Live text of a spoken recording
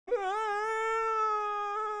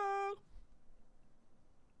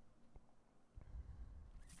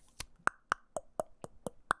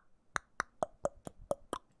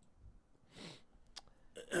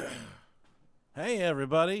Hey,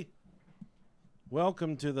 everybody.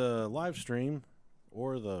 Welcome to the live stream,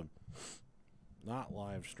 or the not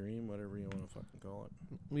live stream, whatever you want to fucking call it.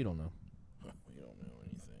 We don't know. We don't know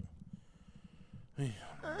anything.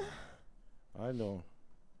 I know.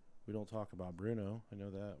 We don't talk about Bruno. I know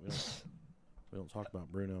that. We don't talk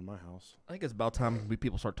about Bruno in my house. I think it's about time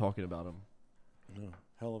people start talking about him. No.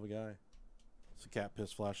 Hell of a guy. It's a cat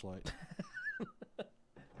piss flashlight.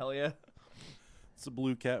 Hell yeah. It's the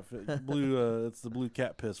blue cat. It's the blue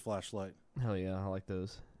cat piss flashlight. Hell yeah, I like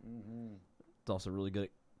those. Mm-hmm. It's also really good at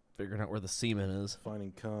figuring out where the semen is.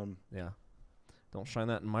 Finding cum. Yeah. Don't shine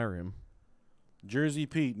that in my room. Jersey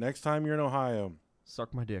Pete. Next time you're in Ohio.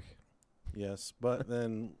 Suck my dick. Yes, but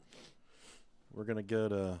then we're gonna go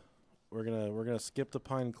to we're gonna skip the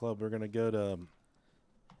Pine Club. We're gonna go to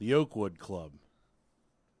the Oakwood Club,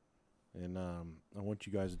 and I want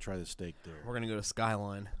you guys to try the steak there. We're gonna go to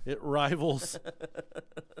Skyline. It rivals.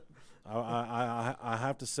 I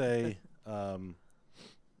have to say,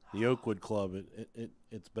 the Oakwood Club.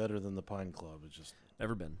 It's better than the Pine Club. It's just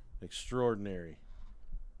Never been. extraordinary.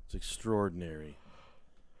 It's extraordinary.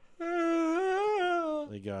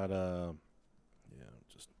 They got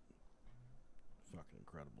just fucking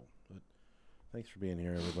incredible. But thanks for being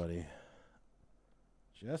here, everybody.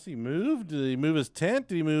 Jesse moved. Did he move his tent?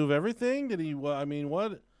 Did he move everything? Did he? I mean,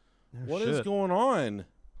 what is going on?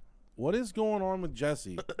 What is going on with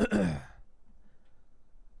Jesse?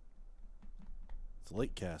 It's a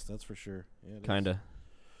late cast, that's for sure. Yeah, Kinda.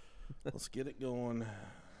 Let's get it going.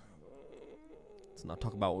 Let's not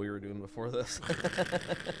talk about what we were doing before this.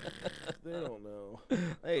 They don't know.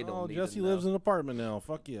 They don't need to Jesse know. lives in an apartment now.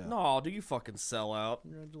 Fuck yeah. No, do you fucking sell out?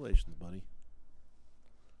 Congratulations, buddy.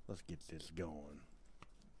 Let's get this going.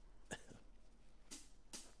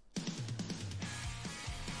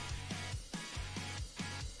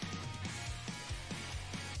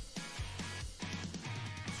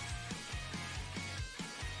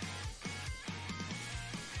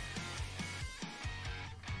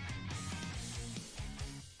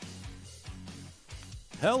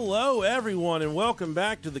 Hello, everyone, and welcome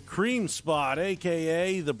back to the Cream Spot,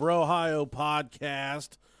 a.k.a. the Brohio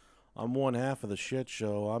Podcast. I'm one half of the shit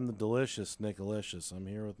show. I'm the delicious Nicolicious. I'm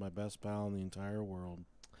here with my best pal in the entire world.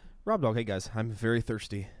 Rob Dog, hey guys, I'm very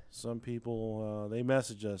thirsty. Some people, they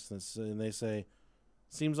message us and they say,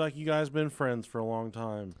 seems like you guys been friends for a long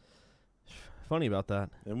time. Funny about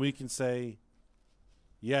that. And we can say,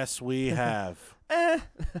 yes, we have.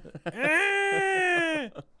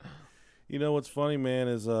 You know what's funny, man,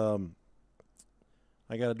 is I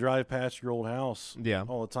got to drive past your old house Yeah.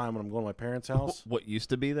 all the time when I'm going to my parents' house. What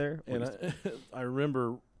used to be there? And I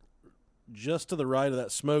remember just to the right of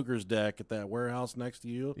that smoker's deck at that warehouse next to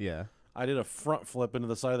you, Yeah. I did a front flip into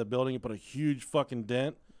the side of the building and put a huge fucking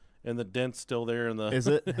dent, and the dent's still there. And the Is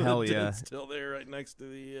it? the Hell yeah. dent's still there right next to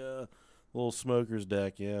the little smoker's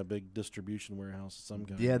deck. Yeah, big distribution warehouse of some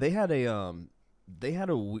kind. Yeah, they had a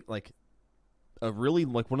really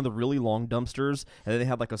like one of the really long dumpsters, and then they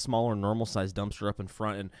had like a smaller normal sized dumpster up in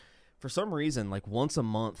front. And for some reason, like once a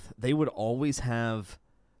month, they would always have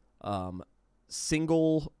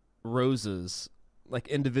single roses like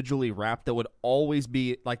individually wrapped that would always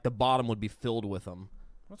be like the bottom would be filled with them.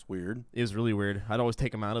 That's weird. It was really weird. I'd always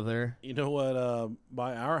take them out of there. You know what?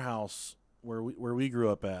 By our house where we grew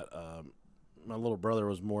up at, my little brother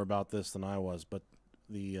was more about this than I was, but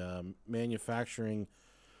the manufacturing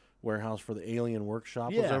warehouse for the Alien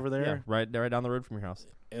Workshop was over there. Yeah, right down the road from your house.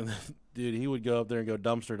 And dude, he would go up there and go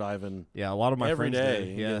dumpster diving. Yeah, a lot of my every friends day.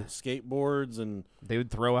 did. Yeah, skateboards and they would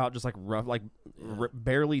throw out just like rough, like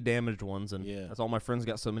barely damaged ones, and Yeah. that's all my friends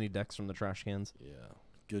got so many decks from the trash cans. yeah,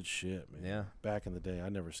 good shit, man. Yeah, Back in the day, I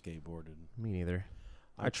never skateboarded. me neither.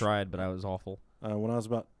 I tried, but I was awful. When I was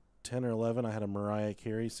about 10 or 11, I had a Mariah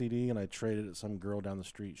Carey CD, and I traded it some girl down the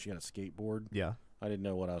street. She had a skateboard. Yeah, I didn't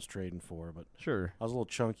know what I was trading for, but sure. I was a little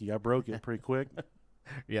chunky. I broke it pretty quick.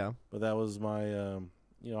 Yeah, But that was my,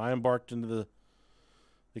 I embarked into the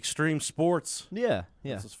extreme sports. yeah.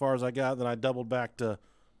 That's as far as I got. Then I doubled back to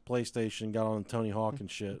PlayStation, got on Tony Hawk and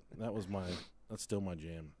shit. That's still my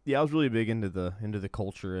jam. Yeah, I was really big into the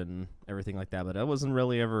culture and everything like that, but I wasn't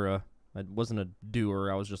really ever I wasn't a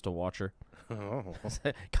doer. I was just a watcher. Oh,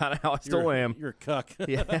 Kind of how I still am. You're a cuck.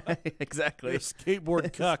 Yeah, exactly. You're a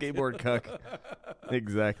skateboard cuck. Skateboard cuck.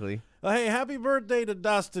 Exactly. Hey, happy birthday to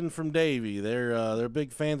Dustin from Davie. They're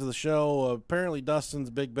big fans of the show. Apparently, Dustin's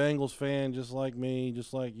a big Bengals fan, just like me,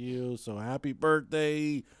 just like you. So happy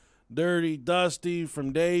birthday, Dirty Dusty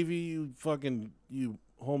from Davie. You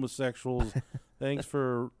homosexuals. Thanks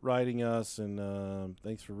for writing us, and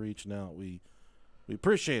thanks for reaching out. We We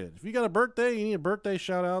appreciate it. If you got a birthday, you need a birthday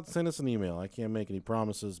shout out, send us an email. I can't make any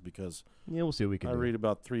promises because Yeah, we'll see what we can I do. read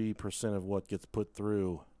about 3% of what gets put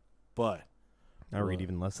through, but I read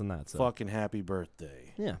even less than that. So. fucking happy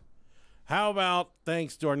birthday. Yeah. How about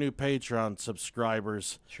thanks to our new Patreon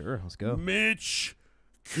subscribers, Sure, let's go. Mitch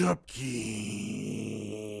Cupkey.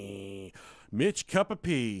 Mitch Cup of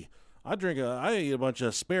Pee. I ate a bunch of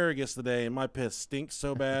asparagus today, and my piss stinks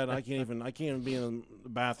so bad I can't even be in the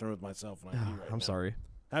bathroom with myself when I pee right now. I'm sorry.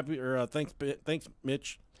 Thanks,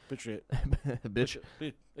 Mitch. Appreciate it. Bitch.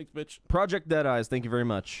 Thanks, bitch. Project Dead Eyes, thank you very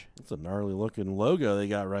much. That's a gnarly looking logo they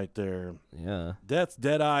got right there. Yeah. That's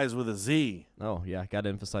Dead Eyes with a Z. Oh, yeah, got to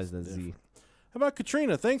emphasize that Z. How about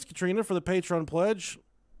Katrina? Thanks, Katrina, for the Patreon pledge.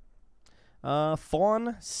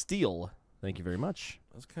 Fawn Steel, thank you very much.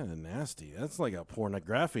 That's kind of nasty. That's like a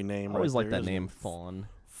pornography name. I always right like there, that isn't name, it? Fawn.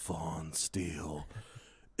 Fawn Steel.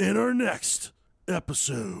 In our next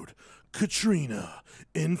episode, Katrina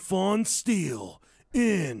in Fawn Steel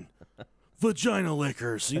in Vagina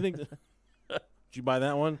Liquors. You think? Did you buy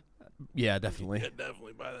that one? Yeah, definitely. Yeah,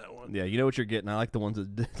 definitely buy that one. Yeah, you know what you're getting. I like the ones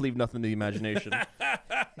that leave nothing to the imagination.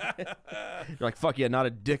 You're like, fuck yeah, not a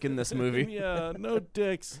dick in this movie. Yeah, no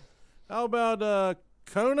dicks. How about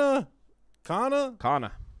Kana?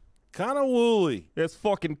 Kana. Kana Woolley. It's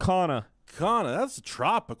fucking Kana. Kana, that's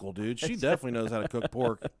tropical, dude. She definitely knows how to cook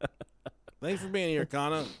pork. Thanks for being here,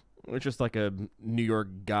 Kana. It's just like a New York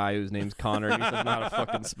guy whose name's Connor. And he doesn't know how to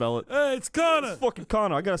fucking spell it. Hey, it's Kana. It's fucking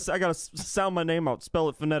Connor. I gotta sound my name out. Spell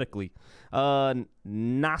it phonetically.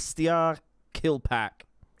 Nastia Killpack.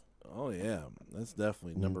 Oh yeah, that's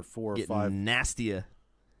definitely number 4 or Getting 5, nastia.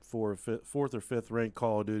 fourth or fifth ranked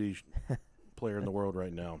Call of Duty player in the world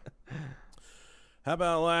right now. How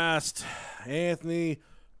about last, Anthony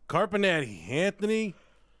Carpinetti. Anthony,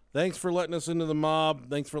 thanks for letting us into the mob.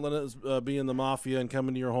 Thanks for letting us be in the mafia and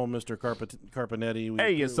coming to your home, Mr. Carpinetti.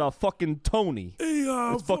 Hey, it's fucking Tony. Hey,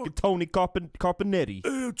 It's fucking Tony Carpinetti.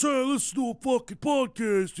 Hey, I'm trying to listen to a fucking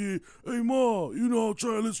podcast here. Hey, Ma, you know I'm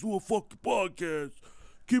trying to listen to a fucking podcast.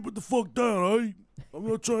 Keep it the fuck down, eh? I'm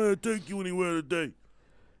not trying to take you anywhere today.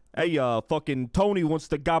 Hey, fucking Tony wants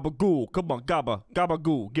the gabagoo. Come on,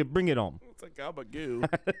 gabagoo. Bring it on. It's a gabagoo.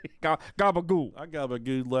 Gabagoo. I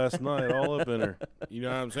gabagooed last night all up in her. You know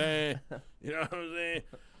what I'm saying? You know what I'm saying?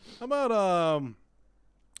 How about a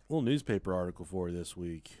little newspaper article for you this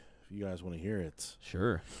week, if you guys want to hear it.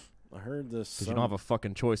 Sure. I heard this. Because you don't have a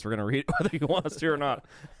fucking choice. We're going to read it whether you want us to or not.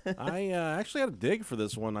 I actually had a dig for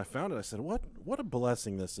this one. I found it. I said, what a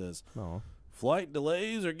blessing this is. Oh. Flight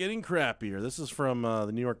delays are getting crappier. This is from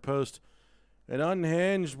the New York Post. An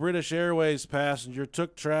unhinged British Airways passenger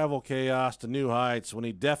took travel chaos to new heights when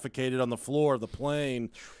he defecated on the floor of the plane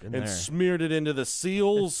Been and there. smeared it into the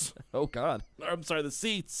seals. Oh, God. I'm sorry, the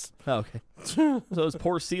seats. Oh, okay. So those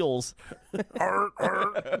poor seals.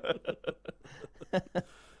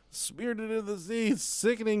 Smeared it into the seats,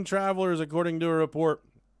 sickening travelers, according to a report.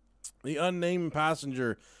 The unnamed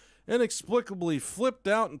passenger inexplicably flipped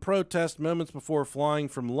out in protest moments before flying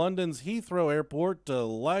from London's Heathrow Airport to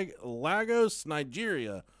Lagos,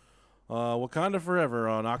 Nigeria, Wakanda forever,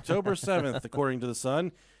 on October 7th, according to The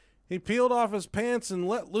Sun. He peeled off his pants and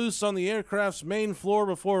let loose on the aircraft's main floor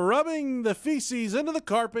before rubbing the feces into the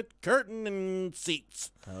carpet, curtain, and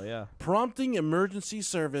seats, Oh, yeah. prompting emergency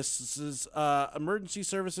services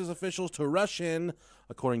officials to rush in,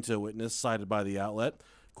 according to a witness cited by the outlet.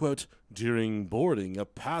 Quote, during boarding, a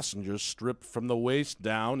passenger stripped from the waist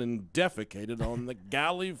down and defecated on the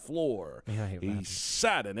galley floor. Yeah, he He laughed.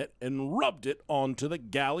 sat in it and rubbed it onto the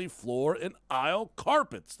galley floor and aisle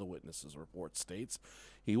carpets, the witness's report states.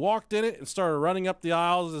 He walked in it and started running up the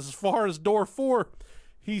aisles as far as door 4.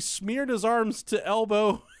 He smeared his arms to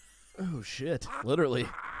elbow. Oh, shit. Literally.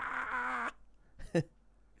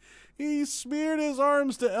 He smeared his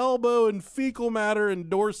arms to elbow in fecal matter and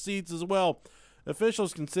door seats as well.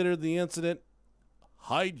 Officials considered the incident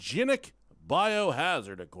hygienic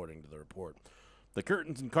biohazard, according to the report. The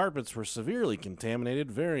curtains and carpets were severely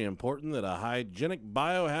contaminated. Very important that a hygienic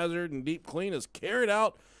biohazard and deep clean is carried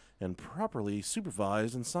out and properly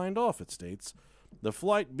supervised and signed off, it states. The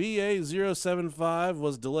flight BA-075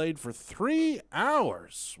 was delayed for 3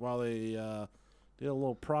 hours while they did a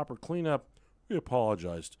little proper cleanup. We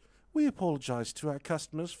apologized. We apologize to our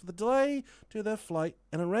customers for the delay to their flight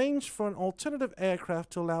and arranged for an alternative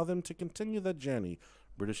aircraft to allow them to continue their journey,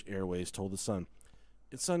 British Airways told The Sun.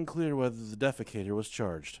 It's unclear whether the defecator was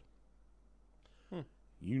charged.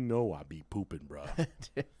 You know I be pooping, bro.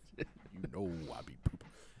 You know I be pooping.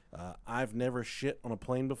 I've never shit on a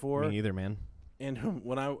plane before. Me neither, man. And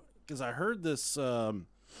when I heard this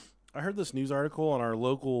news article on our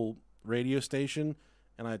local radio station,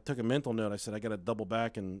 and I took a mental note. I said I got to double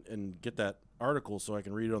back and get that article so I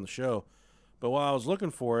can read it on the show. But while I was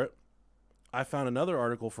looking for it, I found another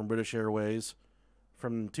article from British Airways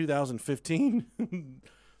from 2015.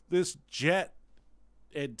 This jet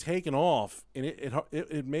had taken off, and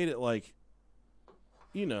it made it like,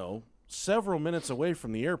 you know, several minutes away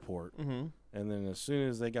from the airport. Mm-hmm. And then as soon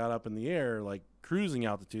as they got up in the air, like cruising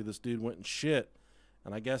altitude, this dude went and shit.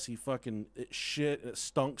 And I guess he fucking shit. It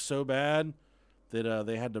stunk so bad that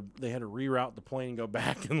they had to reroute the plane and go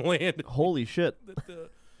back and land. Holy shit.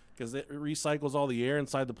 Because it recycles all the air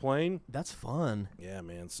inside the plane. That's fun. Yeah,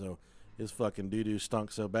 man. So his fucking doo-doo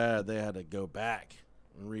stunk so bad they had to go back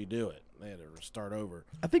and redo it. They had to start over.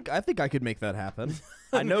 I think I could make that happen.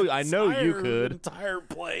 I know you could. Entire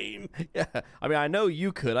plane. Yeah. I mean, I know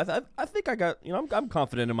you could. I think I got, you know, I'm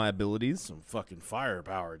confident in my abilities. Some fucking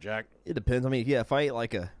firepower, Jack. It depends. I mean, yeah, if I ate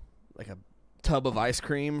like a tub of ice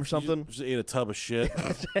cream or something, Just ate a tub of shit.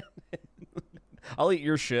 I'll eat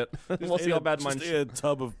your shit. We'll see how bad mine. Just ate a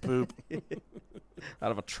tub of poop.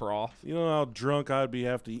 Out of a trough. You know how drunk I'd be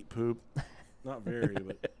have to eat poop? Not very,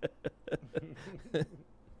 but.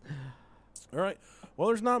 All right. Well,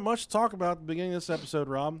 there's not much to talk about at the beginning of this episode,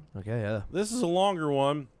 Rob. Okay, yeah. This is a longer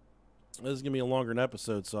one. This is going to be a longer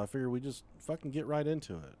episode, so I figure we just fucking get right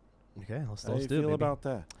into it. Okay, let's How do you it. feel Baby. about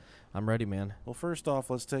that? I'm ready, man. Well, first off,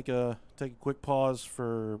 let's take a quick pause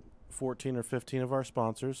for 14 or 15 of our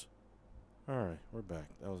sponsors. All right, we're back.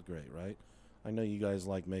 That was great, right? I know you guys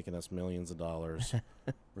like making us millions of dollars.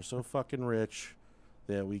 We're so fucking rich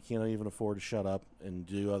that we can't even afford to shut up and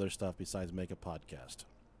do other stuff besides make a podcast.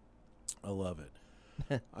 I love it.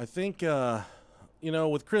 I think, you know,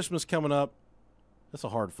 with Christmas coming up, it's a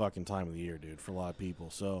hard fucking time of the year, dude, for a lot of people.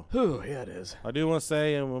 So, Whew, yeah, it is. I do want to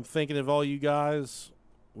say, and I'm thinking of all you guys.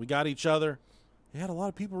 We got each other. We had a lot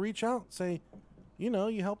of people reach out and say, you know,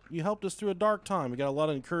 you helped us through a dark time. We got a lot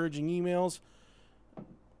of encouraging emails.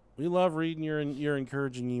 We love reading your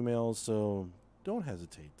encouraging emails, so don't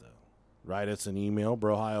hesitate to write us an email,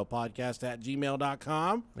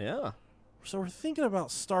 brohiopodcast@gmail.com. Yeah. So we're thinking about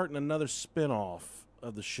starting another spin-off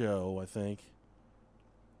of the show, I think.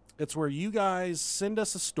 It's where you guys send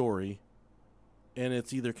us a story, and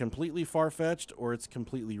it's either completely far-fetched or it's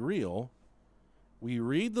completely real. We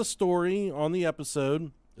read the story on the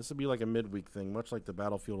episode. This would be like a midweek thing, much like the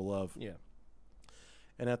Battlefield of Love. Yeah.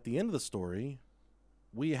 And at the end of the story,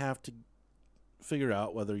 we have to figure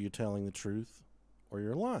out whether you're telling the truth or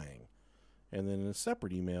you're lying. And then in a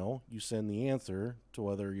separate email, you send the answer to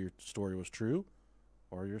whether your story was true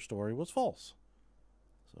or your story was false.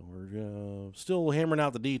 So we're still hammering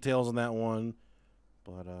out the details on that one.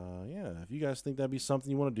 But, yeah, if you guys think that'd be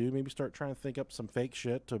something you want to do, maybe start trying to think up some fake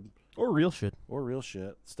shit Or real shit. or real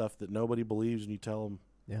shit, stuff that nobody believes and you tell them,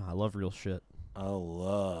 Yeah, I love real shit. I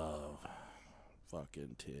love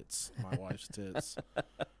fucking tits. My wife's tits.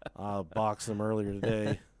 I boxed them earlier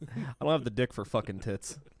today. I don't have the dick for fucking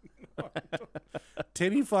tits.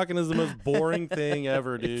 Titty fucking is the most boring thing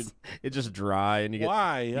ever, dude. It's just dry, and you get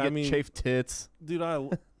Why? you I get mean, chafed tits. dude,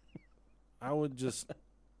 I would just,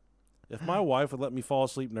 if my wife would let me fall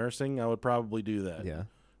asleep nursing, I would probably do that. Yeah.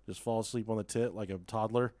 Just fall asleep on the tit like a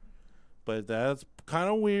toddler. But that's kind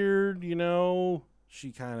of weird, you know.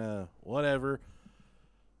 She kind of whatever.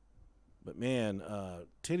 But man,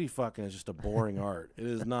 titty fucking is just a boring art. It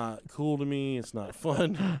is not cool to me. It's not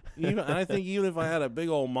fun. And I think even if I had a big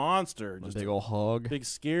old monster, A just big old hog. big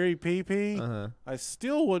scary pee-pee, Uh-huh. I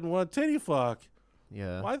still wouldn't want titty fuck.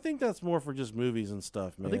 Yeah. Well, I think that's more for just movies and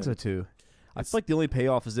stuff, man. I think so too. I It's- feel like the only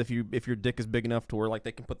payoff is if your dick is big enough to where like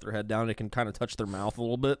they can put their head down, and it can kind of touch their mouth a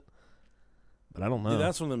little bit. But I don't know. Dude,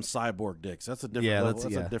 that's one of them cyborg dicks. That's a different Yeah, level. that's-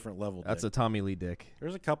 That's yeah. a different level. That's dick. a Tommy Lee dick.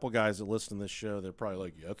 There's a couple guys that listen to this show. They're probably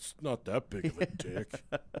like, "Yeah, it's not that big of a dick."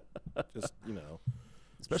 Just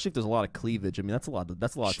Especially if there's a lot of cleavage. I mean, that's a lot.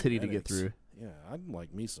 That's a lot of titty to get genetics. through. Yeah, I'd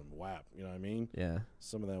like me some WAP. You know what I mean? Yeah.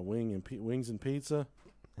 Some of that wings and pizza.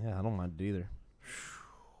 Yeah, I don't mind it either.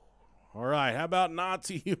 All right, how about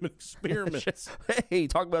Nazi human experiments? Hey,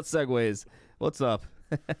 talk about segues. What's up?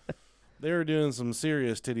 They were doing some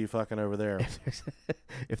serious titty fucking over there.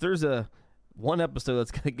 If there's a one episode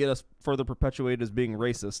that's gonna get us further perpetuated as being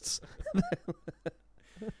racists,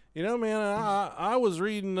 You know, man, I was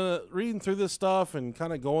reading through this stuff and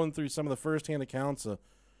kind of going through some of the firsthand accounts of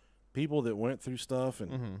people that went through stuff,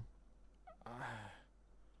 and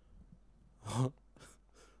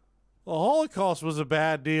the Holocaust was a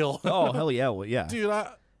bad deal. oh hell yeah, well yeah, Dude,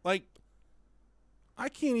 I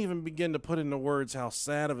can't even begin to put into words how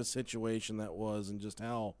sad of a situation that was and just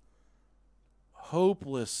how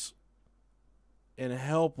hopeless and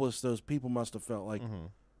helpless those people must have felt. Like,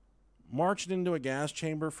 marching into a gas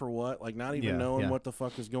chamber for what? Like not even knowing what the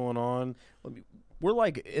fuck is going on. We're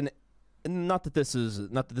like and not that this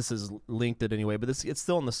is linked in any way, but it's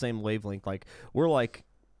still on the same wavelength. Like we're like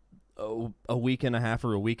a week and a half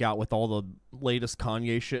or a week out with all the latest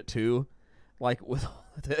Kanye shit too, like with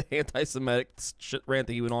the anti-Semitic shit rant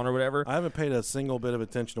that he went on or whatever. I haven't paid a single bit of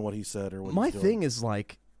attention to what he said or what. My he's doing. thing is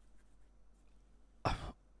like,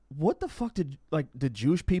 what the fuck did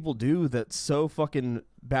Jewish people do that's so fucking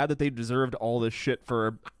bad that they deserved all this shit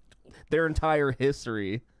for their entire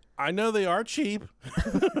history? I know they are cheap,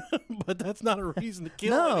 but that's not a reason to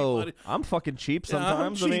kill anybody. I'm fucking cheap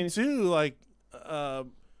sometimes. I'm cheap too. Like, I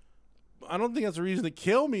don't think that's a reason to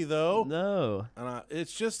kill me though. No, and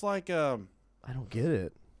it's just like I don't get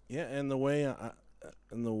it. Yeah, and the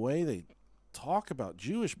way they talk about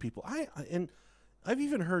Jewish people, I've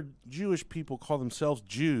even heard Jewish people call themselves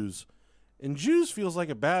Jews, and Jews feels like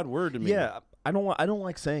a bad word to me. Yeah, I don't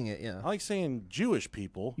like saying it. Yeah, I like saying Jewish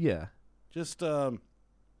people. Yeah, just I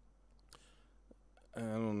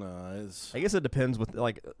don't know. I guess it depends with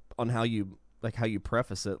on how you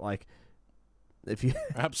preface it. Like if you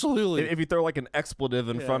absolutely if you throw like an expletive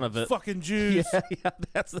in front of it, fucking Jews. Yeah,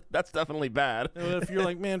 that's definitely bad. If you're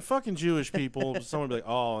like, man, fucking Jewish people, someone would be like,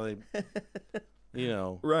 oh, they,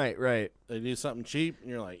 right. They do something cheap, and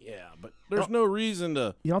you're like, yeah, but there's no reason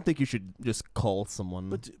to. You don't think you should just call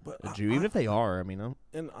someone a Jew, even if they are? I mean,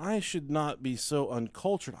 and I should not be so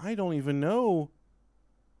uncultured. I don't even know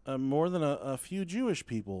more than a few Jewish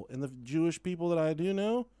people, and the Jewish people that I do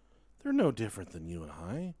know, they're no different than you and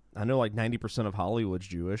I. I know like 90% of Hollywood's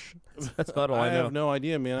Jewish. That's about all I know. I have no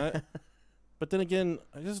idea, man. But then again,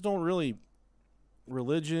 I just don't really.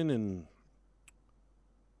 Religion and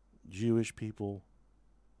Jewish people,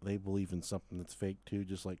 they believe in something that's fake too,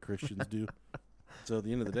 just like Christians do. So at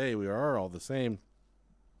the end of the day, we are all the same.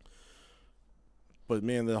 But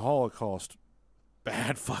man, the Holocaust,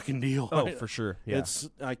 bad fucking deal. Oh, for sure. Yeah.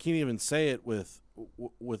 I can't even say it with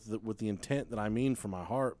the intent that I mean from my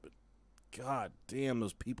heart, but god damn,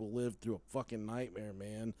 those people lived through a fucking nightmare,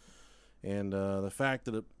 man. And the fact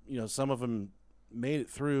that some of them made it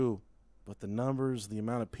through, but the numbers, the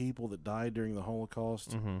amount of people that died during the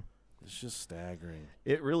Holocaust, it's just staggering.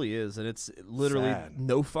 It really is, and it's literally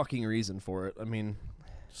no fucking reason for it. I mean,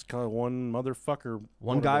 just kind of one motherfucker,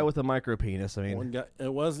 one guy with a micro penis. I mean, one guy.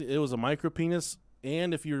 It was a micro penis,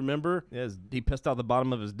 and if you remember, he pissed out the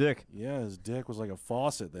bottom of his dick. Yeah, his dick was like a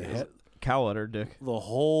faucet. Cow udder dick. The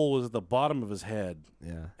hole was at the bottom of his head.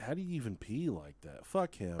 Yeah. How do you even pee like that?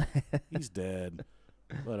 Fuck him. He's dead.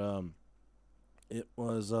 But it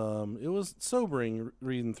was sobering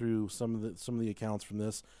reading through some of the accounts from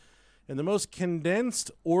this. And the most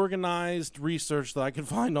condensed, organized research that I could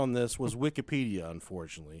find on this was Wikipedia,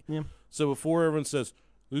 unfortunately. Yeah. So before everyone says,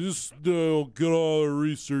 just get all the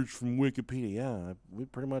research from Wikipedia. Yeah, we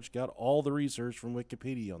pretty much got all the research from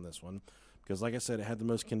Wikipedia on this one. Because like I said, it had the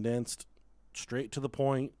most condensed, straight to the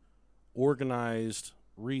point, organized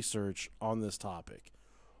research on this topic.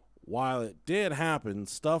 While it did happen,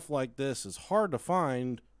 stuff like this is hard to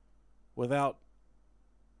find without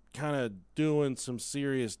kind of doing some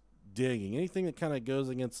serious digging. Anything that kind of goes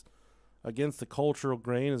against the cultural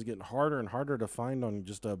grain is getting harder and harder to find on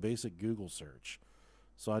just a basic Google search.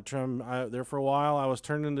 So there for a while, I was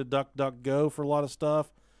turning to DuckDuckGo for a lot of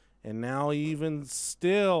stuff. And now even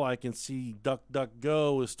still, I can see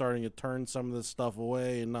DuckDuckGo is starting to turn some of this stuff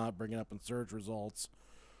away and not bring it up in search results.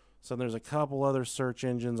 So there's a couple other search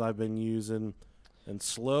engines I've been using. And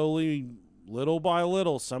slowly, little by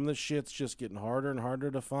little, some of the shit's just getting harder and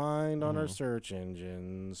harder to find on our search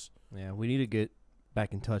engines. Yeah, we need to get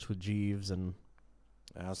back in touch with Jeeves and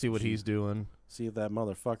see what he's doing. See if that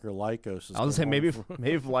motherfucker Lycos is I was going to say,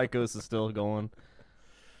 maybe if Lycos is still going.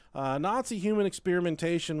 Nazi human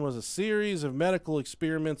experimentation was a series of medical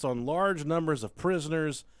experiments on large numbers of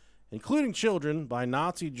prisoners, including children, by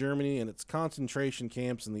Nazi Germany and its concentration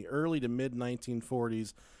camps in the early to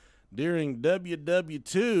mid-1940s during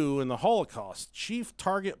WW2 and the Holocaust. Chief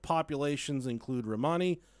target populations include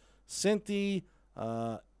Romani, Sinti,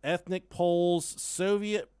 ethnic Poles,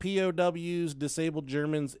 Soviet POWs, disabled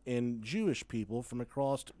Germans, and Jewish people from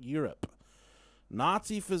across Europe.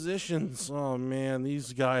 Nazi physicians, oh man,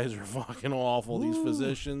 these guys are fucking awful, these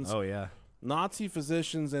physicians. Oh, yeah. Nazi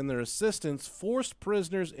physicians and their assistants forced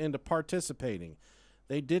prisoners into participating.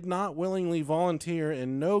 They did not willingly volunteer,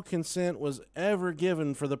 and no consent was ever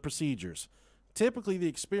given for the procedures. Typically, the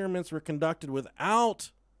experiments were conducted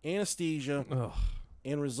without anesthesia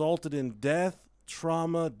and resulted in death,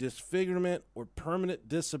 trauma, disfigurement, or permanent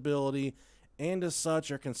disability, and as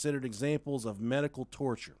such are considered examples of medical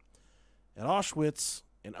torture. At Auschwitz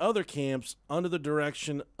and other camps under the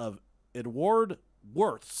direction of Edward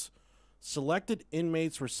Worths, selected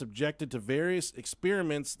inmates were subjected to various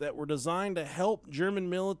experiments that were designed to help German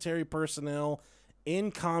military personnel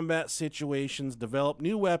in combat situations develop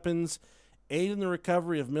new weapons, aid in the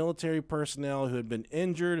recovery of military personnel who had been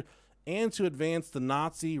injured, and to advance the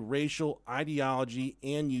Nazi racial ideology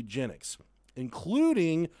and eugenics,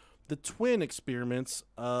 including the twin experiments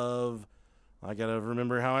of, I gotta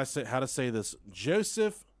remember how to say this,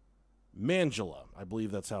 Joseph Mengele. I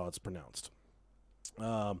believe that's how it's pronounced.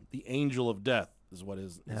 The Angel of Death is what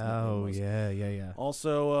his nickname was. Yeah.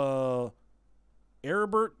 Also,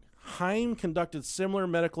 Herbert Heim conducted similar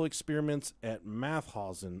medical experiments at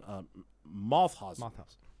Mauthausen.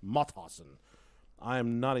 I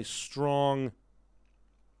am not a strong,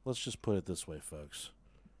 let's just put it this way, folks.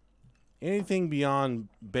 Anything beyond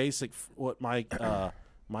basic, what my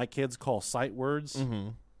kids call sight words,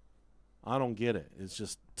 I don't get it. It's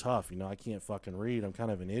just tough. You know, I can't fucking read. I'm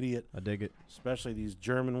kind of an idiot. I dig it. Especially these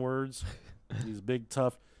German words, these big,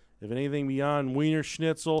 tough. If anything beyond Wiener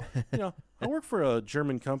Schnitzel, you know, I work for a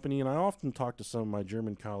German company, and I often talk to some of my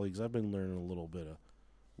German colleagues. I've been learning a little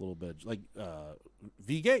bit, like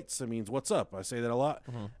V Gates. That means what's up. I say that a lot,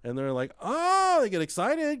 and they're like, oh, they get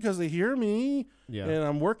excited because they hear me, and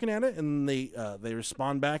I'm working at it, and they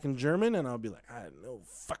respond back in German, and I'll be like, I had no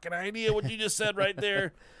fucking idea what you just said right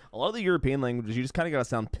there. A lot of the European languages, you just kind of gotta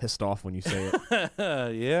sound pissed off when you say it.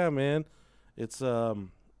 Yeah, man, it's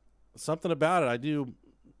something about it.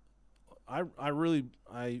 I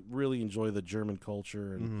really enjoy the German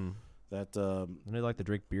culture and that. They like to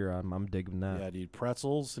drink beer. I'm digging that. Yeah, dude,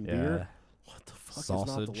 pretzels and beer. What the fuck is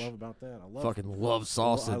not to love about that? I love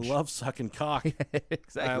sausage. I love sucking cock.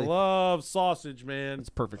 Exactly. I love sausage, man. It's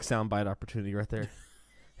a perfect soundbite opportunity right there.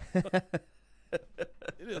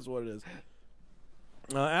 It is what it is.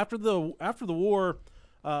 After the war,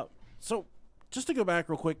 so just to go back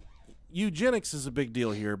real quick, eugenics is a big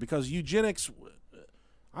deal here because eugenics.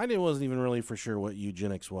 Wasn't even really for sure what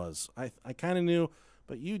eugenics was. I kind of knew,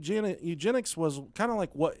 but eugenics was kind of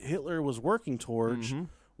like what Hitler was working towards,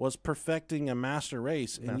 was perfecting a master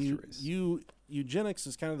race. Eugenics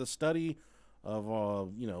is kind of the study of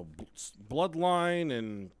bloodline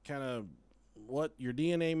and kind of what your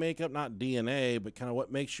DNA makeup, not DNA, but kind of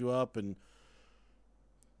what makes you up and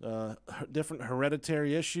different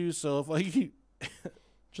hereditary issues. So if like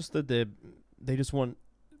just that they just want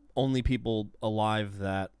only people alive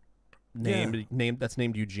that named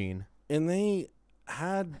Eugene. And they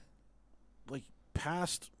had like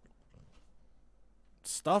passed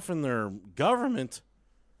stuff in their government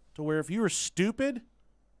to where if you were stupid,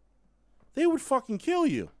 they would fucking kill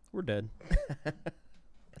you. We're dead.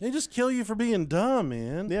 They just kill you for being dumb,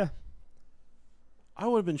 man. Yeah. I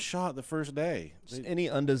would have been shot the first day. Any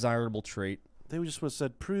undesirable trait. They just would have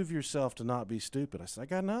said, prove yourself to not be stupid. I said, I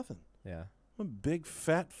got nothing. Yeah. I'm a big,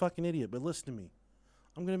 fat fucking idiot, but listen to me.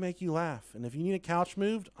 I'm going to make you laugh. And if you need a couch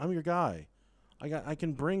moved, I'm your guy. I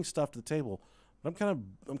can bring stuff to the table. But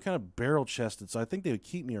I'm kind of barrel-chested, so I think they would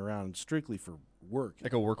keep me around strictly for work.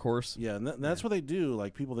 Like a workhorse? Yeah, and that's what they do.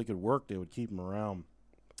 Like, people that could work, they would keep them around.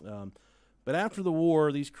 But after the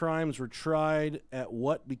war, these crimes were tried at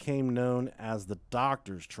what became known as the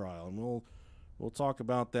doctor's trial. And we'll talk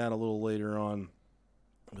about that a little later on.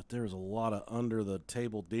 But there was a lot of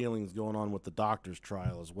under-the-table dealings going on with the doctor's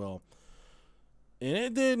trial as well. And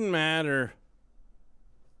it didn't matter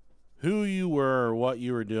who you were or what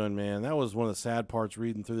you were doing, man. That was one of the sad parts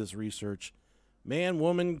reading through this research. Man,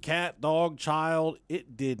 woman, cat, dog, child,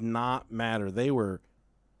 it did not matter. They were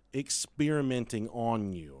experimenting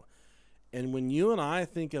on you. And when you and I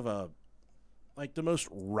think of the most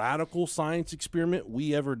radical science experiment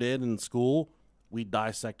we ever did in school, we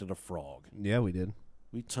dissected a frog. Yeah, we did.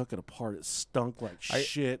 We took it apart. It stunk like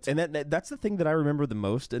shit. And that's the thing that I remember the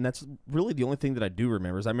most, and that's really the only thing that I do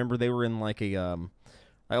remember. Is I remember they were in like a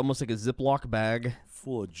almost like a Ziploc bag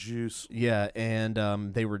full of juice. Yeah,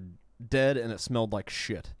 and they were dead, and it smelled like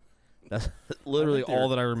shit. That's literally all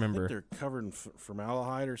that I remember. I think they're covered in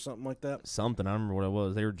formaldehyde or something like that. Something. I don't remember what it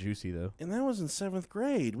was. They were juicy, though. And that was in 7th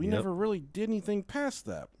grade. We never really did anything past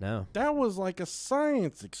that. No. That was like a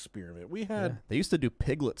science experiment. We had... Yeah. They used to do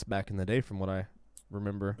piglets back in the day, from what I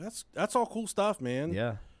remember. That's all cool stuff, man.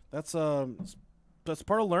 Yeah. That's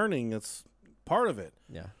part of learning. It's part of it.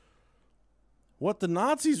 Yeah. What the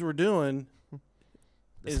Nazis were doing...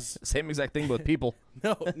 is same exact thing with people.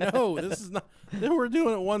 No, this is not. They were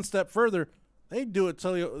doing it one step further. They do it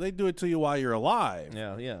to you while you're alive.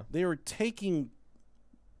 Yeah. They were taking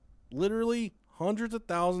literally hundreds of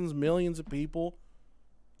thousands, millions of people,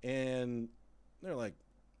 and they're like,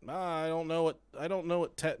 I don't know what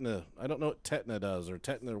tetanus. I don't know what tetanus does, or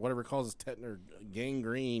tetanus, or whatever causes tetanus,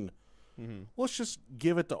 gangrene. Let's just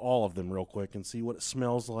give it to all of them real quick and see what it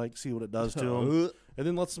smells like, see what it does to them. And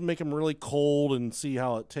then let's make them really cold and see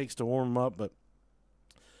how it takes to warm them up. But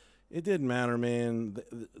it didn't matter, man.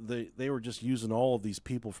 They were just using all of these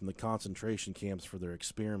people from the concentration camps for their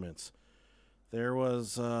experiments. There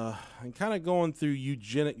was, and kind of going through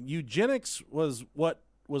eugenics was what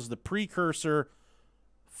was the precursor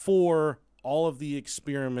for all of the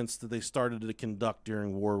experiments that they started to conduct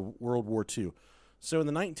during World War II. So in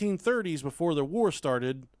the 1930s, before the war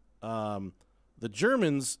started, the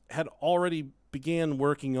Germans had already began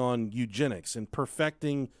working on eugenics and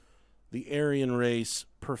perfecting the Aryan race,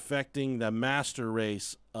 perfecting the master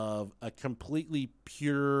race of a completely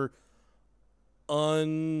pure, a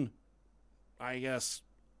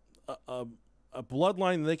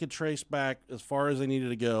bloodline that they could trace back as far as they needed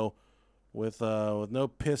to go, with no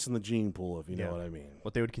piss in the gene pool, if you know what I mean.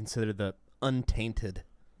 What they would consider the untainted.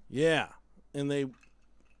 Yeah, and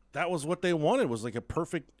that was what they wanted, was like a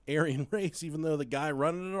perfect Aryan race, even though the guy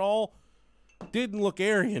running it all didn't look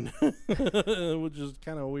Aryan, which is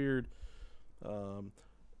kind of weird.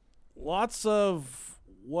 Lots of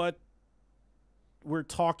what we're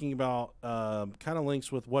talking about kind of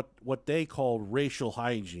links with what they called racial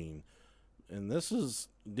hygiene. And this is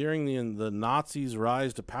during the Nazis'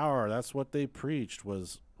 rise to power. That's what they preached,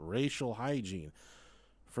 was racial hygiene.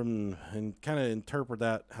 And kind of interpret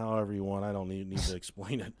that however you want. I don't need to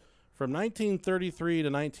explain it. From 1933 to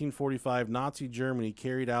 1945, Nazi Germany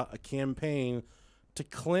carried out a campaign to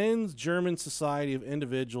cleanse German society of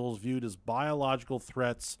individuals viewed as biological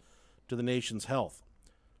threats to the nation's health.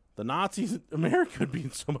 The Nazis in America would be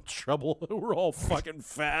in so much trouble. We're all fucking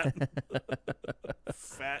fat.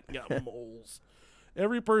 Fat and got moles.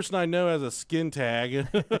 Every person I know has a skin tag.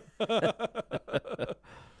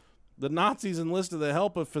 The Nazis enlisted the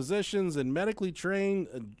help of physicians and medically trained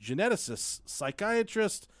geneticists,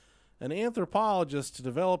 psychiatrists, and anthropologists to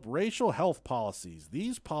develop racial health policies.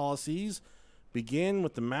 These policies began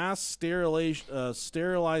with the mass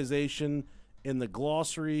sterilization in the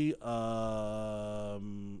glossary.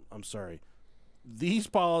 These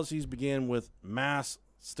policies began with mass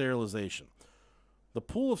sterilization. The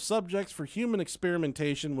pool of subjects for human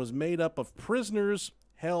experimentation was made up of prisoners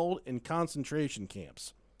held in concentration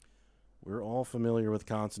camps. We're all familiar with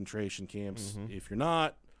concentration camps. Mm-hmm. If you're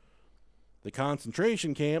not, the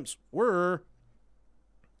concentration camps were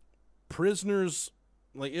prisoners,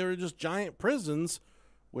 like they were just giant prisons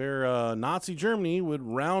where Nazi Germany would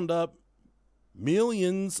round up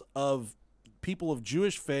millions of people of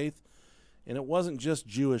Jewish faith. And it wasn't just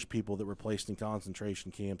Jewish people that were placed in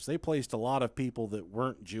concentration camps. They placed a lot of people that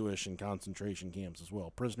weren't Jewish in concentration camps as well,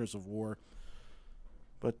 prisoners of war.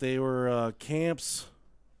 But they were camps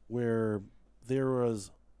where there was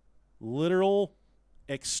literal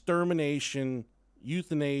extermination,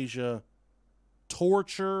 euthanasia,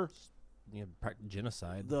 torture.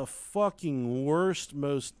 Genocide. The fucking worst,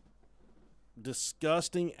 most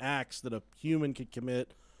disgusting acts that a human could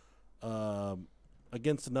commit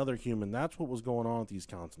against another human. That's what was going on at these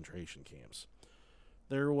concentration camps.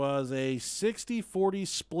 There was a 60-40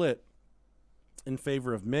 split in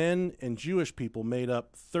favor of men, and Jewish people made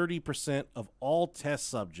up 30% of all test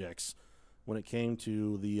subjects when it came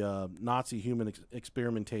to the Nazi human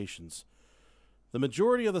experimentations. The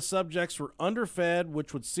majority of the subjects were underfed,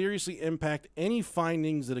 which would seriously impact any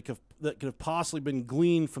findings that could have possibly been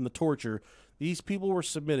gleaned from the torture these people were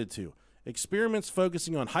submitted to. Experiments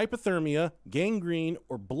focusing on hypothermia, gangrene,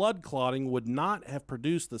 or blood clotting would not have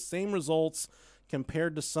produced the same results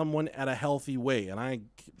compared to someone at a healthy weight, and I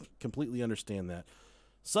completely understand that.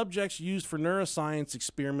 Subjects used for neuroscience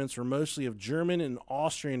experiments were mostly of German and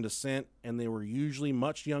Austrian descent, and they were usually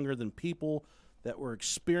much younger than people that were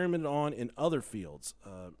experimented on in other fields.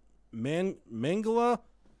 Mengele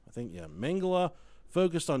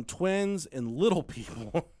focused on twins and little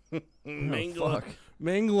people.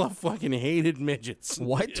 Mengele fucking hated midgets.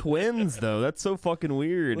 Why twins, though? That's so fucking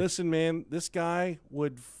weird. Listen, man, this guy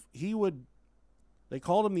they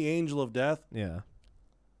called him the Angel of Death. Yeah.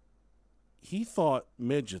 He thought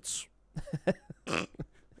midgets.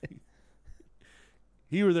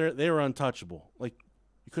 They were untouchable. Like,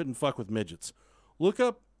 you couldn't fuck with midgets. Look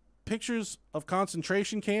up pictures of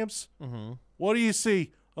concentration camps. Mm-hmm. What do you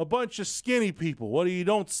see? A bunch of skinny people. What do you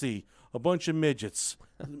don't see? A bunch of midgets.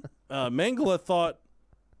 Mengele thought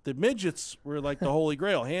the midgets were like the holy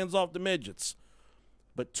grail. Hands off the midgets.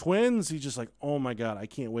 But twins, he's just like, oh my God, I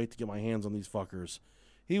can't wait to get my hands on these fuckers.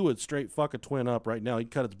 He would straight fuck a twin up right now.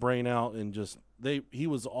 He'd cut its brain out and he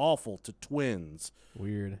was awful to twins.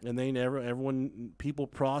 Weird. And people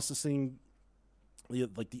processing,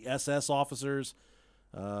 like the SS officers,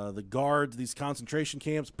 The guards, these concentration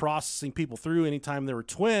camps, processing people through anytime there were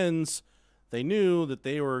twins, they knew that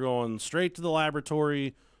they were going straight to the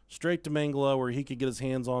laboratory, straight to Mengele, where he could get his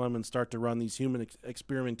hands on them and start to run these human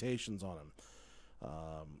experimentations on them.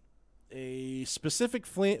 A specific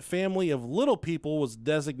family of little people was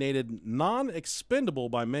designated non-expendable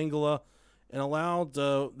by Mengele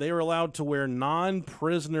and they were allowed to wear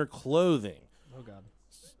non-prisoner clothing. Oh, God.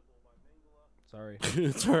 Sorry.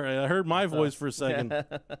 It's all right. I heard my voice for a second.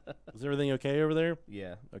 Is everything okay over there?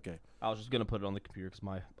 Yeah. Okay. I was just going to put it on the computer because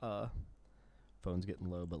my phone's getting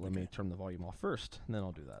low, but let me turn the volume off first, and then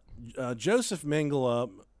I'll do that. Joseph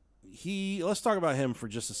Mengele, let's talk about him for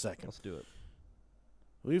just a second. Let's do it.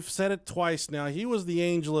 We've said it twice now. He was the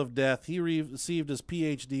angel of death. He received his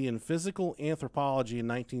PhD in physical anthropology in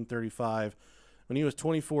 1935 when he was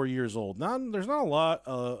 24 years old. There's not a lot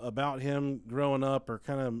about him growing up or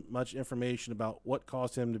kind of much information about what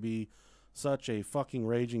caused him to be such a fucking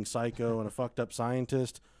raging psycho and a fucked up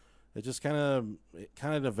scientist. It just kind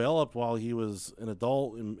of developed while he was an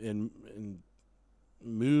adult and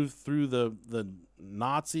moved through the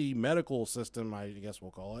Nazi medical system, I guess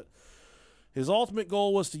we'll call it. His ultimate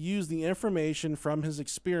goal was to use the information from his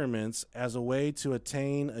experiments as a way to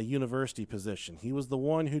attain a university position. He was the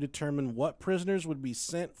one who determined what prisoners would be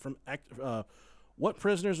sent for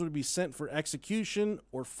execution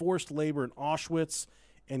or forced labor in Auschwitz,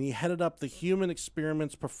 and he headed up the human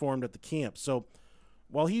experiments performed at the camp. So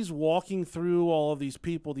while he's walking through all of these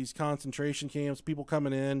people, these concentration camps, people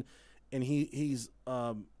coming in, and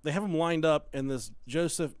they have him lined up, and this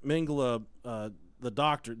Joseph Mengele, the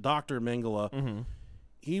Dr. Mengele,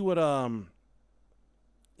 he would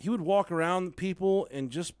walk around people,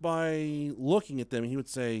 and just by looking at them, he would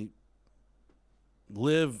say,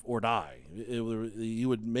 live or die. You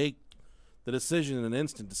would make the decision in an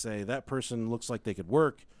instant to say, that person looks like they could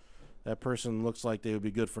work. That person looks like they would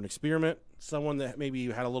be good for an experiment. Someone that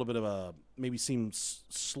maybe had a little bit of maybe seemed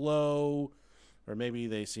slow, or maybe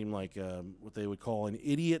they seem like what they would call an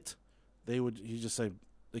idiot. He just say,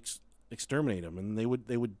 exterminate them, and they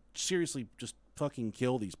would seriously just fucking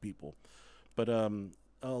kill these people. But a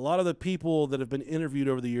lot of the people that have been interviewed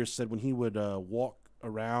over the years said when he would walk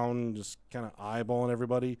around just kind of eyeballing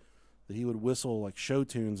everybody, that he would whistle like show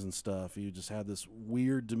tunes and stuff. He just had this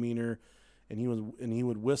weird demeanor, and he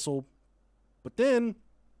would whistle. But then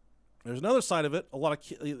there's another side of it.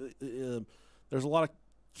 There's a lot of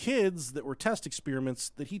kids that were test experiments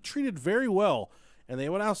that he treated very well, and they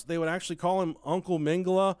would actually call him Uncle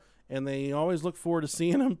Mengele, and they always looked forward to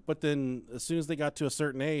seeing him. But then as soon as they got to a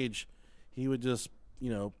certain age, he would just,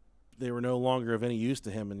 they were no longer of any use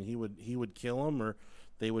to him, and he would kill them, or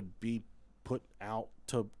they would be put out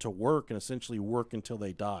to work and essentially work until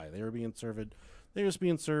they die. They were just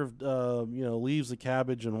being served leaves of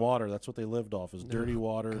cabbage and water. That's what they lived off, is dirty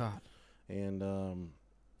water. God. And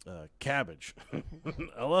cabbage.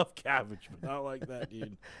 I love cabbage, but not like that,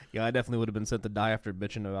 dude. Yeah, I definitely would have been sent to die after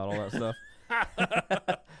bitching about all that stuff.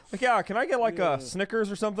 Like, yeah, can I get a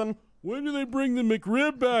Snickers or something? When do they bring the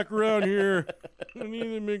McRib back around here? I need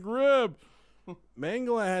the McRib.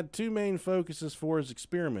 Mengele had two main focuses for his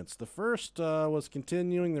experiments. The first was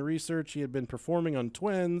continuing the research he had been performing on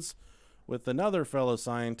twins with another fellow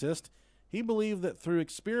scientist. He believed that through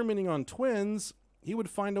experimenting on twins, he would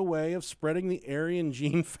find a way of spreading the Aryan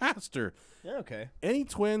gene faster. Yeah, okay. Any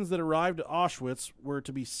twins that arrived at Auschwitz were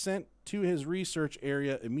to be sent to his research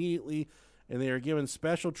area immediately, and they are given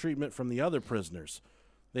special treatment from the other prisoners.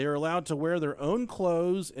 They are allowed to wear their own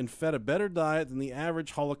clothes and fed a better diet than the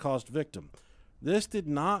average Holocaust victim. This did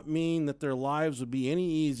not mean that their lives would be any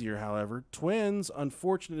easier, however. Twins,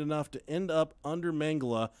 unfortunate enough to end up under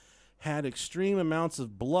Mengele, had extreme amounts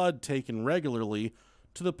of blood taken regularly,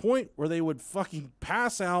 to the point where they would fucking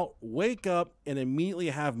pass out, wake up, and immediately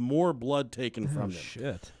have more blood taken from them.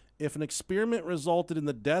 Shit. If an experiment resulted in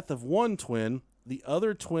the death of one twin, the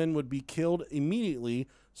other twin would be killed immediately,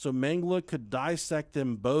 so Mengele could dissect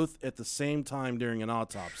them both at the same time during an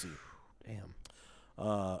autopsy. Damn.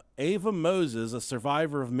 Ava Moses, a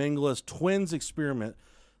survivor of Mengele's twins experiment,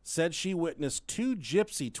 said she witnessed two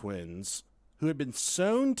gypsy twins who had been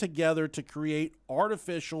sewn together to create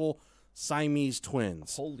artificial Siamese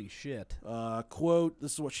twins. Holy shit. Quote,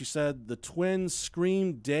 this is what she said: the twins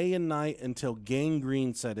screamed day and night until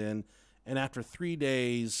gangrene set in, and after 3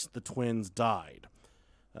 days, the twins died.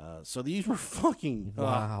 So these were fucking...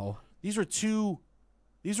 Wow. These are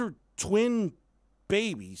twin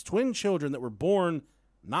babies, twin children that were born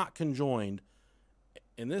not conjoined,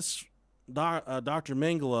 and this Dr.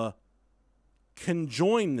 Mengele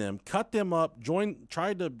conjoined them, cut them up,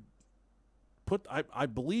 I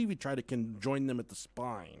believe he tried to conjoin them at the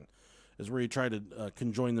spine, is where he tried to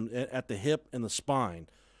conjoin them at the hip and the spine.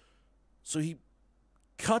 So he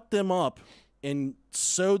cut them up and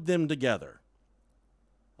sewed them together.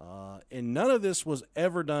 And none of this was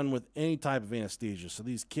ever done with any type of anesthesia. So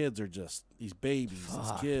these kids are just, these babies,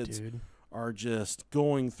 these kids are just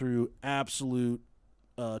going through absolute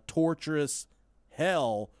torturous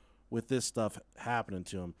hell with this stuff happening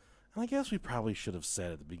to them. And I guess we probably should have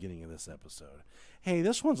said at the beginning of this episode, hey,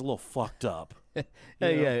 this one's a little fucked up.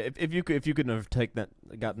 Yeah. If you couldn't have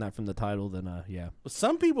gotten that from the title, then yeah.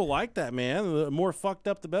 Some people like that, man. The more fucked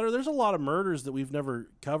up, the better. There's a lot of murders that we've never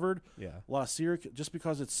covered. Yeah. A lot of serial, just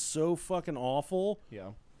because it's so fucking awful.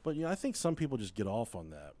 Yeah. But I think some people just get off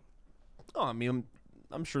on that. Oh, I mean,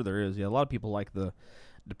 I'm sure there is. Yeah, a lot of people like the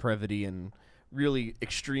depravity and really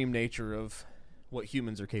extreme nature of what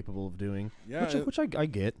humans are capable of doing. Yeah, which I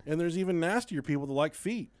get. And there's even nastier people that like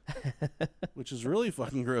feet, which is really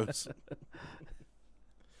fucking gross.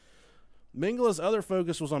 Mengele's other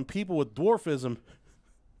focus was on people with dwarfism.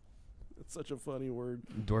 That's such a funny word.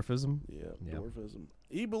 Dwarfism? Yeah, dwarfism.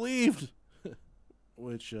 He believed,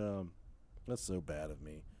 which, that's so bad of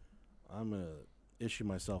me. I'm going to issue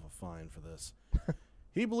myself a fine for this.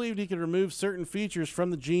 He believed he could remove certain features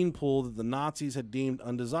from the gene pool that the Nazis had deemed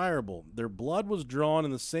undesirable. Their blood was drawn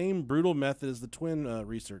in the same brutal method as the twin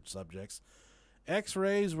research subjects.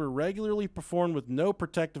 X-rays were regularly performed with no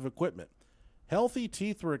protective equipment. Healthy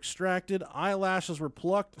teeth were extracted, eyelashes were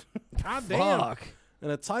plucked. God damn. Fuck.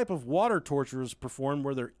 And a type of water torture was performed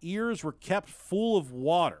where their ears were kept full of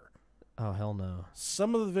water. Oh, hell no.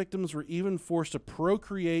 Some of the victims were even forced to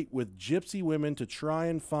procreate with gypsy women to try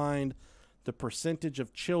and find the percentage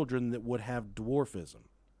of children that would have dwarfism.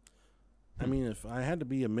 I mean, if I had to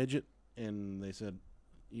be a midget and they said,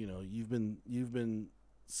 you've been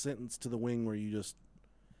sentenced to the wing where you just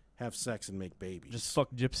have sex and make babies. Just fuck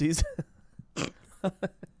gypsies.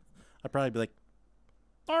 I'd probably be like,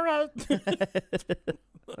 all right.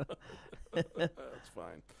 That's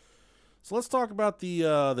fine. So let's talk about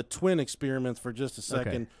the twin experiments for just a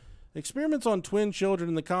second. Okay. Experiments on twin children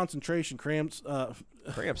in the concentration camps.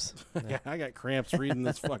 Cramps. I got cramps reading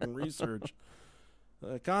this fucking research.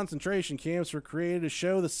 Concentration camps were created to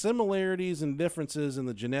show the similarities and differences in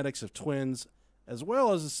the genetics of twins, as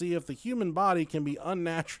well as to see if the human body can be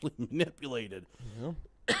unnaturally manipulated.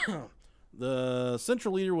 Yeah. The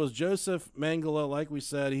central leader was Joseph Mengele, like we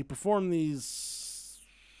said. He performed these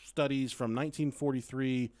studies from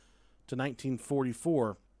 1943 to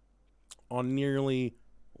 1944 on nearly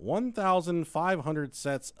 1,500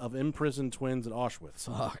 sets of imprisoned twins at Auschwitz.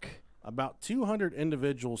 Fuck. About 200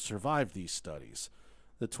 individuals survived these studies.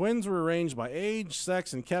 The twins were arranged by age,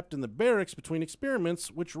 sex, and kept in the barracks between experiments,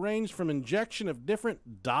 which ranged from injection of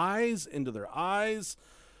different dyes into their eyes.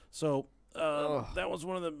 So that was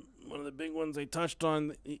one of the big ones they touched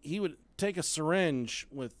on. He would take a syringe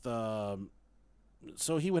with, so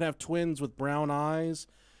he would have twins with brown eyes,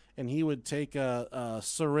 and he would take a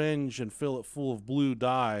syringe and fill it full of blue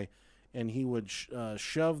dye, and he would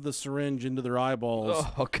shove the syringe into their eyeballs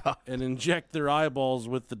and inject their eyeballs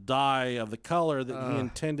with the dye of the color that he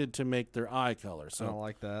intended to make their eye color. So I don't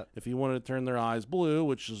like that. if he wanted to turn their eyes blue,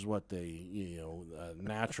 which is what they,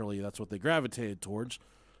 naturally, that's what they gravitated towards,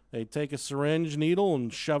 they'd take a syringe needle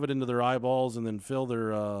and shove it into their eyeballs and then fill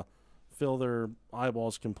their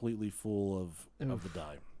eyeballs completely full of the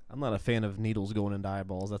dye. I'm not a fan of needles going into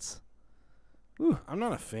eyeballs. That's. I'm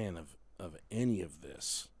not a fan of any of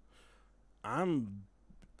this. I'm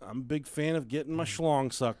a big fan of getting my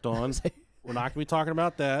schlong sucked on. We're not going to be talking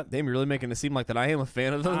about that. They really making it seem like that I am a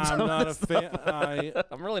fan of them. I'm not a fan.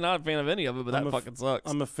 I'm really not a fan of any of it, but that fucking sucks.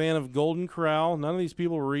 I'm a fan of Golden Corral. None of these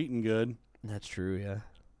people were eating good. That's true, yeah.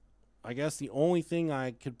 I guess the only thing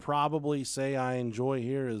I could probably say I enjoy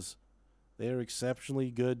here is they're exceptionally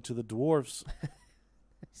good to the dwarfs.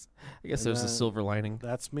 I guess there's a silver lining.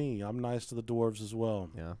 That's me. I'm nice to the dwarves as well.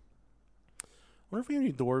 Yeah. I wonder if we have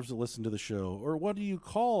any dwarves that listen to the show, or what do you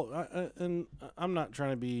call? And I'm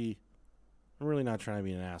really not trying to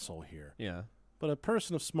be an asshole here. Yeah. But a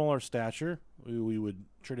person of smaller stature, we would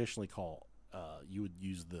traditionally call. You would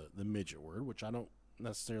use the midget word, which I don't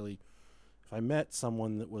necessarily. If I met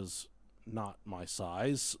someone that was not my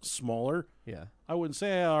size, smaller, Yeah. I wouldn't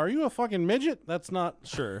say, "Are you a fucking midget?" That's not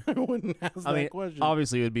Sure. I wouldn't ask that question.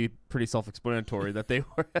 Obviously, it would be pretty self-explanatory that they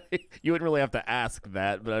were. You wouldn't really have to ask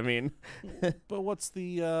that, but I mean. But what's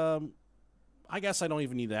the? I guess I don't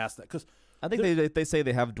even need to ask that because I think they say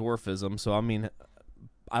they have dwarfism, so I mean,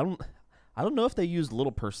 I don't know if they use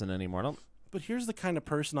little person anymore. But here's the kind of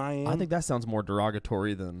person I am. I think that sounds more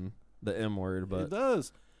derogatory than the M word, but it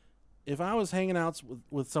does. If I was hanging out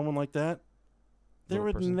with someone like that, there Little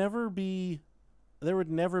would person. never be there would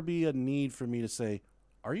never be a need for me to say,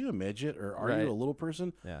 "Are you a midget or are Right. you a little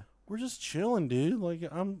person?" Yeah. We're just chilling, dude. Like Yeah,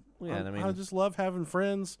 I mean- I just love having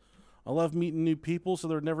friends. I love meeting new people. So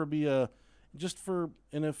there'd never be a just for.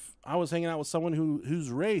 And if I was hanging out with someone whose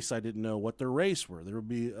race I didn't know what their race were, there would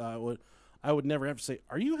be I would never have to say,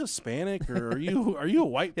 "Are you Hispanic or are you a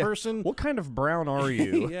white person?" What kind of brown are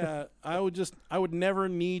you? Yeah, I would never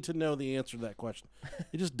need to know the answer to that question.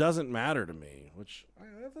 It just doesn't matter to me, which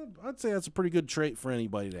I'd say that's a pretty good trait for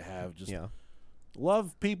anybody to have. Just Yeah.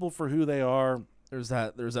 love people for who they are. There's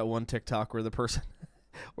that one TikTok where the person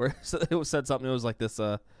where it said something. It was like this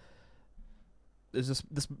there's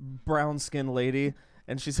this brown skinned lady,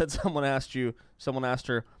 and she said someone asked her,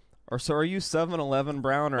 so are you 7-Eleven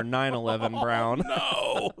brown or 9/11 brown?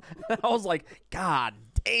 No, I was like, God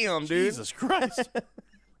damn, dude. Jesus Christ,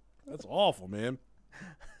 that's awful, man.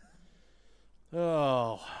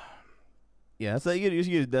 Oh, Yeah, that's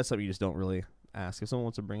that's something you just don't really ask. If someone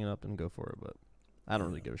wants to bring it up, and go for it, but I don't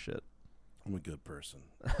really give a shit. I'm a good person.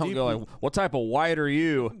 I'm going, what type of white are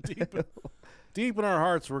you? Deep in our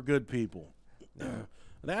hearts, we're good people. And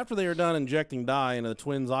after they were done injecting dye into the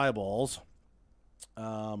twins' eyeballs,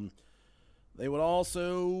 they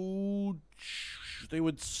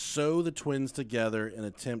would sew the twins together and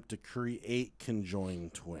attempt to create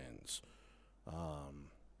conjoined twins.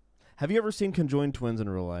 Have you ever seen conjoined twins in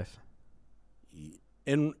real life?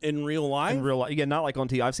 In real life? In real life, yeah, not like on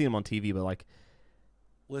TV. I've seen them on TV, but like,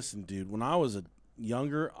 Listen, dude, when I was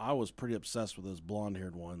younger, I was pretty obsessed with those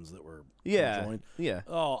blonde-haired ones that were yeah, conjoined. yeah.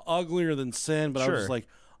 Oh, uglier than sin, but I was Sure. just like,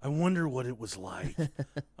 I wonder what it was like. I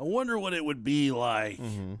wonder what it would be like.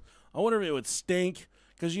 Mm-hmm. I wonder if it would stink.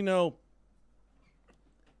 Because,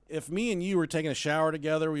 if me and you were taking a shower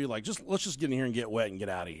together, we were like, let's just get in here and get wet and get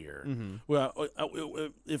out of here. Mm-hmm. Well,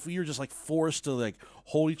 if we were just like forced to like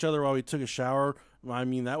hold each other while we took a shower, I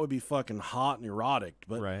mean, that would be fucking hot and erotic.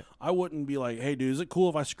 But Right. I wouldn't be like, hey, dude, is it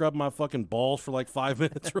cool if I scrub my fucking balls for like 5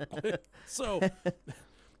 minutes real quick? So,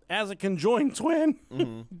 as a conjoined twin,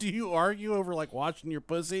 do you argue over like watching your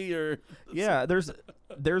pussy or? Yeah, there's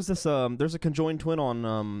a conjoined twin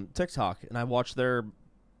on TikTok, and I watch her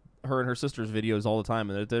and her sister's videos all the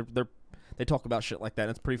time, and they talk about shit like that.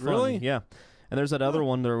 And it's pretty funny. Really? Yeah. And there's that other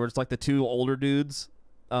one there where it's like the two older dudes.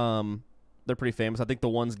 They're pretty famous. I think the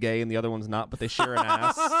one's gay and the other one's not, but they share an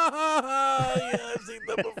ass. Yeah, I've seen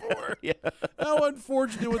them before. Yeah. How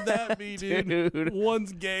unfortunate would that be, dude? Dude.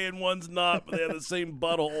 One's gay and one's not, but they have the same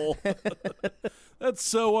butthole. That's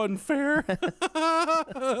so unfair.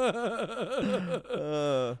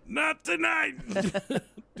 Not tonight.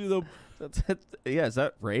 Do the Yeah, is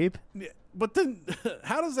that rape? but then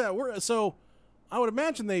how does that work? So I would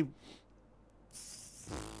imagine they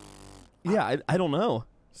Yeah, I don't know.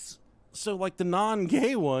 so like the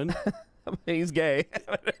non-gay one. I mean, he's gay.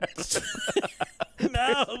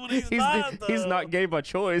 No, but he's not. He's though. not gay by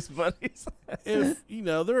choice, but he's If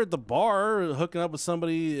they're at the bar hooking up with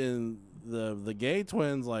somebody and the gay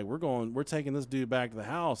twins like we're taking this dude back to the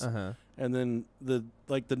house, Uh-huh. and then the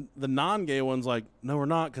non-gay one's like, no, we're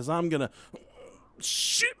not, because I'm gonna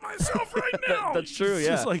shit myself right now. That's true. It's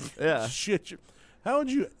Yeah. just like Yeah. shit. How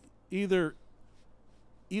would you either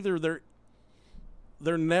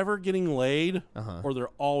they're never getting laid, Uh-huh. or they're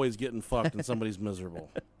always getting fucked and somebody's miserable.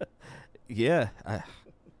 Yeah. I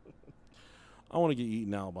want to get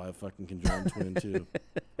eaten out by a fucking conjoined twin too.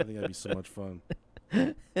 I think that'd be so much fun.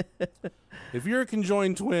 If you're a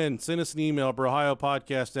conjoined twin, send us an email,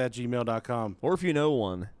 brohiopodcast@gmail.com. Or if you know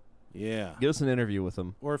one, Yeah. get us an interview with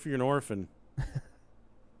them. Or if you're an orphan,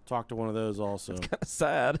 talk to one of those also.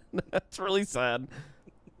 Sad. That's really sad.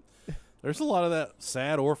 There's a lot of that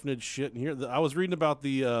sad orphanage shit in here. I was reading about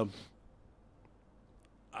so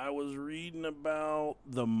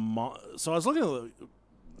I was looking at the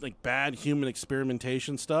like bad human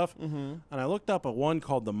experimentation stuff, and I looked up a one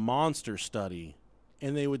called the Monster Study,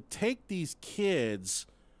 and they would take these kids,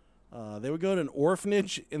 they would go to an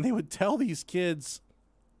orphanage, and they would tell these kids,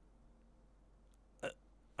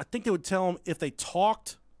 I think they would tell them if they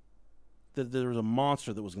talked that there was a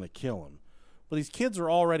monster that was going to kill them. But these kids are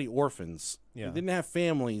already orphans. Yeah. They didn't have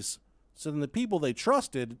families. So then the people they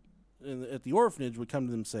trusted at the orphanage would come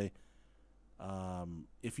to them and say,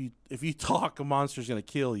 if you talk, a monster's going to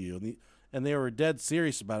kill you. And they were dead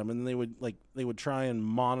serious about them. And then they would try and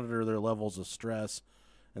monitor their levels of stress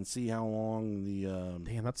and see how long the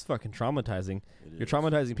Damn, that's fucking traumatizing. it You're is.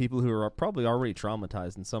 traumatizing people who are probably already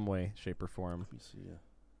traumatized in some way, shape, or form. Let me see.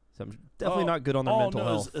 So definitely not good on their mental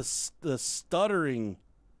health. The stuttering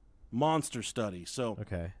monster study. So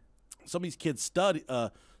Okay. some of these kids stuttered,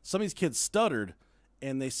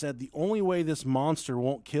 and they said the only way this monster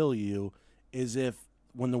won't kill you is if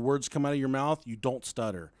when the words come out of your mouth, you don't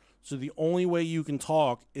stutter. So the only way you can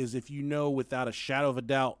talk is if you know without a shadow of a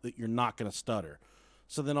doubt that you're not going to stutter.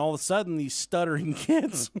 So then all of a sudden, these stuttering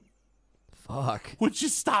kids Fuck. would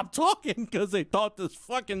just stop talking because they thought this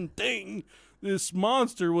fucking thing, this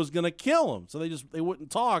monster, was going to kill them. So they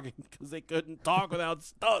wouldn't talk because they couldn't talk without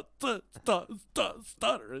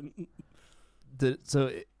stuttering.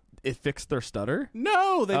 It fixed their stutter?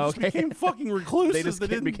 No, they just became fucking recluses. They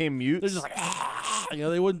just became mutes? They're just like,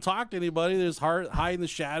 they wouldn't talk to anybody. They just hide in the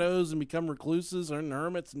shadows and become recluses and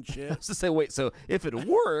hermits and shit. I was to say, wait, so if it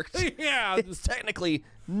worked, Yeah, it's technically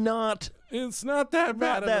not it's not that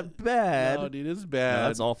bad. not that bad. No, dude, it's bad. No,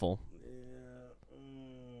 that's awful. Yeah,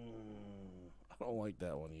 I don't like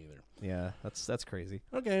that one either. Yeah, that's crazy.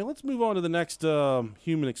 Okay, let's move on to the next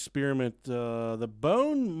human experiment. The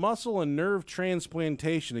bone, muscle, and nerve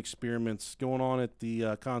transplantation experiments going on at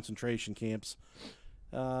the concentration camps.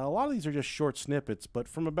 A lot of these are just short snippets, but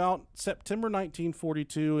from about September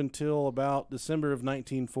 1942 until about December of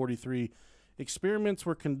 1943, experiments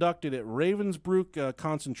were conducted at Ravensbrück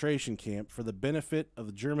concentration camp for the benefit of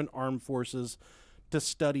the German armed forces to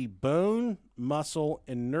study bone, muscle,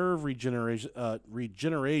 and nerve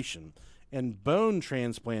regeneration and bone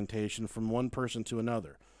transplantation from one person to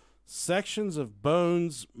another. Sections of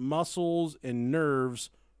bones, muscles, and nerves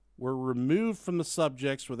were removed from the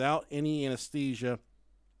subjects without any anesthesia.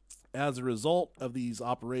 As a result of these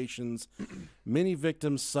operations, many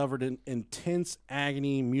victims suffered an intense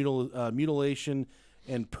agony, mutilation,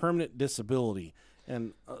 and permanent disability.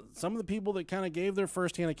 And some of the people that kind of gave their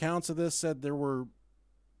firsthand accounts of this said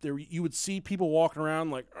you would see people walking around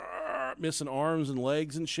like missing arms and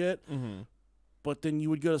legs and shit. Mm-hmm. But then you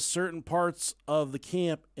would go to certain parts of the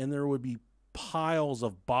camp and there would be piles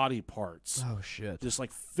of body parts. Oh, shit. Just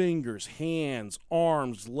like fingers, hands,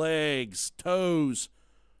 arms, legs, toes,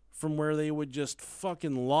 from where they would just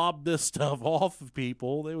fucking lob this stuff off of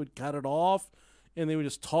people. They would cut it off and they would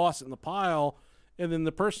just toss it in the pile. And then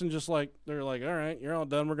the person just like, they're like, all right, you're all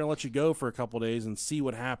done. We're going to let you go for a couple of days and see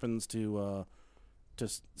what happens to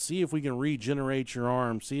see if we can regenerate your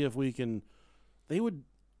arm. See if we can, they would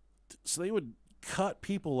cut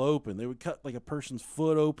people open. They would cut like a person's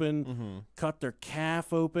foot open, cut their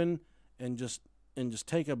calf open, and just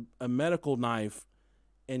take a medical knife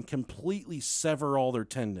and completely sever all their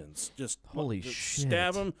tendons. Just Holy shit.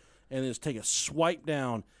 Stab them and just take a swipe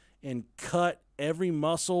down and cut every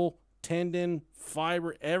muscle, tendon,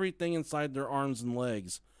 fiber, everything inside their arms and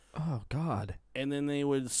legs. Oh, God. And then they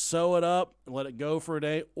would sew it up and let it go for a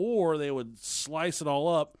day, or they would slice it all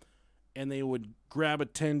up and they would grab a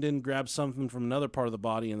tendon, grab something from another part of the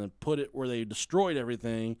body, and then put it where they destroyed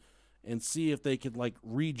everything and see if they could like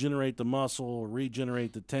regenerate the muscle or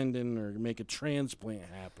regenerate the tendon or make a transplant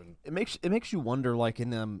happen. It makes you wonder, like,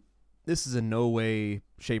 in this is in no way,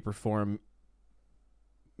 shape, or form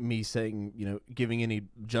me saying, giving any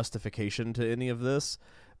justification to any of this,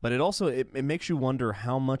 but it makes you wonder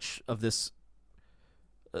how much of this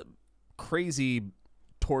crazy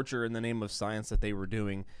torture in the name of science that they were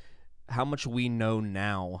doing, how much we know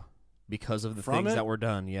now because of the things that were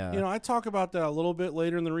done. Yeah. I talk about that a little bit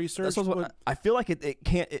later in the research. I feel like it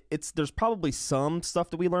can't, there's probably some stuff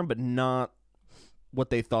that we learned, but not what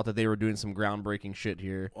they thought that they were doing some groundbreaking shit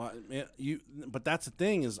here. Well, but that's the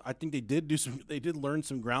thing is I think they did learn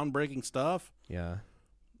some groundbreaking stuff. Yeah.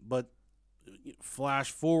 But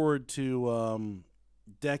flash forward to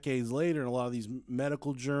decades later, and a lot of these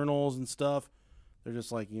medical journals and stuff, they're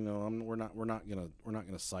just like, we're not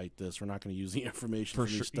gonna cite this. We're not gonna use the information from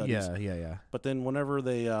these studies. Yeah. But then whenever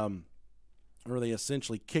they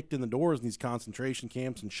essentially kicked in the doors in these concentration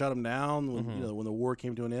camps and shut them down when the war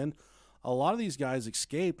came to an end, a lot of these guys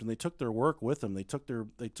escaped and they took their work with them. They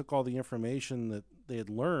took all the information that they had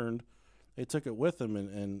learned, they took it with them.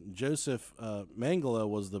 And Joseph Mengele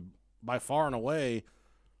was by far and away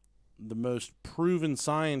the most proven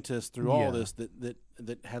scientist through all this that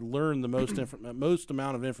had learned the most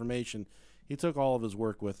amount of information. He took all of his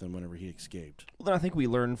work with him whenever he escaped. Well, then I think we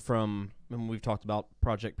learned from, and we've talked about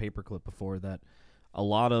Project Paperclip before, that a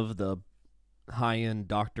lot of the high-end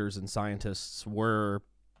doctors and scientists were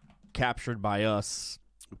captured by us.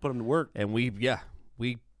 We put them to work. And we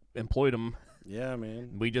employed them. Yeah,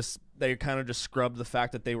 man. They kind of just scrubbed the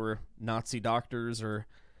fact that they were Nazi doctors or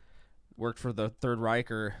worked for the Third Reich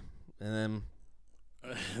and then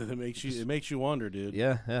it makes you wonder, dude.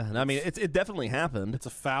 Yeah. And I mean, it definitely happened. It's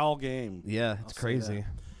a foul game. Yeah, it's crazy.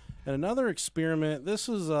 And another experiment. This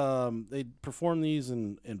is they performed these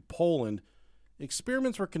in Poland.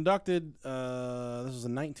 Experiments were conducted. This was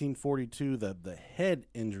in 1942. The head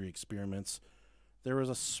injury experiments. There was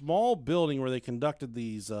a small building where they conducted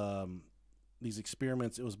these these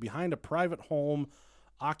experiments. It was behind a private home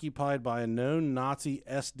occupied by a known Nazi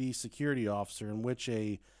SD security officer, in which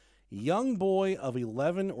a young boy of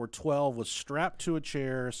 11 or 12 was strapped to a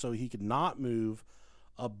chair so he could not move.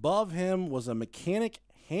 Above him was a mechanic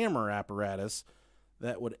hammer apparatus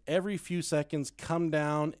that would every few seconds come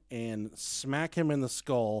down and smack him in the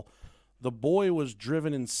skull. The boy was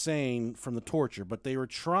driven insane from the torture, but they were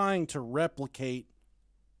trying to replicate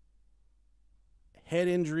head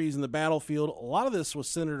injuries in the battlefield. A lot of this was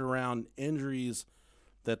centered around injuries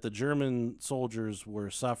that the German soldiers were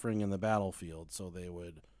suffering in the battlefield. So they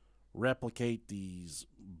would replicate these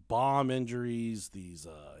bomb injuries, these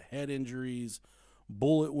head injuries,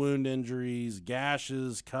 bullet wound injuries,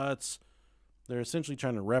 gashes, cuts. They're essentially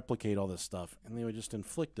trying to replicate all this stuff, and they would just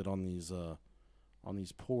inflict it on these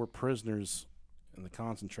poor prisoners in the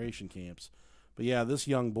concentration camps. But yeah, this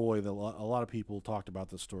young boy, a lot of people talked about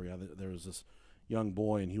this story. There was this young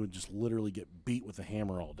boy, and he would just literally get beat with a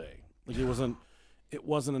hammer all day. Like it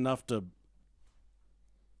wasn't enough to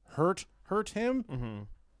hurt him,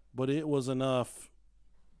 but it was enough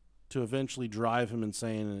to eventually drive him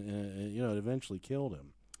insane, and it eventually killed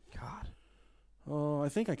him. God. Oh, I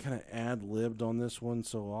think I kind of ad-libbed on this one,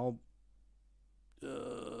 so I'll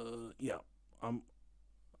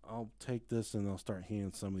take this and I'll start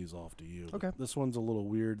handing some of these off to you. Okay. This one's a little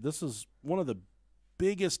weird. This is one of the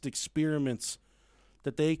biggest experiments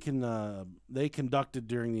that they conducted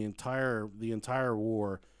during the entire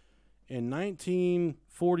war. In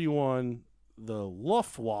 1941, the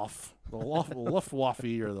Luftwaffe,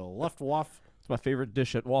 It's my favorite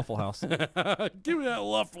dish at Waffle House. Give me that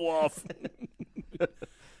Luftwaffe.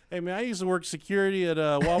 Hey, man, I used to work security at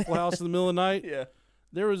a Waffle House in the middle of the night. Yeah.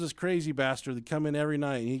 There was this crazy bastard that'd come in every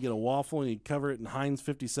night, and he'd get a waffle, and he'd cover it in Heinz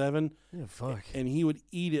 57. Yeah, fuck. And he would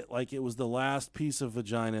eat it like it was the last piece of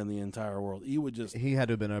vagina in the entire world. He would just... He had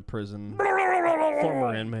to have been a prison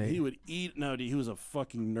former inmate. He would eat... No, dude, he was a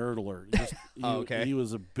fucking nerdler. Okay. He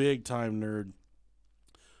was a big-time nerd.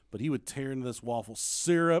 But he would tear into this waffle.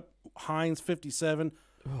 Syrup, Heinz 57...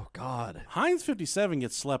 Oh, God. Heinz 57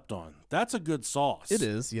 gets slept on. That's a good sauce. It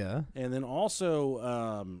is, yeah. And then also,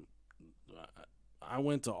 I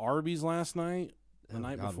went to Arby's last night, the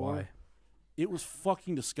night before. Why? It was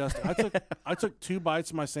fucking disgusting. I took 2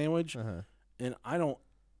 bites of my sandwich, and I don't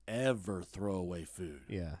ever throw away food.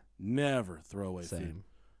 Yeah. Never throw away food.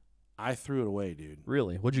 I threw it away, dude.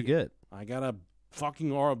 Really? What'd you get? I got a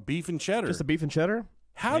fucking beef and cheddar. Just a beef and cheddar?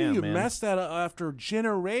 How do you mess that up after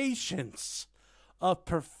generations of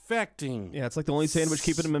perfecting? Yeah, it's like the only sandwich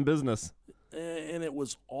keeping him in business. And it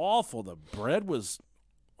was awful. The bread was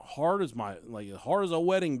hard as a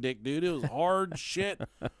wedding dick, dude. It was hard shit.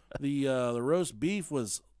 The roast beef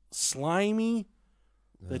was slimy.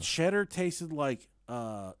 The cheddar tasted like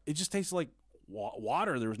it just tasted like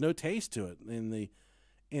water. There was no taste to it, and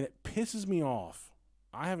it pisses me off.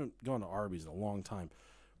 I haven't gone to Arby's in a long time,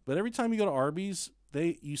 but every time you go to Arby's,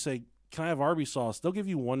 you say, "Can I have Arby's sauce?" They'll give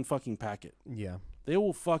you one fucking packet. Yeah. They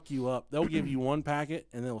will fuck you up. They'll give you one packet,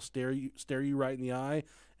 and they'll stare you right in the eye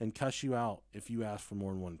and cuss you out if you ask for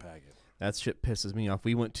more than one packet. That shit pisses me off.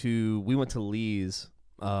 We went to Lee's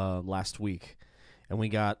last week, and we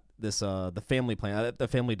got this the family plan, the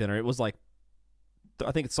family dinner. It was like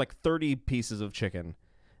I think it's like 30 pieces of chicken.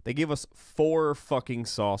 They gave us 4 fucking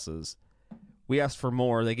sauces. We asked for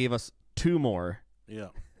more. They gave us 2 more. Yeah.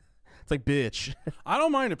 It's like, bitch. I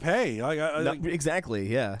don't mind to pay.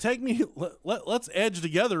 Exactly, yeah. Take me. Let's edge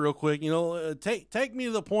together real quick. Take me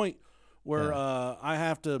to the point where I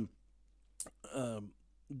have to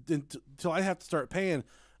until I have to start paying.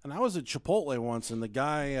 And I was at Chipotle once, and the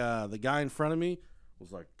guy in front of me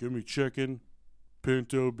was like, "Give me chicken,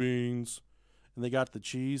 pinto beans," and they got the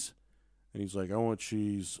cheese, and he's like, "I want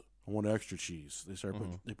cheese. I want extra cheese." They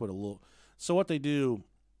put a little. So what they do,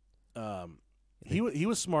 he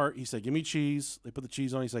was smart. He said, "Give me cheese." They put the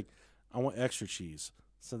cheese on. He's like, "I want extra cheese."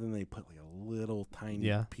 So then they put like a little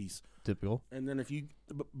tiny piece. Typical. And then if you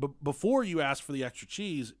before you ask for the extra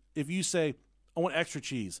cheese, if you say, "I want extra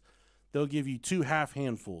cheese," they'll give you 2 half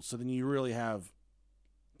handfuls. So then you really have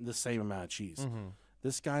the same amount of cheese. Mm-hmm.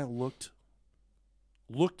 This guy looked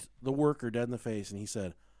the worker dead in the face, and he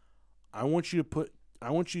said, I want you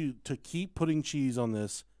to keep putting cheese on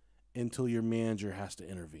this until your manager has to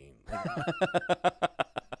intervene."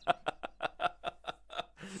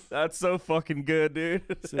 That's so fucking good, dude.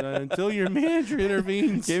 So, until your manager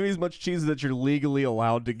intervenes. Give me as much cheese that you're legally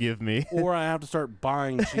allowed to give me. Or I have to start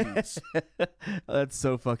buying cheese. That's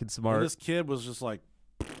so fucking smart. And this kid was just like,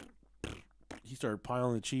 he started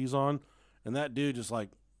piling the cheese on, and that dude just like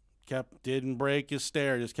didn't break his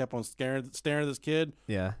stare, just kept on staring at this kid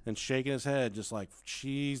Yeah. and shaking his head, just like,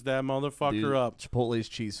 cheese that motherfucker Dude, up. Chipotle's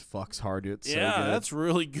cheese fucks hard, dude. It's Yeah, so good. that's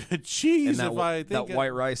really good cheese. And that If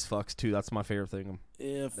white rice fucks too. That's my favorite thing.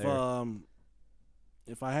 if there.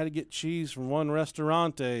 if I had to get cheese from one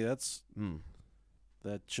restaurante, that's Mm.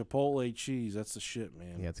 that Chipotle cheese. That's the shit,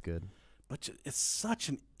 man. Yeah, it's good. But it's such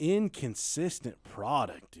an inconsistent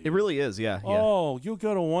product, dude. It really is. Yeah. Yeah. Oh, you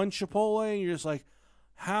go to one Chipotle and you're just like,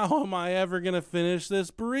 how am I ever gonna finish this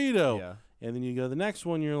burrito? Yeah. And then you go to the next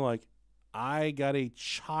one, you're like, I got a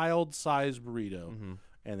child-sized burrito, Mhm.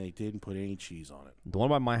 and they didn't put any cheese on it. The one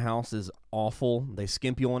by my house is awful. They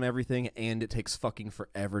skimp you on everything, and it takes fucking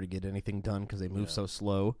forever to get anything done because they move so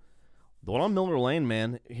slow. The one on Milner Lane,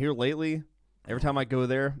 man, here lately, every time I go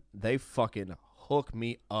there, they fucking hook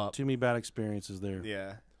me up. Too many bad experiences there.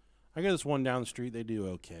 Yeah, I got this one down the street. They do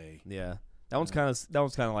okay. yeah. That one's kind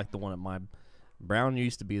of like the one at my Brown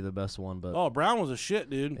used to be the best one, but Oh, Brown was a shit,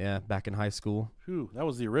 dude. yeah, back in high school, Whew, that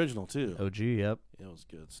was the original too. OG. Yep. It was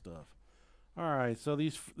good stuff. All right, so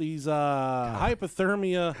these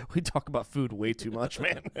hypothermia We talk about food way too much,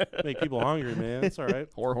 man. make people hungry, man. It's all right.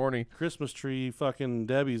 Or horny. Christmas tree fucking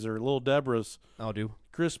Debbie's or little Deborah's. Oh, dude.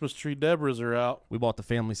 Christmas tree Deborah's are out. We bought the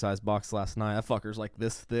family size box last night. That fucker's like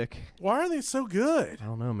this thick. Why are they so good? I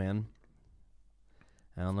don't know, man.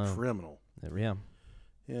 I don't know. Criminal. Yeah.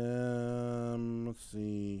 Let's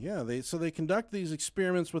see. Yeah, they conduct these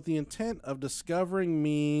experiments with the intent of discovering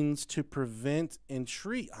means to prevent and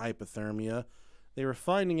treat hypothermia. They were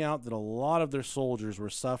finding out that a lot of their soldiers were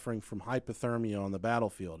suffering from hypothermia on the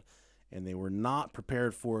battlefield, and they were not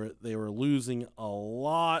prepared for it. They were losing a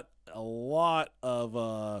lot of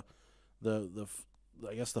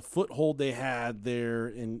I guess the foothold they had there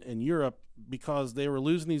in Europe because they were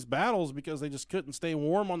losing these battles because they just couldn't stay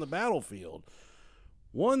warm on the battlefield.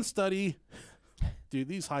 One study, dude,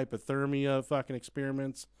 these hypothermia fucking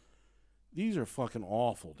experiments, these are fucking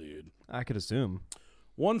awful, dude. I could assume.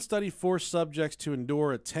 One study forced subjects to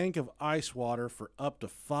endure a tank of ice water for up to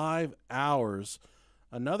 5 hours.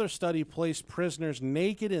 Another study placed prisoners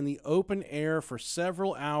naked in the open air for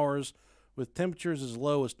several hours with temperatures as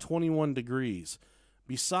low as 21 degrees.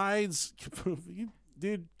 Besides,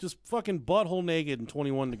 dude, just fucking butthole naked in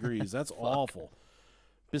 21 degrees. That's awful.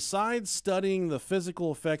 Besides studying the physical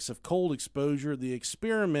effects of cold exposure, the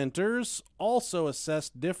experimenters also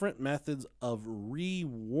assessed different methods of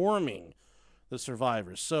rewarming the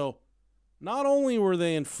survivors. So not only were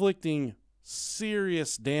they inflicting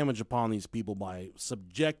serious damage upon these people by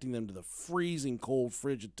subjecting them to the freezing cold,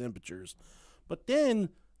 frigid temperatures, but then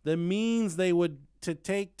the means they would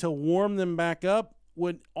take to warm them back up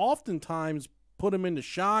would oftentimes put them into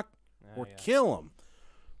shock or kill them.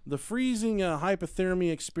 The freezing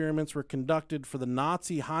hypothermia experiments were conducted for the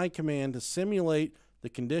Nazi High Command to simulate the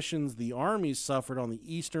conditions the armies suffered on the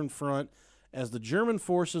Eastern Front as the German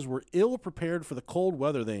forces were ill prepared for the cold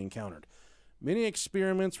weather they encountered. Many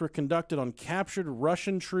experiments were conducted on captured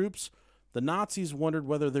Russian troops. The Nazis wondered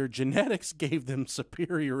whether their genetics gave them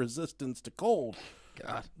superior resistance to cold.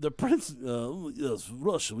 God. The prince, yes,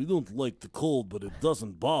 Russia, we don't like the cold, but it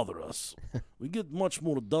doesn't bother us. We get much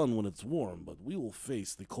more done when it's warm, but we will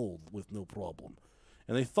face the cold with no problem.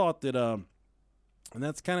 And they thought that, and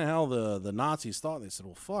that's kind of how the Nazis thought. They said,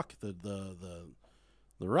 well, fuck, the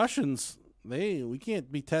Russians, we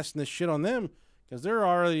can't be testing this shit on them because they're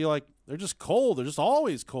already they're just cold. They're just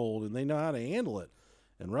always cold, and they know how to handle it.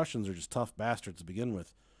 And Russians are just tough bastards to begin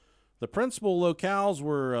with. The principal locales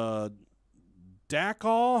were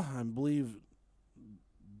Dachau,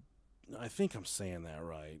 I think I'm saying that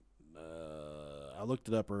right. I looked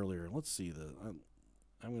it up earlier. Let's see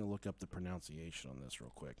I'm going to look up the pronunciation on this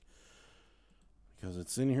real quick because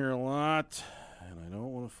it's in here a lot, and I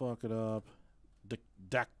don't want to fuck it up.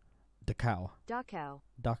 Dachau. Dachau.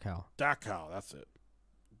 Dachau. Dachau, that's it.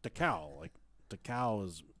 Dachau, like Dachau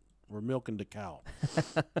is, we're milking Dachau.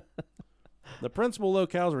 The principal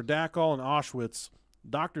locales were Dachau and Auschwitz.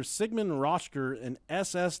 Dr. Sigmund Roschker, an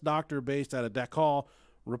SS doctor based out of Dachau,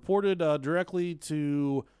 reported directly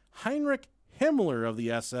to Heinrich Himmler of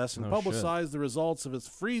the SS and publicized the results of his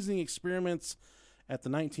freezing experiments at the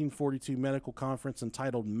 1942 medical conference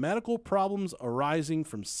entitled Medical Problems Arising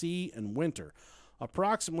from Sea and Winter.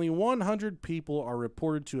 Approximately 100 people are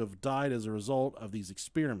reported to have died as a result of these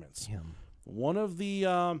experiments. Damn. One of the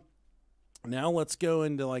now let's go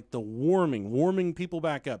into the warming people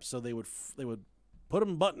back up. So they would put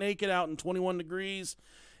them butt naked out in 21 degrees,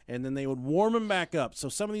 and then they would warm them back up. So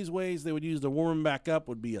some of these ways they would use to warm them back up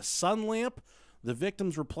would be a sun lamp. The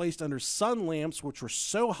victims were placed under sun lamps, which were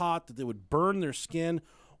so hot that they would burn their skin.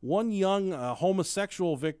 One young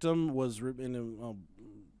homosexual victim was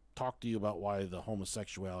talk to you about why the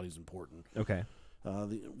homosexuality is important. Okay.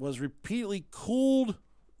 Was repeatedly cooled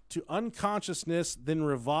to unconsciousness, then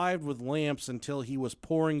revived with lamps until he was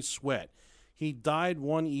pouring sweat. He died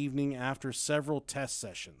one evening after several test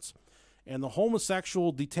sessions. And the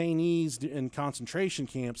homosexual detainees in concentration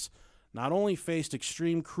camps not only faced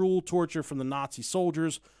extreme cruel torture from the Nazi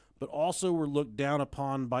soldiers, but also were looked down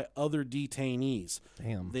upon by other detainees.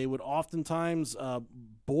 Damn. They would oftentimes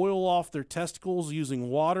boil off their testicles using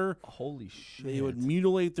water. Holy shit. They would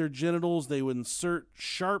mutilate their genitals. They would insert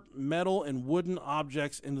sharp metal and wooden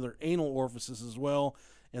objects into their anal orifices as well.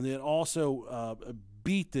 And they'd also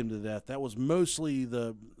beat them to death. That was mostly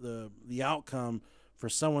the outcome for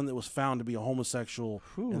someone that was found to be a homosexual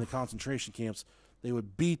in the concentration camps. They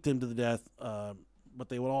would beat them to the death, but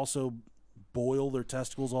they would also boil their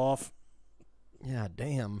testicles off. Yeah,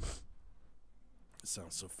 damn. It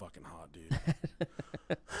sounds so fucking hot, dude.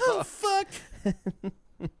 Oh, fuck.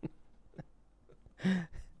 Oh,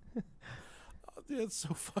 dude, it's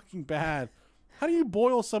so fucking bad. How do you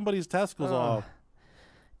boil somebody's testicles off?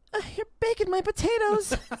 You're baking my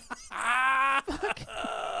potatoes. Fuck.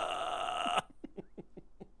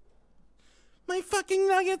 My fucking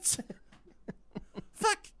nuggets.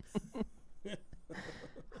 Fuck.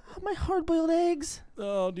 My hard-boiled eggs.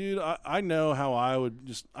 Oh, dude, I know how I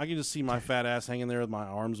can just see my fat ass hanging there with my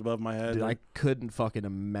arms above my head. Dude, I couldn't fucking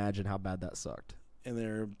imagine how bad that sucked. And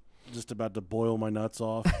they're just about to boil my nuts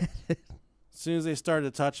off. As soon as they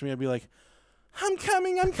started to touch me, I'd be like, I'm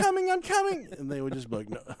coming. And they would just be like,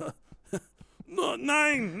 no,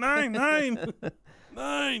 nine.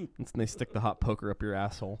 And they stick the hot poker up your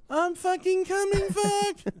asshole. I'm fucking coming,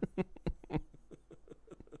 fuck.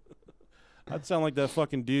 I'd sound like that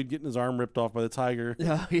fucking dude getting his arm ripped off by the tiger.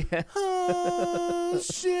 Oh, yeah. Oh,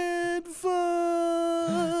 shit,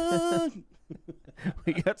 fuck.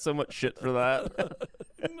 We got so much shit for that.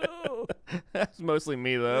 No. That's mostly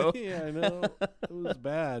me, though. Yeah, I know. It was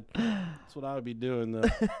bad. That's what I would be doing, though.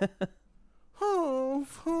 Oh,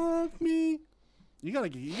 fuck me. You gotta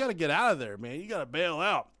get out of there, man. You gotta bail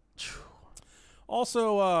out.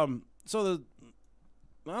 Also,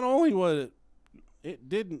 not only was it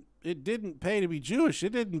didn't pay to be Jewish,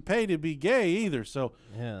 it didn't pay to be gay either. So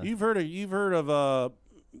Yeah. you've heard of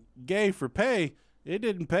gay for pay. It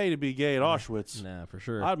didn't pay to be gay at Auschwitz. Nah, for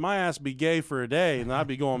sure. My ass be gay for a day, and I'd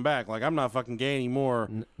be going back. Like, I'm not fucking gay anymore.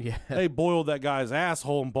 Yeah. They boiled that guy's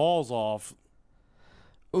asshole and balls off.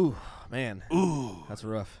 Ooh, man. Ooh. That's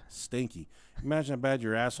rough. Stinky. Imagine how bad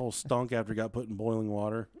your asshole stunk after it got put in boiling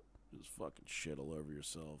water. Just fucking shit all over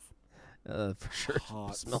yourself. For sure.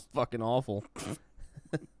 Hot. It smells fucking awful.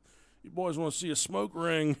 You boys want to see a smoke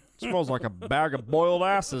ring? Smells like a bag of boiled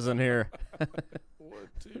asses in here. What,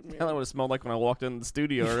 dude, man? Kind of what it smelled like when I walked in the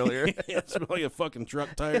studio earlier. Yeah, it smelled like a fucking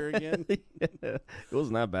truck tire again. Yeah. It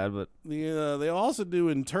wasn't that bad, but They also do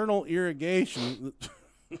internal irrigation.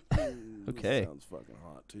 Okay. Sounds fucking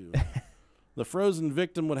hot, too. The frozen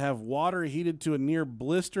victim would have water heated to a near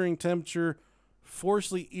blistering temperature,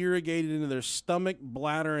 forcibly irrigated into their stomach,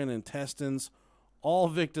 bladder, and intestines. All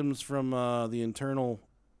victims from the internal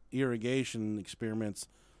irrigation experiments,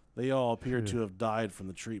 they all appear to have died from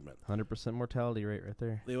the treatment. 100% mortality rate right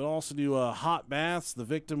there. They would also do hot baths. The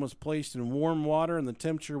victim was placed in warm water, and the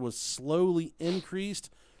temperature was slowly increased.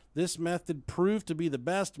 This method proved to be the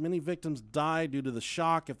best. Many victims died due to the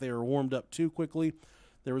shock if they were warmed up too quickly.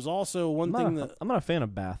 There was also I'm not a fan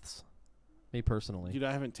of baths, me personally. Dude,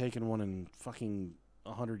 I haven't taken one in fucking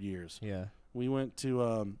 100 years. Yeah. We went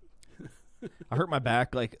to... I hurt my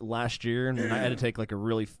back like last year, and I had to take like a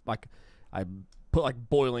really I put like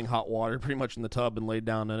boiling hot water pretty much in the tub and laid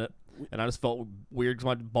down in it, and I just felt weird because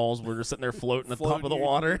my balls were just sitting there floating at the top of the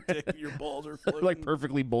water, your balls are floating. like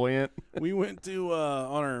perfectly buoyant. We went to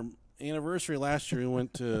on our anniversary last year. We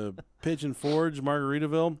went to Pigeon Forge,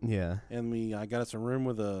 Margaritaville, Yeah. and I got us a room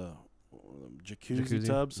with a jacuzzi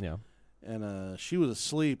tubs. Yeah. And she was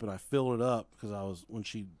asleep, and I filled it up because when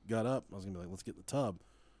she got up, I was gonna be like, let's get in the tub.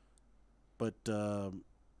 But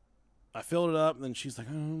I filled it up, and then she's like,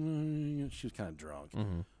 oh, she was kind of drunk.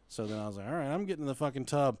 Mm-hmm. So then I was like, all right, I'm getting in the fucking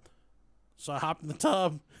tub. So I hopped in the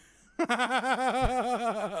tub. I'm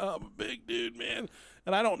a big dude, man.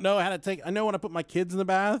 And I don't know how to I know when I put my kids in the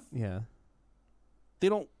bath, Yeah. they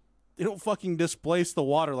don't fucking displace the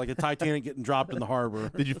water like a Titanic getting dropped in the harbor.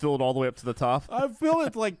 Did you fill it all the way up to the top? I filled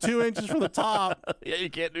it like 2 inches from the top. Yeah, you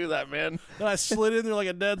can't do that, man. And I slid in there like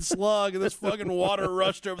a dead slug, and this fucking water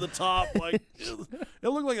rushed over the top. Like it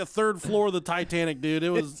looked like a third floor of the Titanic, dude.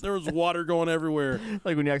 There was water going everywhere.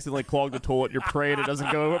 Like when you accidentally clog the toilet, you're praying it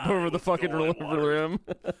doesn't go up over the fucking rim.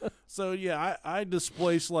 So yeah, I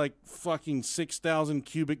displaced like fucking 6,000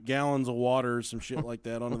 cubic gallons of water or some shit like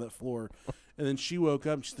that onto that floor. And then she woke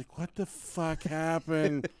up and she's like, "What the fuck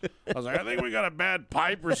happened?" I was like, "I think we got a bad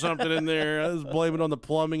pipe or something in there." I was blaming it on the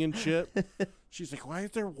plumbing and shit. She's like, "Why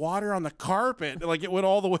is there water on the carpet?" Like it went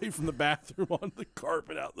all the way from the bathroom onto the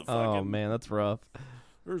carpet out the fucking. Oh man, that's rough.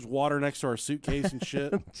 There's water next to our suitcase and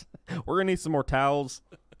shit. We're gonna need some more towels.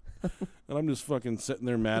 And I'm just fucking sitting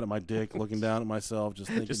there mad at my dick, looking down at myself, just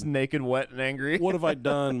thinking, Just naked, wet, and angry. what have I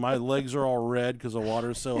done? My legs are all red because the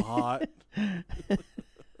water's so hot.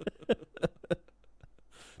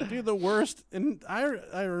 Dude, the worst, and I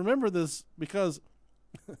remember this because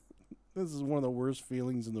this is one of the worst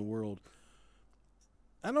feelings in the world.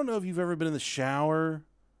 I don't know if you've ever been in the shower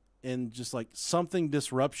and just like something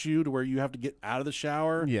disrupts you to where you have to get out of the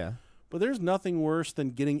shower. Yeah. But there's nothing worse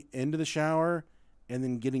than getting into the shower and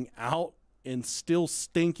then getting out and still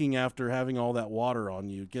stinking after having all that water on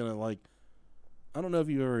you. Again, like, I don't know if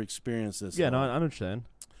you've ever experienced this. Yeah, no, I understand.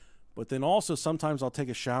 But then also sometimes I'll take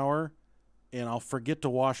a shower and I'll forget to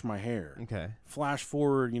wash my hair. Okay. Flash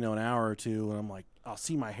forward, an hour or two, and I'm like, I'll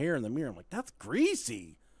see my hair in the mirror. I'm like, that's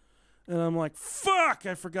greasy. And I'm like, fuck,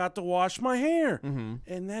 I forgot to wash my hair. Mm-hmm.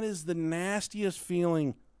 And that is the nastiest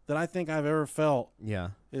feeling that I think I've ever felt,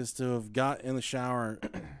 Yeah. is to have got in the shower.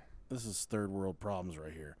 This is third world problems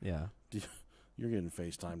right here. Yeah. You're getting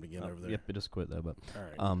FaceTime again over there. Yep, it just quit though, but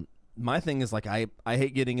All right. my thing is like I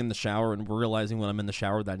hate getting in the shower and realizing when I'm in the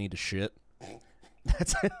shower that I need to shit.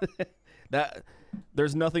 That's that.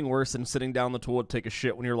 There's nothing worse than sitting down the toilet to take a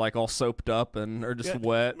shit when you're like all soaped up or just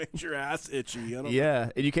wet. Makes your ass itchy. I don't Yeah,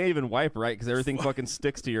 and you can't even wipe right because everything fucking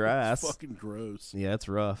sticks to your ass. It's fucking gross. Yeah, it's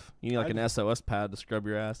rough. You need like an SOS pad to scrub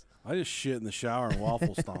your ass. I just shit in the shower and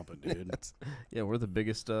waffle stomp it, dude. Yeah, we're the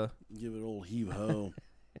biggest. Give it an old heave ho.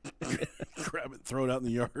 Grab it, throw it out in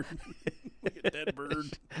the yard. Like a dead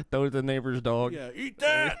bird. Throw it to the neighbor's dog. Yeah, eat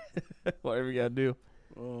that. Whatever you gotta do.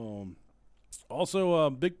 Also, a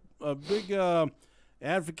big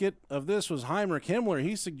advocate of this was Heinrich Himmler.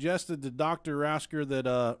 He suggested to Dr.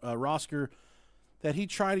 Rosker that he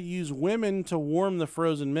try to use women to warm the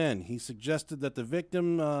frozen men. He suggested that the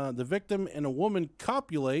victim and a woman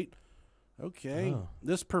copulate. Okay. Oh.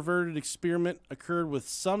 This perverted experiment occurred with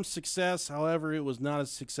some success. However, it was not as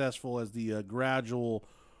successful as the gradual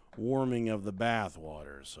warming of the bath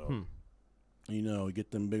water. So, you get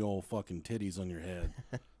them big old fucking titties on your head.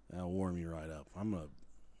 That'll warm you right up. I'm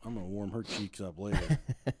gonna warm her cheeks up later.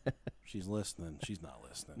 She's listening. She's not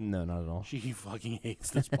listening. No, not at all. She fucking hates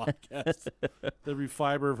this podcast. Every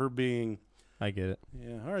fiber of her being. I get it.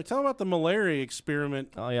 Yeah. All right. Tell about the malaria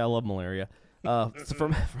experiment. Oh yeah, I love malaria. So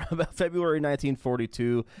from about February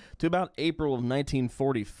 1942 to about April of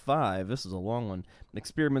 1945, this is a long one.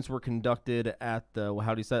 Experiments were conducted at the,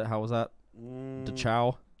 how do you say it? How was that?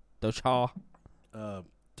 Dachau. Dachau.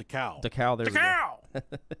 Dachau. There's Dachau.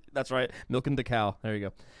 That's right. Milk and Dachau. There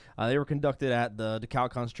you go. They were conducted at the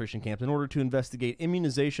Dachau concentration camp in order to investigate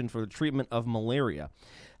immunization for the treatment of malaria.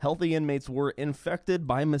 Healthy inmates were infected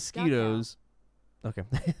by mosquitoes. Okay,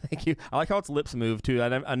 thank you. I like how its lips move too.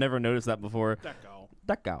 I never noticed that before.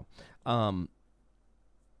 Dachau.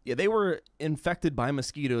 Yeah, they were infected by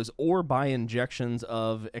mosquitoes or by injections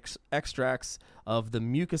of extracts of the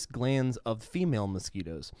mucus glands of female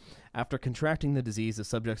mosquitoes. After contracting the disease, the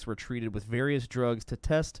subjects were treated with various drugs to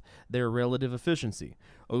test their relative efficiency.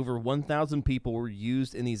 Over 1,000 people were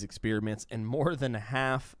used in these experiments, and more than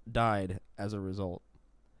half died as a result.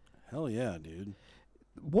 Hell yeah, dude.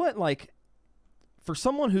 What, like, for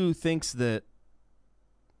someone who thinks that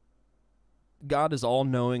God is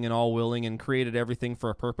all-knowing and all-willing and created everything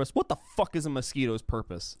for a purpose, what the fuck is a mosquito's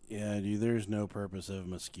purpose? Yeah, dude, there's no purpose of a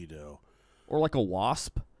mosquito. Or like a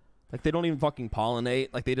wasp. Like, they don't even fucking pollinate.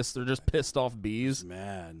 Like, they're just pissed off bees. It's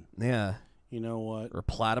mad. Yeah. You know what? Or a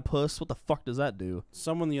platypus. What the fuck does that do?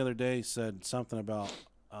 Someone the other day said something about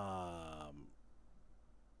I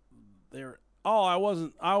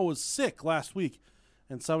was sick last week,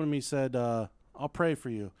 and someone to me said, I'll pray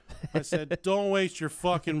for you. I said, don't waste your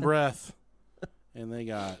fucking breath. And they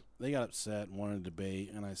got upset and wanted to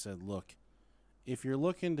debate, and I said, look, if you're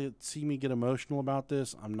looking to see me get emotional about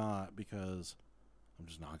this, I'm not, because I'm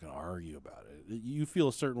just not going to argue about it. You feel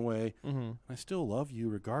a certain way. Mm-hmm. I still love you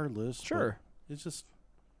regardless. Sure. It's just,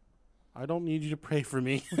 I don't need you to pray for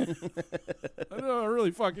me. I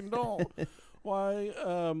really fucking don't. Why?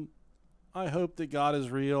 I hope that God is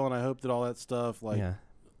real, and I hope that all that stuff, like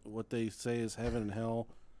what they say is heaven and hell.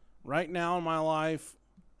 Right now in my life,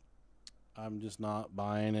 I'm just not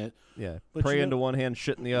buying it. Yeah. But Pray into one hand,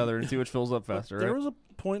 shit in the other, and see which fills up faster, right? There was a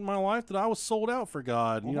point in my life that I was sold out for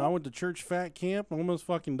God. You know, I went to church fat camp, almost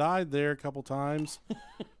fucking died there a couple times.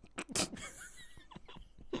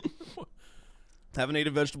 Haven't ate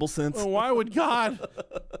a vegetable since. Well, why would God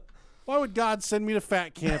send me to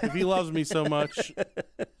fat camp if he loves me so much?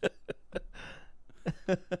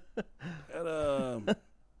 And,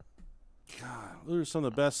 God, those are some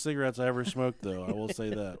of the best cigarettes I ever smoked, though. I will say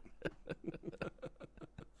that.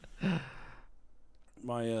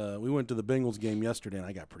 We went to the Bengals game yesterday, and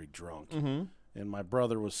I got pretty drunk. Mm-hmm. And my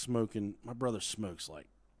brother was smoking. My brother smokes like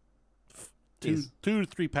two Jeez. to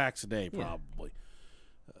 3 packs a day, probably.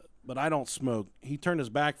 But I don't smoke. He turned his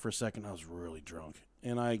back for a second. I was really drunk.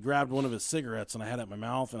 And I grabbed one of his cigarettes, and I had it in my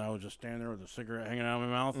mouth, and I was just standing there with a cigarette hanging out of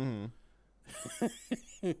my mouth. Mm-hmm.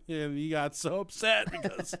 And he got so upset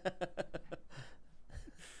because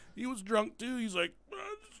he was drunk, too. He's like,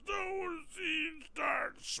 I just don't want to see you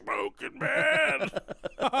start smoking, man.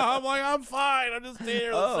 I'm like, I'm fine. I'm just standing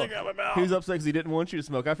here with a cigarette in my mouth. He was upset because he didn't want you to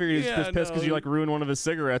smoke. I figured he was just pissed because you like ruined one of his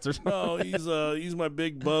cigarettes or something. No, he's my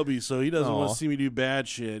big bubby, so he doesn't want Aw. to see me do bad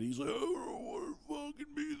shit. He's like, I don't want to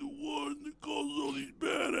fucking be the one that causes all these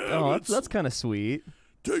bad habits. Oh, that's kind of sweet.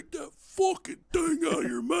 Take that fucking thing out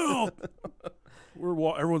of your mouth.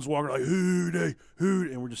 Everyone's walking like, hooday,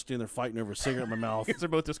 hoot, and we're just standing there fighting over a cigarette in my mouth. They're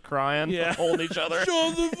both just crying, Yeah. holding each other.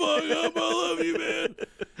 Shut the fuck up, I love you, man.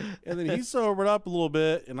 And then he sobered up a little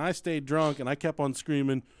bit, and I stayed drunk, and I kept on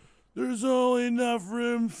screaming, there's only enough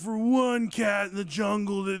room for one cat in the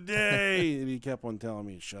jungle today. And he kept on telling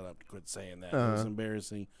me to shut up, to quit saying that. It was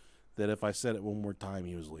embarrassing that if I said it one more time,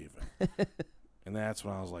 he was leaving. And that's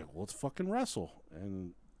when I was like, well, let's fucking wrestle.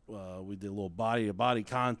 And we did a little body-to-body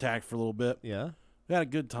contact for a little bit. Yeah. We had a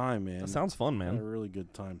good time, man. That sounds fun, Had a man. really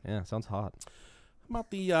good time. Yeah, sounds hot. About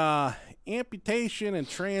the amputation and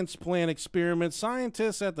transplant experiment,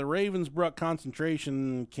 scientists at the Ravensbrück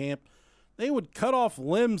concentration camp, they would cut off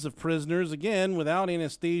limbs of prisoners, again, without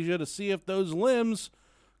anesthesia, to see if those limbs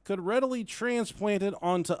could readily transplant it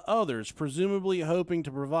onto others, presumably hoping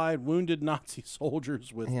to provide wounded Nazi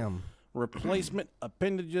soldiers with Damn. replacement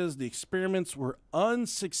appendages. The experiments were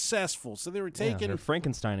unsuccessful, so they were Yeah, taking they're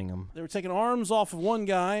Frankensteining them. they were taking arms off of one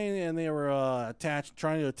guy, and they were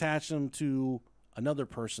trying to attach them to another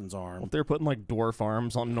person's arm. They're putting like dwarf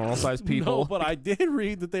arms on normal-sized people. No, but I did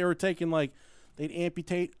read that they were taking they'd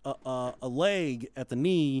amputate a leg at the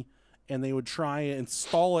knee, and they would try and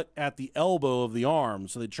install it at the elbow of the arm.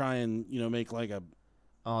 So they'd try and make like a.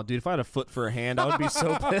 Oh, dude, if I had a foot for a hand, I would be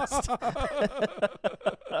so pissed.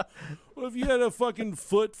 Well, if you had a fucking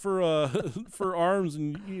foot for for arms,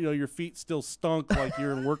 and your feet still stunk like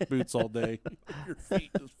you're in work boots all day, your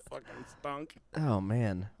feet just fucking stunk. Oh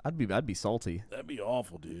man, I'd be salty. That'd be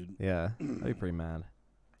awful, dude. Yeah, I'd be pretty mad.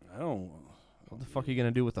 I don't. What the fuck are you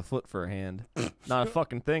gonna do with a foot for a hand? Not a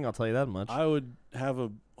fucking thing, I'll tell you that much. I would have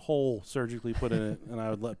a hole surgically put in it, and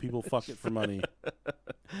I would let people fuck it for money.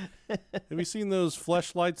 Have you seen those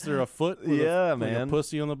fleshlights? They're a foot with Yeah, like man. a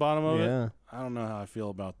pussy on the bottom of it. Yeah, I don't know how I feel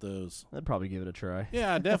about those. I'd probably give it a try.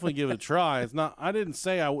 Yeah, I'd definitely give it a try. It's not. I didn't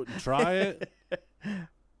say I wouldn't try it.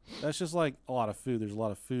 That's just like a lot of food. There's a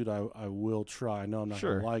lot of food I will try. I know I'm not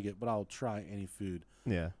Sure. gonna like it, but I'll try any food.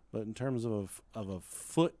 Yeah. But in terms of a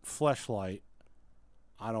foot fleshlight,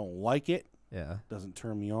 I don't like it. Yeah. Doesn't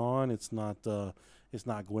turn me on. It's not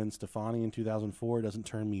Gwen Stefani in 2004. It doesn't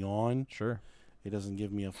turn me on. Sure. It doesn't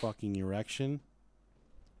give me a fucking erection.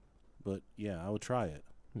 But yeah, I would try it.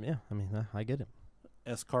 Yeah, I mean, I get it.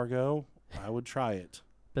 Escargot, I would try it.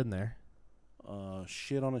 Been there.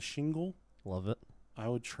 Shit on a shingle, Love it. I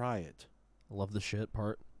would try it. Love the shit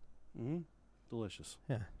part. Delicious.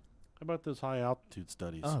 Yeah. How about those high altitude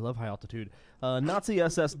studies? Oh, I love high altitude. Nazi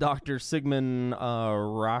SS doctor Sigmund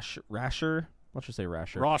Rascher. Let's just say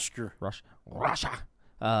Rascher. Roster. Rascher.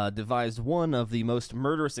 Devised one of the most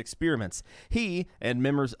murderous experiments. He and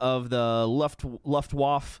members of the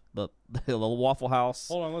Luftwaffe, the Waffle House.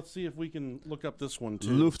 Hold on, let's see if we can look up this one too.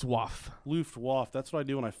 Luftwaffe. Luftwaffe. That's what I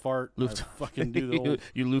do when I fart. I fucking do the old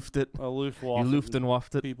You luft it. Luftwaffe. You luft and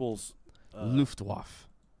waft it. People's Luftwaffe.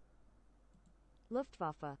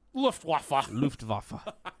 Luftwaffe. Luftwaffe. Luftwaffe.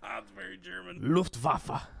 That's very German.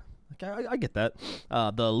 Luftwaffe. Okay, I get that.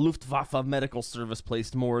 The Luftwaffe Medical Service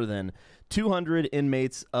placed more than 200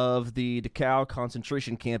 inmates of the Dachau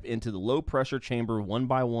concentration camp into the low-pressure chamber one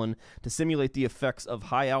by one to simulate the effects of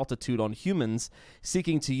high altitude on humans,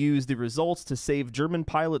 seeking to use the results to save German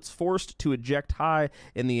pilots forced to eject high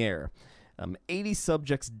in the air. 80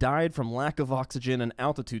 subjects died from lack of oxygen and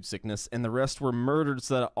altitude sickness, and the rest were murdered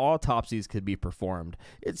so that autopsies could be performed.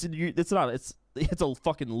 It's a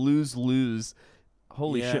fucking lose-lose.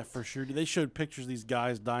 Holy yeah, shit. for sure. They showed pictures of these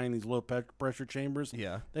guys dying in these low pressure chambers.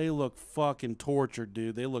 Yeah. They look fucking tortured,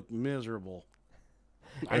 dude. They look miserable.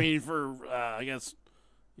 I mean, for I guess,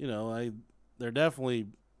 they're definitely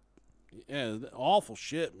Yeah, awful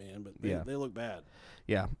shit, man. But Yeah. they look bad.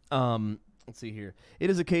 Yeah. Let's see here. It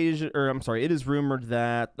is rumored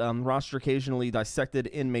that Roster occasionally dissected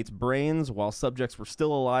inmates' brains while subjects were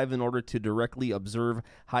still alive in order to directly observe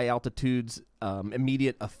high altitudes'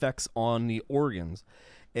 immediate effects on the organs.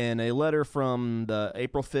 In a letter from the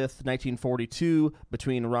April 5th, 1942,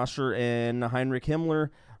 between Roster and Heinrich Himmler,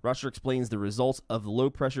 Roster explains the results of the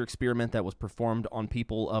low-pressure experiment that was performed on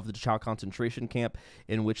people of the Dachau concentration camp,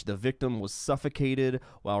 in which the victim was suffocated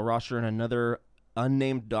while Roster and another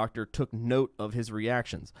unnamed doctor took note of his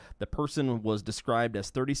reactions. The person was described as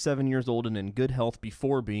 37 years old and in good health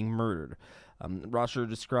before being murdered. Roster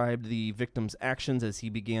described the victim's actions as he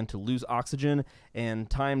began to lose oxygen and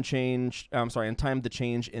timed the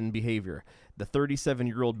change in behavior. The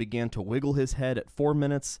 37-year-old began to wiggle his head at 4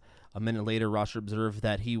 minutes. A minute later, Roster observed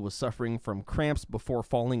that he was suffering from cramps before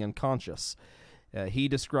falling unconscious. He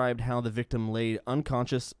described how the victim lay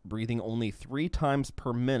unconscious, breathing only 3 times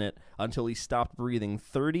per minute until he stopped breathing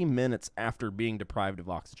 30 minutes after being deprived of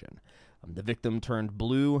oxygen. The victim turned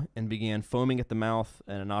blue and began foaming at the mouth,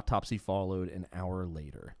 and an autopsy followed an hour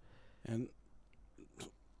later. And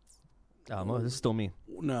this is still me.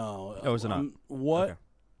 no, Oh, is it not? What? Okay.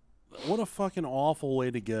 What a fucking awful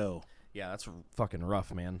way to go. Yeah, that's fucking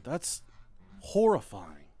rough, man. That's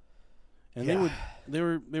horrifying. And Yeah. they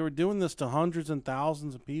were doing this to hundreds and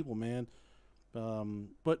thousands of people, man.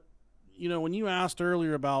 But when you asked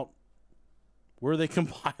earlier about were they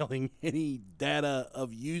compiling any data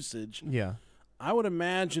of usage, Yeah. I would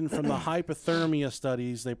imagine from the hypothermia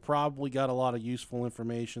studies they probably got a lot of useful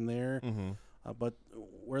information there. Mm-hmm. But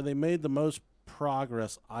where they made the most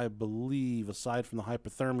progress, I believe, aside from the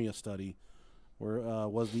hypothermia study,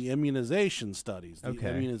 was the immunization studies, the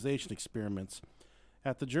immunization experiments.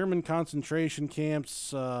 At the German concentration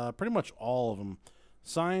camps, pretty much all of them,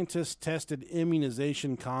 scientists tested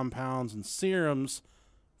immunization compounds and serums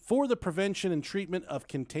for the prevention and treatment of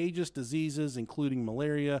contagious diseases, including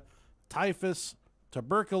malaria, typhus,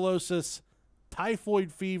 tuberculosis,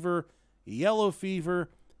 typhoid fever, yellow fever,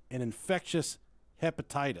 and infectious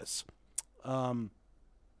hepatitis.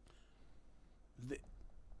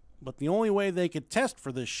 But the only way they could test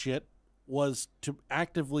for this shit was to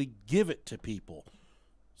actively give it to people.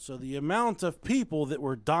 So the amount of people that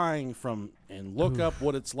were dying from, and look up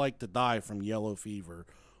what it's like to die from yellow fever,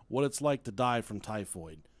 what it's like to die from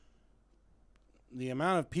typhoid. The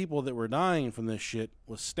amount of people that were dying from this shit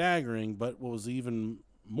was staggering, but what was even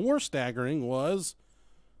more staggering was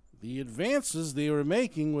the advances they were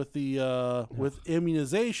making with the with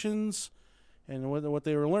immunizations and what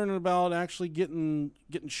they were learning about actually getting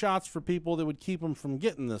shots for people that would keep them from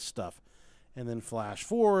getting this stuff. And then flash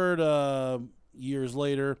forward years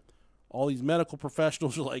later, all these medical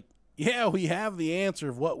professionals are like, yeah, we have the answer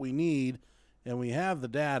of what we need and we have the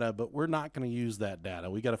data, but we're not going to use that data.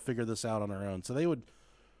 We got to figure this out on our own. So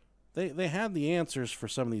they had the answers for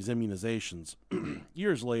some of these immunizations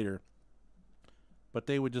years later, but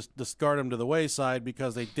they would just discard them to the wayside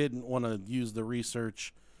because they didn't want to use the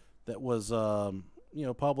research that was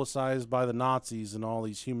publicized by the Nazis and all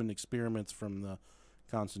these human experiments from the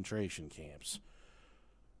concentration camps.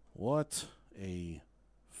 What a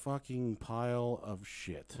fucking pile of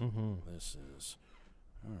shit this is.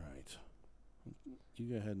 All right.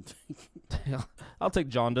 You go ahead and take I'll take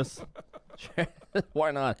jaundice.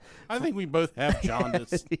 Why not? I think we both have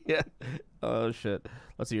jaundice. Yeah. Oh, shit.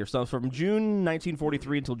 Let's see here. So from June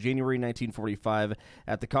 1943 until January 1945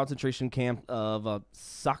 at the concentration camp of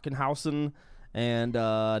Sachsenhausen and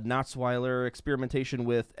Natzweiler, experimentation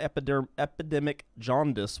with epidemic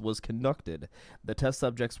jaundice was conducted. The test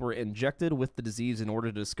subjects were injected with the disease in order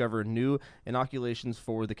to discover new inoculations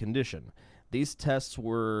for the condition. These tests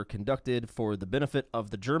were conducted for the benefit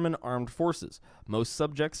of the German armed forces. Most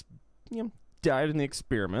subjects died in the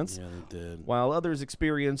experiments, Yeah, they did. while others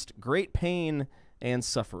experienced great pain and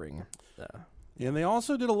suffering. And they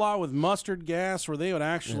also did a lot with mustard gas, where they would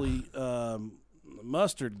actually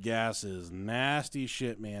mustard gas is nasty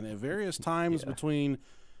shit, man. At various times between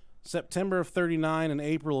September of 39 and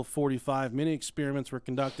April of 45, many experiments were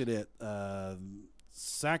conducted at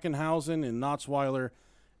Sachsenhausen and Natzweiler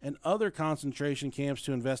and other concentration camps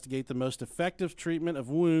to investigate the most effective treatment of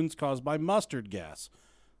wounds caused by mustard gas.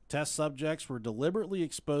 Test subjects were deliberately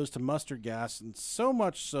exposed to mustard gas, and so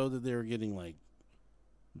much so that they were getting like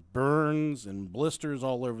burns and blisters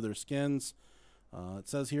all over their skins. It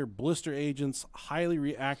says here, blister agents, highly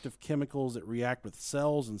reactive chemicals that react with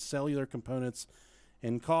cells and cellular components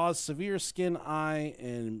and cause severe skin, eye,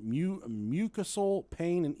 and mucosal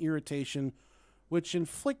pain and irritation, which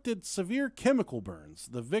inflicted severe chemical burns.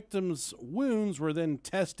 The victim's wounds were then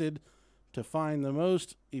tested to find the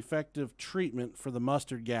most effective treatment for the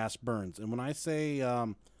mustard gas burns. And when I say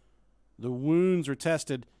the wounds are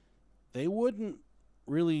tested, they wouldn't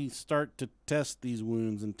really start to test these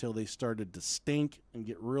wounds until they started to stink and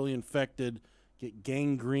get really infected, get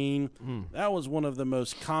gangrene. That was one of the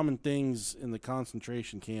most common things in the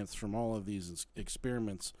concentration camps from all of these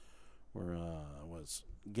experiments, were was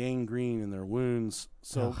gangrene in their wounds.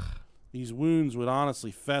 So these wounds would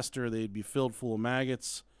honestly fester. They'd be filled full of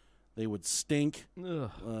maggots. They would stink.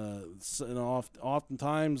 And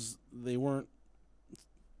oftentimes they weren't.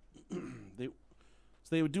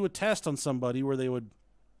 They would do a test on somebody where they would,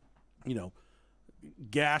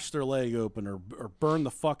 gash their leg open or burn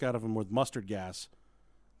the fuck out of them with mustard gas.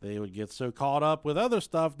 They would get so caught up with other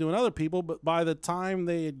stuff doing other people, but by the time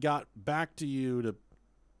they had got back to you to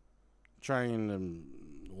try and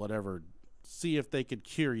see if they could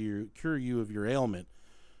cure you of your ailment,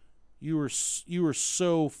 you were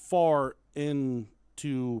so far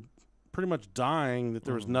into pretty much dying that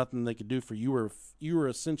there was nothing they could do for you. You were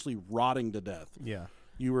essentially rotting to death. Yeah.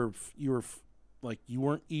 You were like, you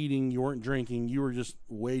weren't eating, you weren't drinking, you were just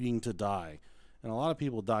waiting to die. And a lot of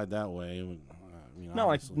people died that way.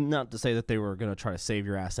 Not to say that they were going to try to save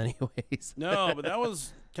your ass anyways. No, but that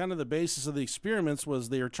was kind of the basis of the experiments, was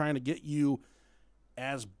they were trying to get you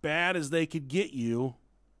as bad as they could get you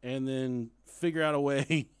and then figure out a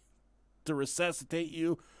way to resuscitate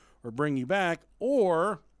you or bring you back.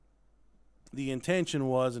 Or the intention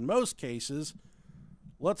was, in most cases,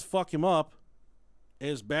 let's fuck him up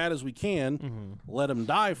as bad as we can, let him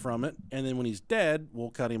die from it, and then when he's dead, we'll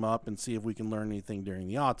cut him up and see if we can learn anything during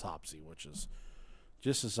the autopsy, which is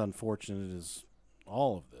just as unfortunate as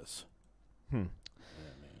all of this. Yeah, man.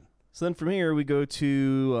 So then from here we go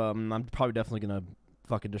to, I'm probably definitely going to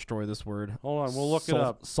fucking destroy this word. Hold on, we'll look it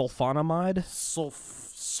up. Sulfonamide?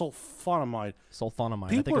 Sulfonamide. Sulfonamide.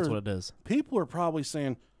 I think that's what it is. People are probably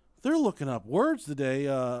saying, they're looking up words today.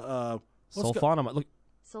 Sulfonamide. Look.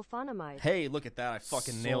 Sulfonamide. Hey, look at that. I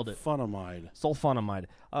fucking nailed it. Sulfonamide.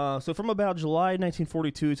 So from about July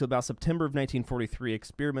 1942 to about September of 1943,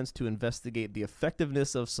 experiments to investigate the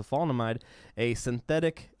effectiveness of sulfonamide, a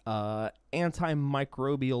synthetic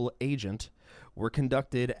antimicrobial agent, were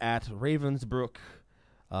conducted at Ravensbrück.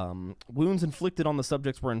 Wounds inflicted on the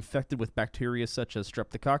subjects were infected with bacteria such as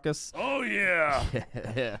Streptococcus. Oh, yeah.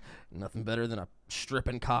 Yeah, nothing better than a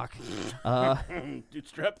stripping cock. Dude,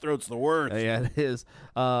 strep throat's the worst. Yeah, it is.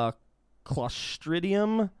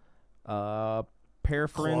 Clostridium,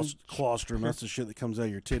 parapharyngium. Colostrum, that's the shit that comes out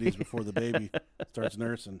of your titties before the baby starts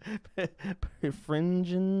nursing.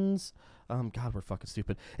 Parapharyngians. God, we're fucking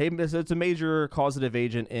stupid. Hey, it's a major causative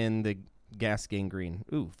agent in the gas gangrene.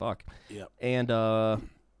 Ooh, fuck. Yep. And,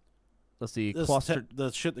 let's see.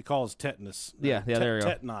 The shit they call is tetanus. Yeah, there you go.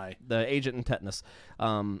 Tetani. The agent in tetanus.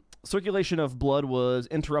 Circulation of blood was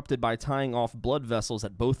interrupted by tying off blood vessels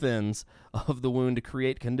at both ends of the wound to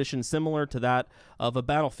create conditions similar to that of a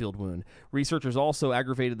battlefield wound. Researchers also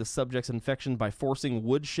aggravated the subject's infection by forcing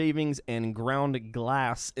wood shavings and ground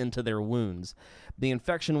glass into their wounds. The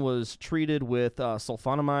infection was treated with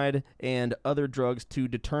sulfonamide and other drugs to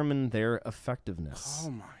determine their effectiveness.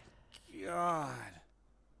 Oh, my God.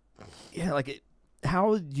 Yeah,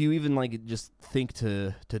 how do you even just think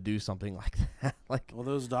to do something like that? Well,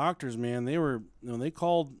 those doctors, man, they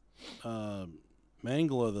called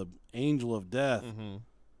Mengele the angel of death.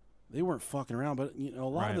 They weren't fucking around. But a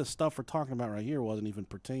lot of the stuff we're talking about right here wasn't even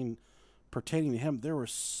pertaining to him. There were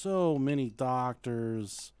so many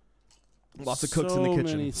doctors, lots of cooks in the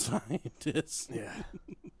kitchen, so many scientists. Yeah,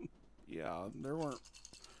 yeah. There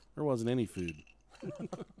wasn't any food.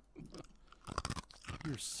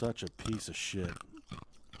 You're such a piece of shit.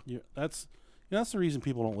 That's the reason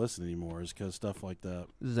people don't listen anymore, is because stuff like that.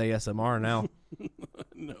 This is ASMR now.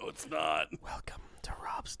 No, it's not. Welcome to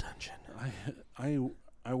Rob's Dungeon.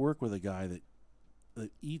 I work with a guy that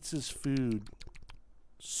eats his food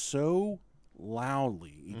so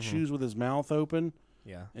loudly. He chews with his mouth open.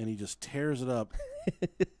 Yeah. And he just tears it up.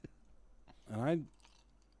 And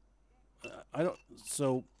I don't.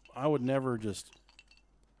 So I would never just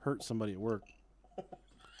hurt somebody at work.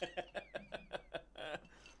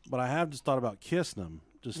 But I have just thought about kissing him.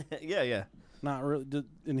 Just yeah. Not really.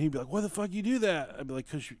 And he'd be like, "Why the fuck you do that?" I'd be like,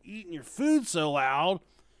 "'Cause you're eating your food so loud."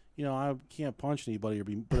 I can't punch anybody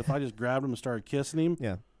but if I just grabbed him and started kissing him,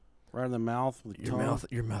 yeah, right in the mouth with the tongue.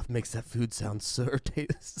 Your mouth makes that food sound so.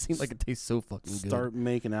 Seems like it tastes so fucking good. Start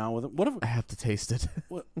making out with it. What if I have to taste it?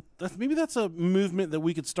 Maybe that's a movement that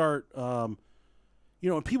we could start. you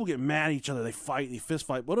know, when people get mad at each other, they fight, they fist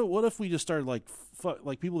fight. What if we just started like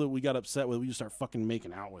people that we got upset with, we just start fucking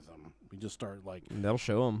making out with them? We just start like That'll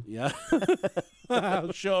show them. yeah,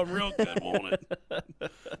 show them real good, won't it?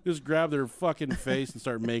 Just grab their fucking face and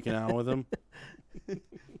start making out with them. How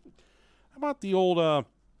about the old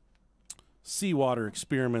seawater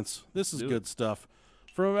experiments? This is good stuff.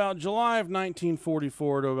 From about July of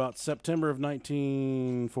 1944 to about September of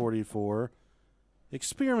 1944.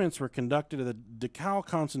 Experiments were conducted at the Dachau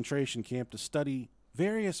concentration camp to study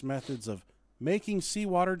various methods of making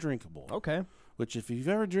seawater drinkable. Okay. Which, if you've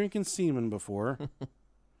ever drinking semen before,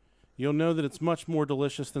 you'll know that it's much more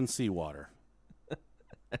delicious than seawater.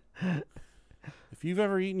 If you've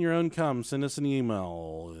ever eaten your own cum, send us an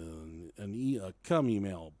email, a cum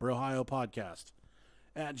email,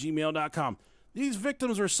 brohiopodcast@gmail.com. These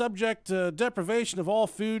victims were subject to deprivation of all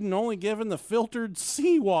food and only given the filtered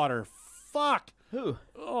seawater. Fuck. Who?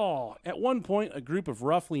 Oh, at one point, a group of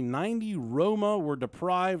roughly 90 Roma were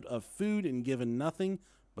deprived of food and given nothing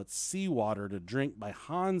but seawater to drink by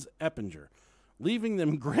Hans Eppinger, leaving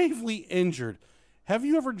them gravely injured. Have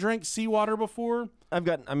you ever drank seawater before? I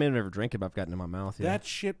may have never drank it, but I've gotten it in my mouth. Yeah. That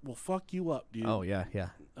shit will fuck you up, dude. Oh, yeah.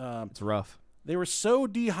 It's rough. They were so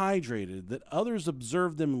dehydrated that others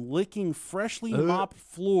observed them licking freshly mopped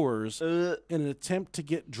floors in an attempt to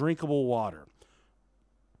get drinkable water.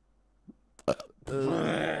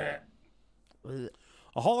 A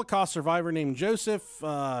Holocaust survivor named Joseph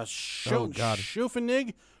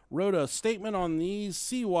Schoefenig wrote a statement on these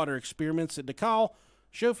seawater experiments at Dachau.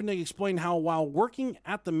 Schoefenig explained how, while working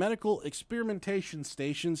at the medical experimentation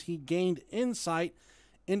stations, he gained insight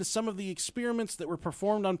into some of the experiments that were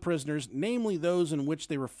performed on prisoners, namely those in which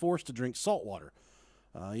they were forced to drink salt water.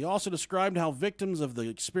 He also described how victims of the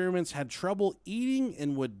experiments had trouble eating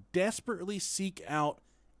and would desperately seek out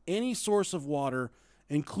any source of water,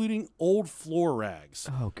 including old floor rags.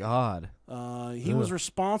 Oh, God. He was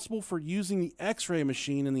responsible for using the x-ray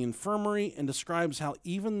machine in the infirmary and describes how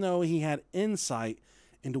even though he had insight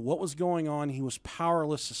into what was going on, he was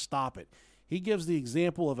powerless to stop it. He gives the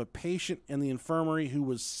example of a patient in the infirmary who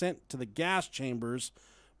was sent to the gas chambers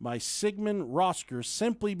by Sigmund Rosker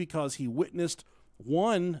simply because he witnessed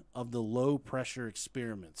one of the low-pressure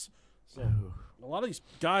experiments. So a lot of these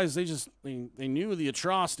guys, they knew the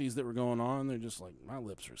atrocities that were going on. They're just like, my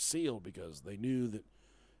lips are sealed, because they knew that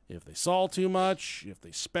if they saw too much, if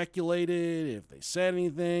they speculated, if they said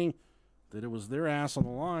anything, that it was their ass on the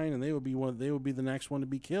line, and they would be the next one to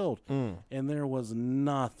be killed. And there was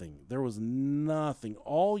nothing.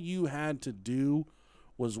 All you had to do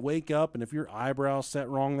was wake up, and if your eyebrows set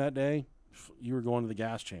wrong that day, you were going to the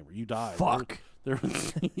gas chamber. You died. Fuck.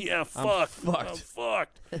 Yeah, fuck. I'm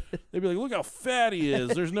fucked. They'd be like, look how fat he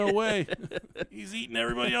is. There's no way. He's eating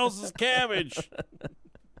everybody else's cabbage.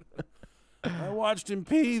 I watched him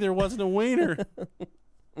pee. There wasn't a wiener.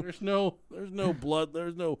 There's no blood.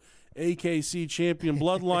 There's no AKC champion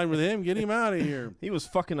bloodline with him. Get him out of here. He was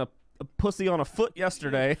fucking a pussy on a foot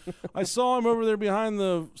yesterday. I saw him over there behind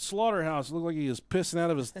the slaughterhouse. It looked like he was pissing out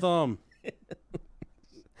of his thumb.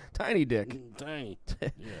 Tiny dick. Tiny. Yeah.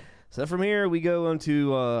 So from here, we go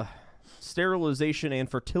into sterilization and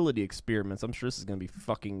fertility experiments. I'm sure this is going to be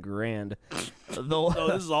fucking grand. This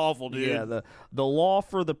is awful, dude. Yeah, the law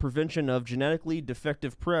for the prevention of genetically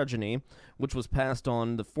defective progeny, which was passed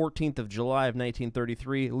on the 14th of July of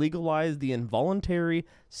 1933, legalized the involuntary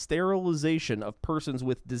sterilization of persons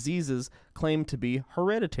with diseases claimed to be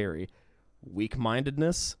hereditary.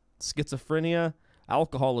 Weak-mindedness, schizophrenia,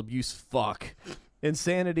 alcohol abuse,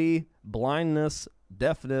 insanity, blindness,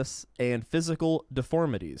 deafness, and physical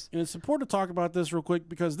deformities. And it's important to talk about this real quick,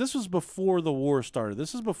 because this was before the war started.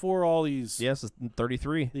 This is before all these... Yes, it's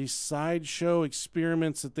 33. These sideshow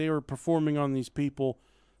experiments that they were performing on these people.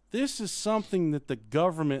 This is something that the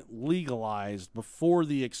government legalized before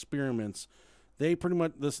the experiments. They pretty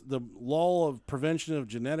much... the law of prevention of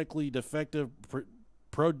genetically defective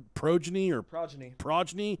progeny.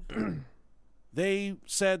 They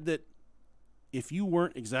said that if you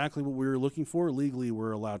weren't exactly what we were looking for, legally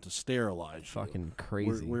we're allowed to sterilize you. Fucking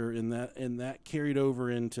crazy. We're in that, and that carried over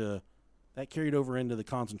into the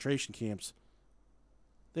concentration camps.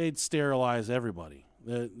 They'd sterilize everybody.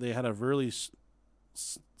 They had a really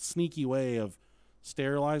sneaky way of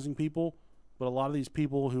sterilizing people, but a lot of these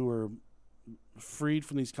people who were freed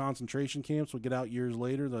from these concentration camps would get out years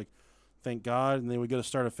later, like, thank God, and they would go to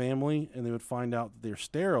start a family, and they would find out that they're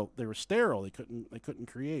sterile. They were sterile. They couldn't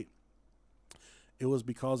create. It was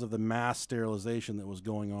because of the mass sterilization that was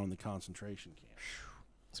going on in the concentration camp.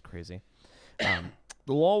 That's crazy.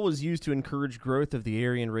 The law was used to encourage growth of the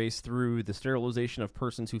Aryan race through the sterilization of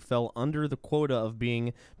persons who fell under the quota of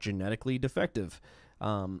being genetically defective.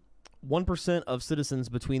 1% of citizens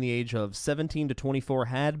between the age of 17 to 24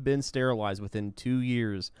 had been sterilized within 2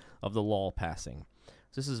 years of the law passing.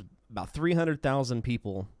 So this is about 300,000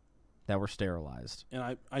 people that were sterilized.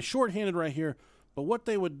 And I shorthanded right here, but what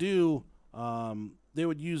they would do, they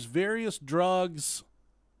would use various drugs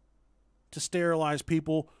to sterilize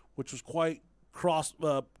people, which was quite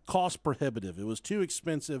cost prohibitive. It was too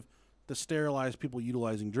expensive to sterilize people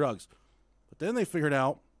utilizing drugs. But then they figured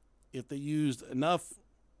out if they used enough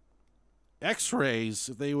x-rays,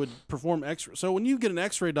 if they would perform x-ray. So when you get an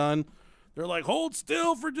x-ray done, they're like, hold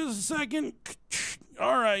still for just a second.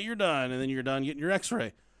 All right, you're done. And then you're done getting your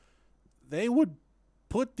x-ray. They would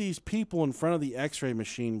put these people in front of the x-ray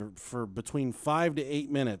machine for between 5 to 8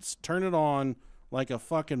 minutes, turn it on like a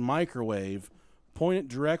fucking microwave, point it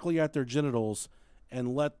directly at their genitals,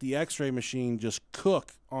 and let the x-ray machine just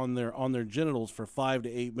cook on their genitals for 5 to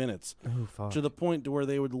 8 minutes. Oh, fuck. To the point to where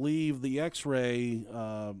they would leave the x-ray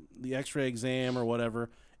exam or whatever,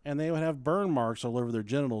 and they would have burn marks all over their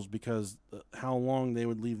genitals because how long they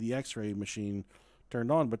would leave the x-ray machine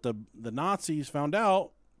turned on. But the Nazis found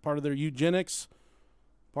out, part of their eugenics,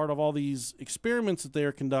 part of all these experiments that they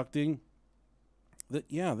are conducting, that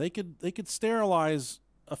yeah, they could sterilize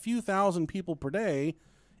a few thousand people per day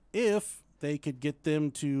if they could get them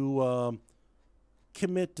to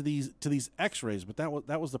commit to these x-rays. But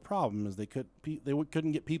that was the problem, is they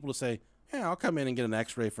couldn't get people to say, yeah, I'll come in and get an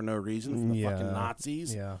x-ray for no reason from the fucking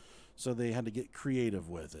Nazis. Yeah. So they had to get creative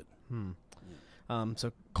with it.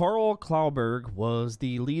 So Karl Klauberg was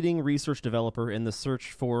the leading research developer in the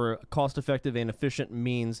search for cost-effective and efficient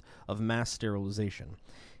means of mass sterilization.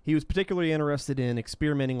 He was particularly interested in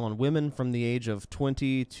experimenting on women from the age of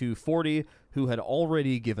 20 to 40 who had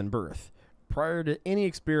already given birth. Prior to any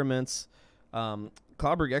experiments,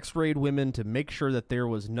 Klauberg x-rayed women to make sure that there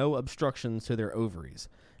was no obstructions to their ovaries.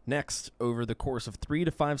 Next, over the course of 3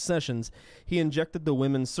 to 5 sessions, he injected the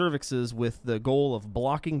women's cervixes with the goal of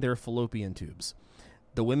blocking their fallopian tubes.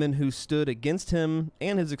 The women who stood against him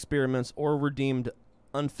and his experiments or were deemed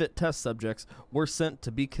unfit test subjects were sent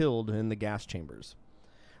to be killed in the gas chambers.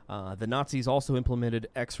 The Nazis also implemented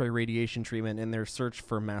X-ray radiation treatment in their search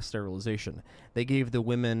for mass sterilization. They gave the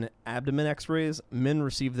women abdomen X-rays. Men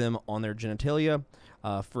received them on their genitalia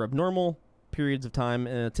for abnormal periods of time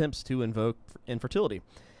in attempts to invoke infertility.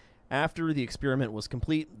 After the experiment was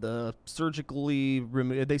complete, they surgically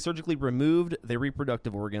removed their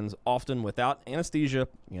reproductive organs, often without anesthesia,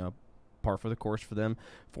 par for the course for them,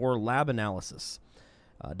 for lab analysis.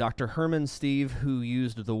 Dr. Herman Steve, who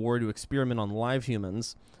used the war to experiment on live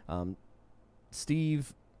humans,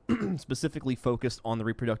 Steve specifically focused on the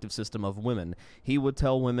reproductive system of women. He would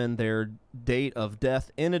tell women their date of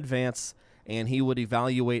death in advance, and he would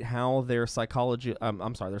evaluate how their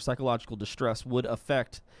psychological distress would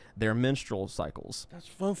affect their menstrual cycles. That's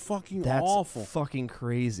so fucking That's awful. fucking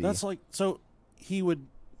crazy. That's like, so he would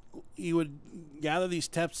gather these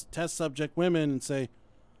test subject women and say,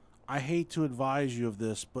 I hate to advise you of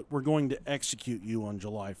this, but we're going to execute you on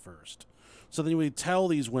July 1st. So then we tell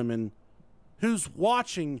these women, who's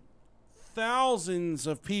watching thousands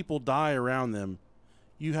of people die around them,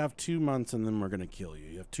 you have 2 months and then we're going to kill you.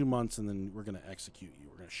 You have 2 months and then we're going to execute you.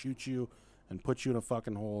 We're going to shoot you and put you in a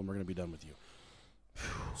fucking hole and we're going to be done with you.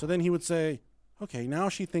 So then he would say, okay, now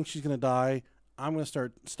she thinks she's going to die. I'm going to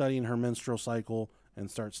start studying her menstrual cycle and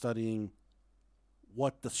start studying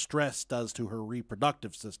what the stress does to her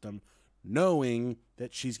reproductive system, knowing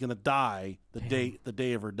that she's going to die the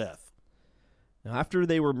day of her death. Now, after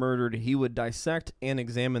they were murdered, he would dissect and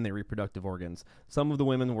examine their reproductive organs. Some of the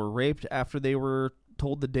women were raped after they were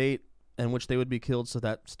told the date in which they would be killed so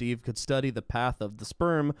that Steve could study the path of the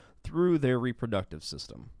sperm through their reproductive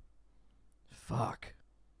system. Fuck.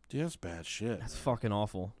 Dude, that's bad shit. That's fucking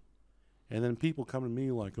awful. And then people come to me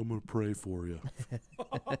like, I'm going to pray for you.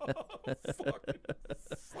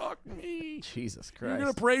 Fuck me. Jesus Christ. You're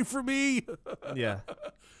going to pray for me? Yeah.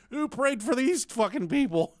 Who prayed for these fucking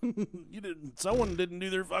people? Someone didn't do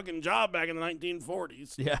their fucking job back in the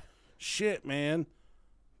 1940s. Yeah. Shit, man.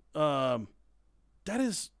 That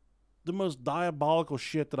is the most diabolical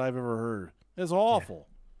shit that I've ever heard. It's awful.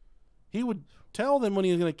 Yeah. He would tell them when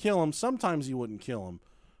he was going to kill them. Sometimes he wouldn't kill them.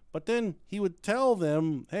 But then he would tell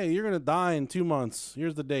them, hey, you're going to die in 2 months.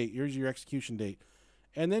 Here's the date. Here's your execution date.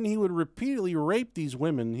 And then he would repeatedly rape these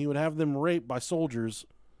women. He would have them raped by soldiers.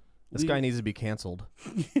 This guy needs to be canceled.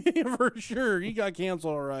 For sure. He got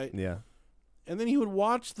canceled, all right. Yeah. And then he would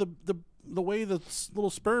watch the way the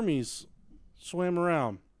little spermies swam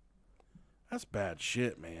around. That's bad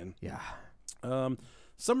shit, man. Yeah.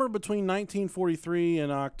 Somewhere between 1943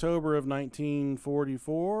 and October of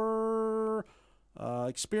 1944,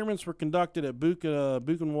 Experiments were conducted at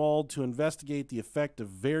Buchenwald to investigate the effect of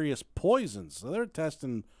various poisons. So they're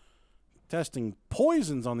testing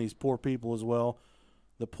poisons on these poor people as well.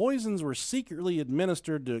 The poisons were secretly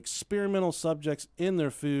administered to experimental subjects in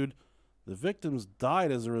their food. The victims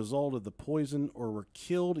died as a result of the poison or were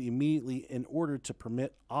killed immediately in order to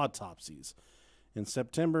permit autopsies. In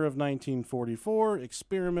September of 1944,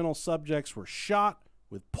 experimental subjects were shot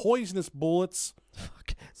with poisonous bullets.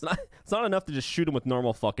 Fuck. It's not enough to just shoot them with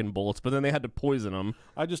normal fucking bullets, but then they had to poison them.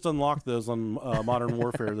 I just unlocked those on Modern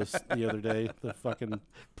Warfare the other day. The fucking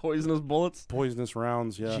Poisonous bullets? poisonous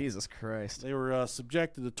rounds, yeah. Jesus Christ. They were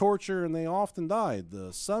subjected to torture, and they often died.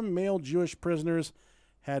 Some male Jewish prisoners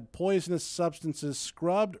had poisonous substances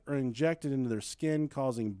scrubbed or injected into their skin,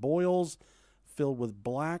 causing boils filled with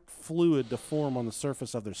black fluid to form on the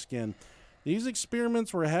surface of their skin. These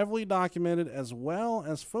experiments were heavily documented as well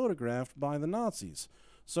as photographed by the Nazis.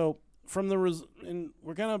 So, from and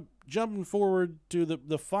we're kind of jumping forward to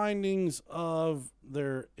the findings of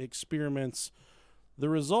their experiments. The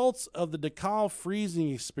results of the Dachau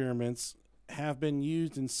freezing experiments have been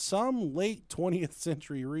used in some late 20th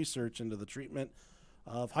century research into the treatment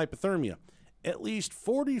of hypothermia. At least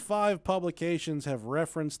 45 publications have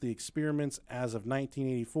referenced the experiments as of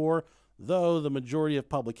 1984, though the majority of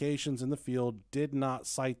publications in the field did not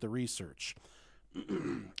cite the research.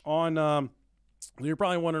 You're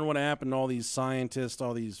probably wondering what happened to all these scientists,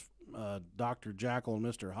 all these Dr. Jekyll and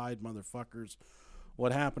Mr. Hyde motherfuckers.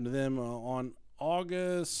 What happened to them? On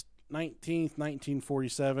August 19th,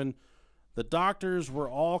 1947, the doctors were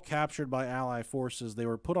all captured by Allied forces. They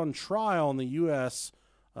were put on trial in the U.S.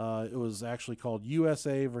 It was actually called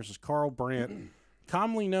USA versus Carl Brandt,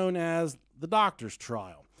 commonly known as the doctor's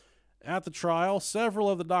trial. At the trial, several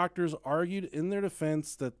of the doctors argued in their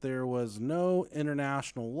defense that there was no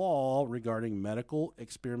international law regarding medical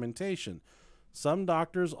experimentation. Some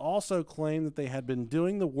doctors also claimed that they had been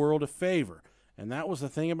doing the world a favor. And that was the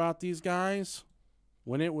thing about these guys.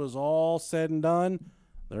 When it was all said and done,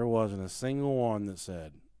 there wasn't a single one that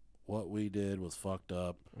said, what we did was fucked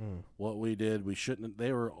up. What we did, we shouldn't.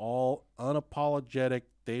 They were all unapologetic.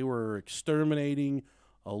 They were exterminating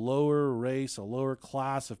a lower race, a lower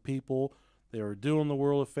class of people. They were doing the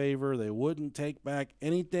world a favor. They wouldn't take back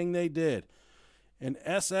anything they did. An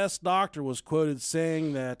SS doctor was quoted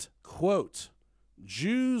saying that, quote,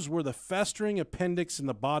 Jews were the festering appendix in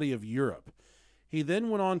the body of Europe. He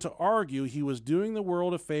then went on to argue he was doing the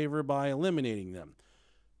world a favor by eliminating them.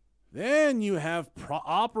 Then you have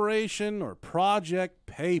Operation or Project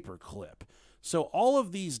Paperclip. So all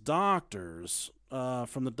of these doctors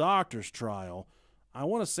from the doctor's trial, I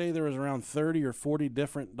want to say there was around 30 or 40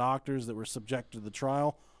 different doctors that were subjected to the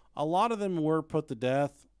trial. A lot of them were put to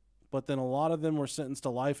death, but then a lot of them were sentenced to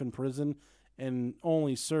life in prison and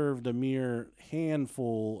only served a mere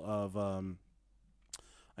handful of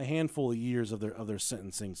years of their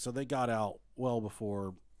sentencing. So they got out well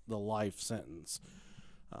before the life sentence.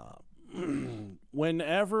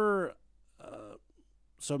 Whenever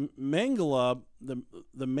so Mengele,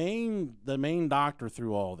 the main doctor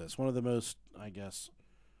through all this, one of the most, I guess,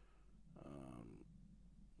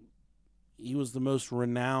 he was the most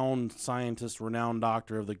renowned scientist, renowned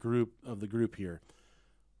doctor of the group here.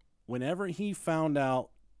 Whenever he found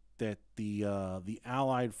out that the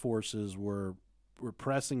Allied forces were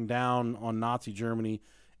pressing down on Nazi Germany,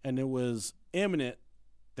 and it was imminent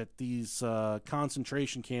that these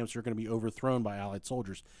concentration camps are going to be overthrown by Allied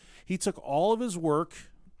soldiers, he took all of his work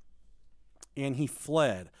and he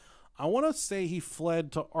fled. I want to say he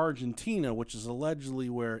fled to Argentina, which is allegedly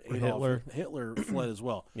where Hitler fled as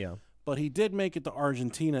well. Yeah. But he did make it to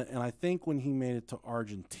Argentina, and I think when he made it to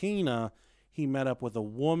Argentina, he met up with a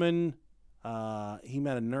woman. He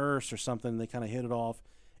met a nurse or something. They kind of hit it off,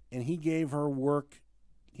 and he gave her work.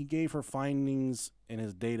 He gave her findings and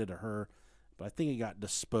his data to her, but I think he got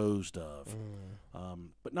disposed of.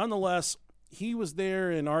 But nonetheless, he was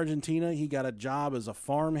there in Argentina. He got a job as a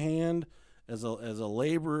farmhand, as a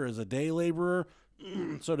laborer, as a day laborer.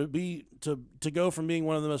 So to go from being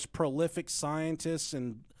one of the most prolific scientists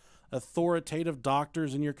and authoritative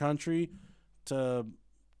doctors in your country to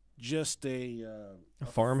just a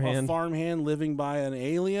farmhand living by an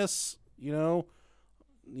alias, you know,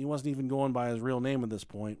 he wasn't even going by his real name at this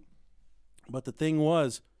point. But the thing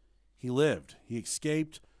was, he lived. He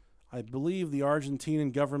escaped. I believe the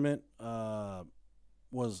Argentinian government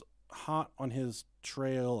was hot on his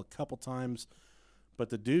trail a couple times, but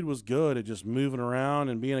the dude was good at just moving around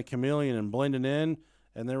and being a chameleon and blending in.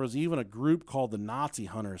 And there was even a group called the Nazi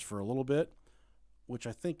Hunters for a little bit, which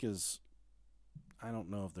I think is, I don't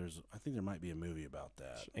know if I think there might be a movie about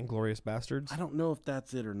that. Inglourious Bastards? I don't know if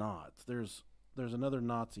that's it or not. there's another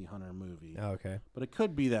Nazi hunter movie, Oh, okay. but it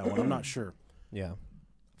could be that one. I'm not sure. Yeah.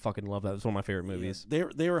 Fucking love that. It's one of my favorite movies. Yeah,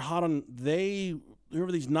 they were hot on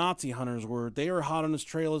whoever these Nazi hunters were. They were hot on his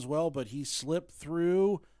trail as well, but he slipped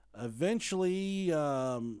through. Eventually,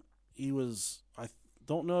 he was. I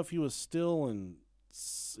don't know if he was still in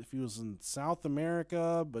South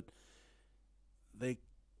America, but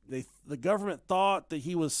the government thought that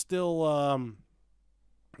he was still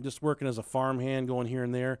just working as a farmhand, going here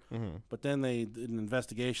and there. Mm-hmm. But then they did an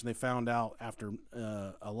investigation. They found out after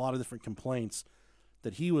a lot of different complaints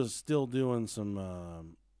that he was still doing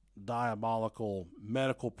some diabolical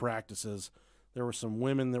medical practices. There were some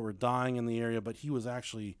women that were dying in the area, but he was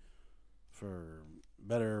actually, for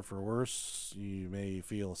better or for worse, you may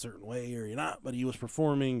feel a certain way or you're not, but he was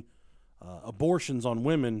performing abortions on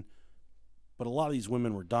women. But a lot of these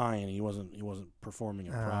women were dying. He wasn't performing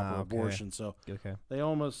a proper abortion. So they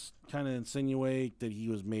almost kind of insinuate that he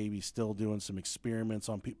was maybe still doing some experiments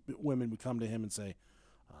on women would come to him and say,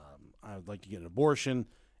 I would like to get an abortion.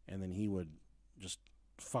 And then he would just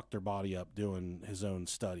fuck their body up doing his own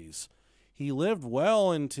studies. He lived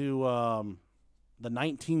well into the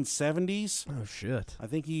 1970s. Oh, shit. I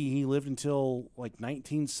think he lived until like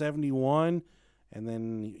 1971. And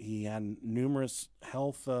then he had numerous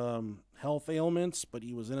health ailments, but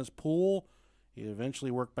he was in his pool. He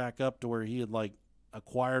eventually worked back up to where he had like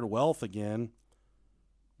acquired wealth again,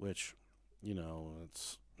 which,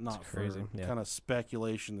 it's not crazy. For kind of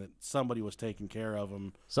speculation that somebody was taking care of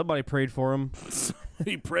him. Somebody prayed for him.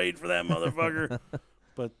 He prayed for that motherfucker.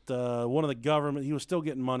 But one of the government, he was still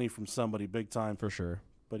getting money from somebody big time. For sure.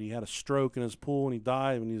 But he had a stroke in his pool and he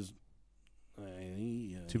died when he was...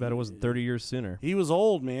 Too bad it wasn't 30 years sooner. He was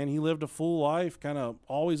old, man. He lived a full life, kind of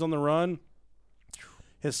always on the run.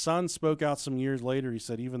 His son spoke out some years later. He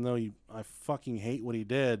said, even though I fucking hate what he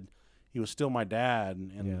did, he was still my dad.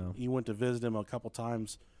 And he went to visit him a couple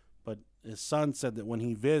times. But his son said that when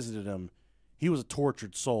he visited him, he was a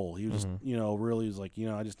tortured soul. He was just, really was like,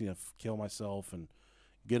 I just need to kill myself and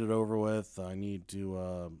get it over with. I need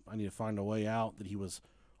to find a way out. That he was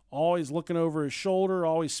always looking over his shoulder,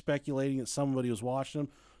 always speculating that somebody was watching him.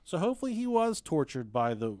 So hopefully he was tortured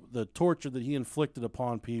by the torture that he inflicted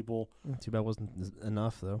upon people. Too bad it wasn't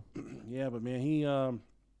enough, though. Yeah, but man,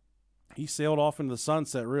 he sailed off into the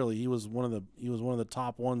sunset. Really, he was one of the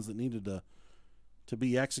top ones that needed to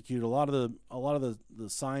be executed. A lot of the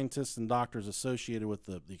scientists and doctors associated with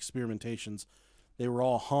the experimentations, they were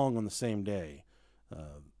all hung on the same day.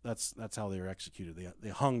 That's how they were executed. They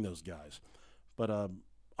hung those guys, but.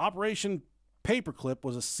 Operation Paperclip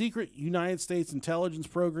was a secret United States intelligence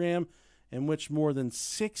program in which more than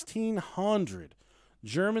 1,600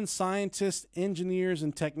 German scientists, engineers,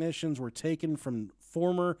 and technicians were taken from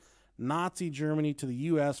former Nazi Germany to the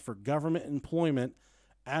U.S. for government employment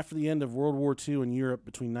after the end of World War II in Europe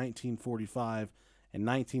between 1945 and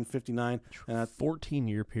 1959. And a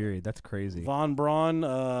 14-year period. That's crazy. Von Braun,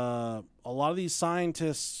 a lot of these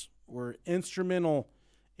scientists were instrumental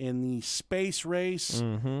in the space race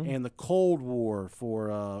and the Cold War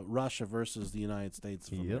for Russia versus the United States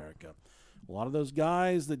of America. A lot of those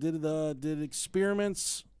guys that did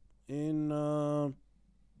experiments in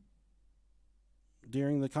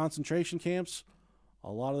during the concentration camps, a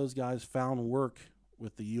lot of those guys found work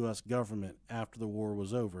with the U.S. government after the war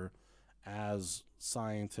was over as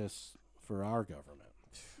scientists for our government.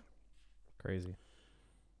 Crazy.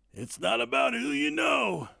 It's not about who you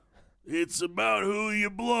know. It's about who you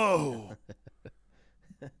blow.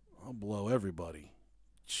 I'll blow everybody.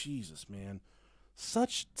 Jesus, man.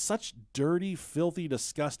 Such dirty, filthy,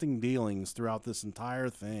 disgusting dealings throughout this entire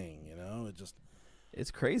thing, It's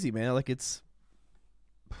crazy, man. Like it's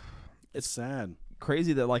sad.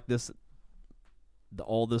 Crazy that like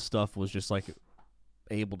all this stuff was just like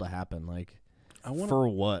able to happen. Like for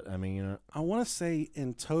what? I mean, I want to say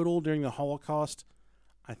in total during the Holocaust,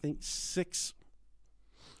 I think 6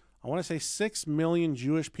 million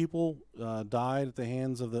Jewish people died at the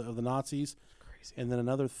hands of the Nazis. Crazy. And then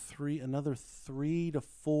another 3 to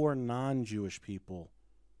 4 non-Jewish people,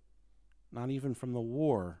 not even from the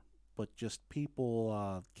war, but just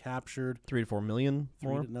people captured. 3 to 4 million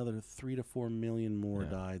more. Another 3 to 4 million more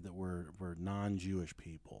died that were non-Jewish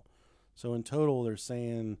people. So in total, they're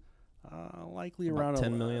saying likely about around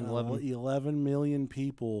 10 million, 11 million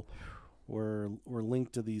people were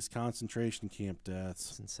linked to these concentration camp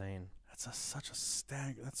deaths. It's insane. That's such a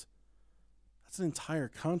stagger. That's an entire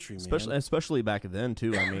country, man. Especially back then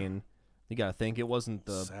too. I mean, you got to think it wasn't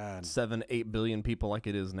the Sad. 7-8 billion people like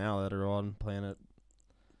it is now that are on planet.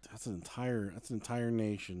 That's an entire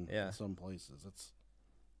nation. Yeah. In some places.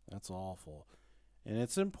 That's awful, and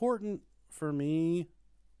it's important for me.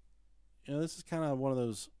 this is kind of one of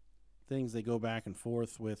those things they go back and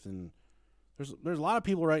forth with, and there's a lot of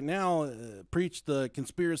people right now preach the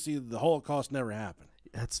conspiracy that the Holocaust never happened.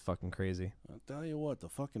 That's fucking crazy. I'll tell you what, the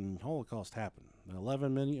fucking Holocaust happened.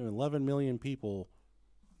 11 million people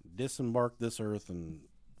disembarked this earth and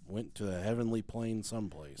went to a heavenly plane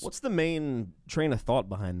someplace. What's the main train of thought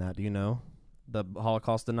behind that? Do you know? The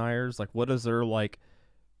Holocaust deniers? Like, what is their, like,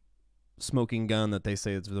 smoking gun that they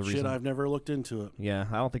say is the reason? Shit, I've never looked into it. Yeah,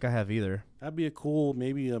 I don't think I have either. That'd be a cool,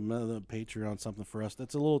 maybe a Patreon something for us.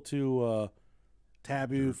 That's a little too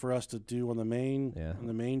taboo for us to do on the main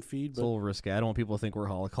feed. It's a little risky. I don't want people to think we're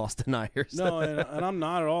Holocaust deniers. No, and I'm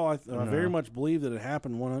not at all. I very much believe that it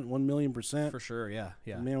happened 1 million%. For sure, yeah.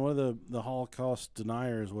 Man, what are the Holocaust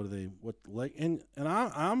deniers? What are they? What like? And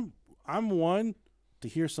I'm one to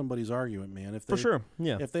hear somebody's argument, man. If they, for sure,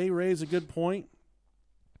 yeah. If they raise a good point,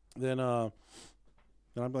 then I'm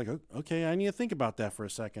like, okay, I need to think about that for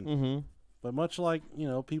a second. Mm-hmm. But much like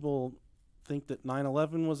people think that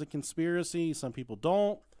 9/11 was a conspiracy, some people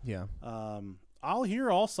don't. Yeah. I'll hear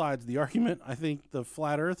all sides of the argument. I think the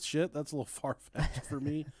flat Earth shit, that's a little far fetched for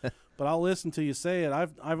me, but I'll listen till you say it.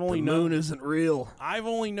 I've only known the moon isn't real. I've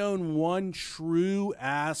only known one true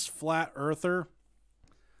ass flat earther.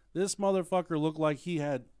 This motherfucker looked like he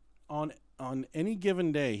had on any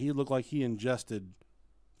given day, he looked like he ingested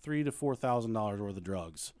 $3,000 to $4,000 worth of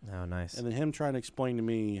drugs. Oh, nice. And then him trying to explain to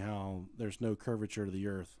me how there's no curvature to the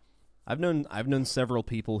earth. I've known several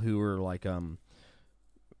people who were like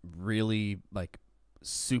really like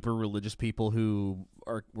super religious people who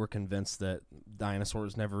were convinced that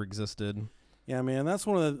dinosaurs never existed. Yeah, man, that's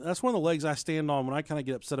one of the legs I stand on when I kind of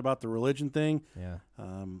get upset about the religion thing. Yeah.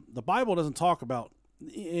 The Bible doesn't talk about,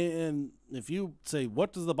 and if you say,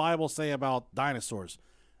 what does the Bible say about dinosaurs?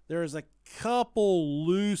 There's a couple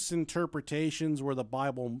loose interpretations where the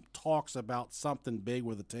Bible talks about something big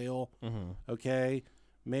with a tail. Mm-hmm. Okay,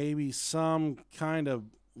 maybe some kind of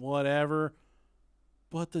whatever,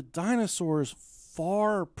 but the dinosaurs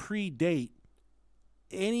far predate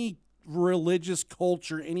any religious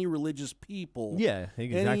culture, any religious people. Yeah,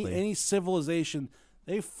 exactly. Any civilization.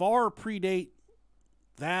 They far predate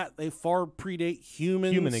that. They far predate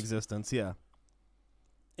humans. Human existence, yeah.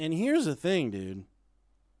 And here's the thing, dude.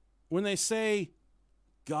 When they say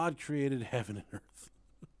God created heaven and earth,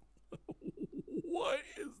 what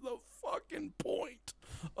is the fucking point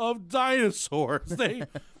of dinosaurs? When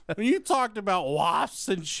you talked about wasps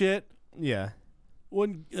and shit. Yeah.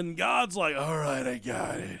 And God's like, all right, I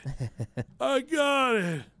got it. I got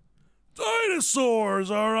it. Dinosaurs,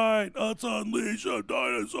 all right. Let's unleash a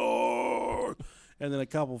dinosaur. And then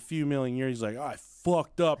a few million years, he's like, I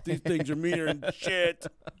fucked up. These things are meaner than shit.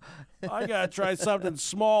 I got to try something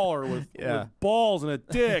smaller with balls and a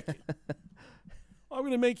dick. I'm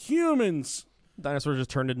going to make humans. Dinosaurs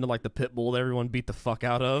just turned into like the pit bull that everyone beat the fuck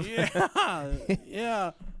out of. Yeah.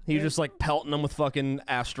 Yeah. He was just like pelting them with fucking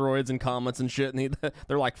asteroids and comets and shit. And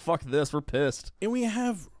they're like, fuck this, we're pissed. And we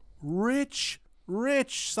have rich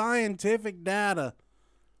scientific data,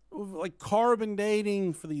 like carbon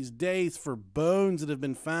dating for these days for bones that have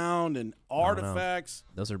been found and artifacts.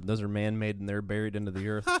 Those are man-made and they're buried into the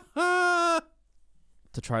earth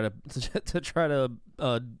to try to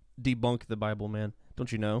debunk the Bible, man.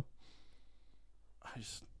 Don't you know?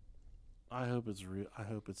 I hope it's real. I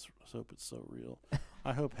hope it's so real.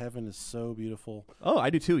 I hope heaven is so beautiful. Oh, I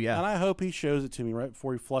do too, yeah. And I hope he shows it to me right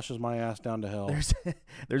before he flushes my ass down to hell.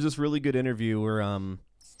 There's this really good interview where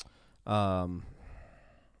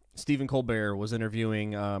Stephen Colbert was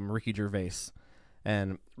interviewing Ricky Gervais,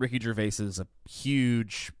 and Ricky Gervais is a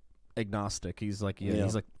huge agnostic. He's like,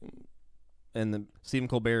 he's like, and Stephen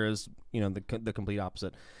Colbert is the complete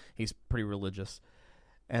opposite. He's pretty religious,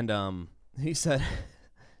 and he said,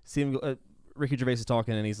 Ricky Gervais is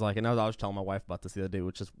talking, and he's like, and I was telling my wife about this the other day,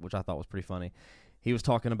 which I thought was pretty funny. He was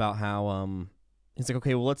talking about how he's like,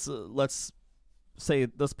 okay, well let's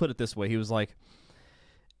put it this way. He was like,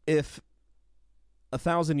 if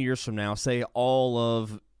 1,000 years from now, say all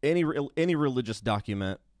of any religious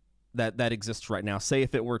document that exists right now, say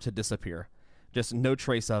if it were to disappear, just no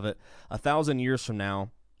trace of it, 1,000 years from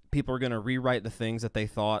now, people are going to rewrite the things that they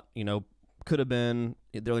thought could have been.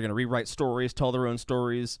 They're going to rewrite stories, tell their own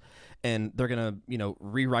stories, and they're going to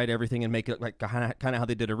rewrite everything and make it like kind of how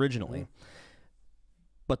they did originally. Mm-hmm.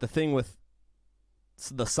 But the thing with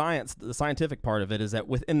the scientific part of it is that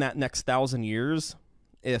within that next 1,000 years,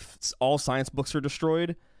 if all science books are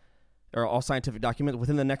destroyed or all scientific documents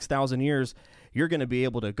within the next 1,000 years, you're going to be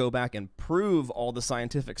able to go back and prove all the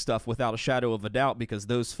scientific stuff without a shadow of a doubt, because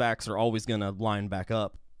those facts are always going to line back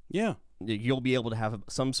up. Yeah. You'll be able to have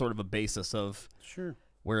some sort of a basis of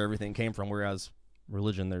where everything came from, whereas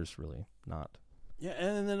religion, there's really not. Yeah,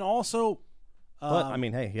 and then also, But I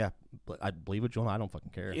mean, hey, yeah, but I believe what you want. I don't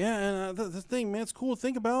fucking care. yeah, and the thing, man, it's cool to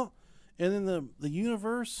think about. And then the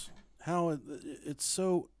universe, how it's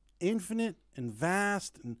so infinite and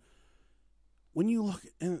vast, and when you look,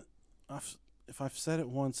 and if I've said it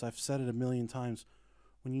once, I've said it a million times.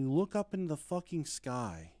 When you look up in the fucking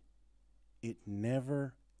sky, it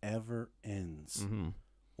never ever ends. Mm-hmm.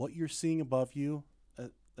 What you're seeing above you,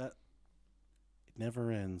 that it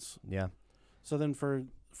never ends. Yeah. So then for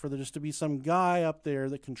there just to be some guy up there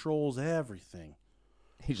that controls everything.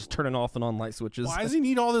 He's just turning off and on light switches. Why does he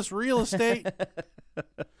need all this real estate?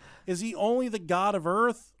 Is he only the god of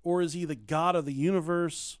Earth, or is he the god of the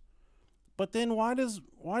universe? But then why does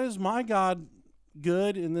my God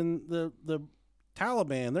good, and then the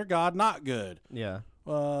Taliban, their God, not good? Yeah.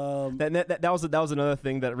 That was another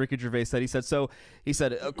thing that Ricky Gervais said. He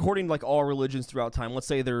said according to like all religions throughout time, let's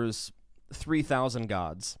say there's 3,000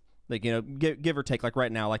 gods. Like, you know, give or take, like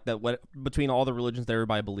right now, like that, between all the religions that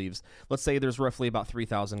everybody believes, let's say there's roughly about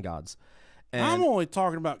 3,000 gods. And I'm only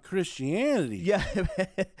talking about Christianity. Yeah,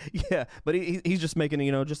 yeah, but he's just making,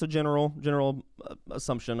 you know, just a general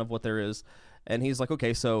assumption of what there is, and he's like,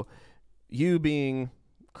 okay, so you being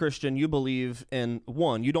Christian, you believe in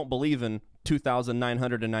one, you don't believe in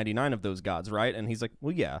 2,999 of those gods, right? And he's like,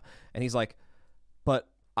 well, yeah, and he's like, but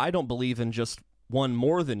I don't believe in just one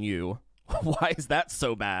more than you. Why is that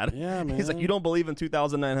so bad? Yeah, man. He's like, you don't believe in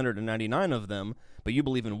 2,999 of them, but you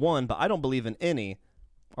believe in one, but I don't believe in any.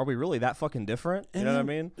 Are we really that fucking different? You know what I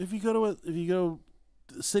mean? If you go to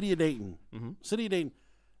the city of Dayton, city of Dayton,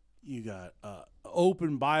 you got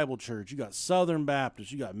Open Bible Church, you got Southern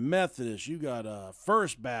Baptist, you got Methodist, you got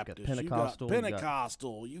First Baptist, Pentecostal, you got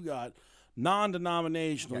Pentecostal, you got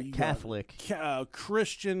non-denominational, you Catholic, got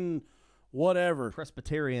Christian, whatever,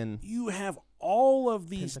 Presbyterian. You have all of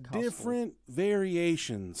these different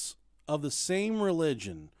variations of the same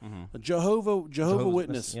religion. A Jehovah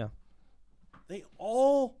Witness. Yeah. They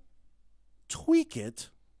all tweak it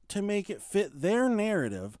to make it fit their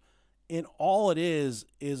narrative, and all it is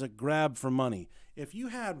a grab for money. If you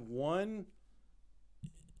had one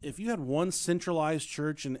centralized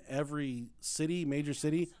church in every city, major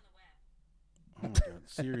city. Oh my God,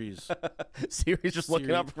 Siri's just looking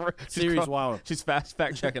up for Siri's wild. She's fact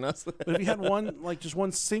checking us. But if you had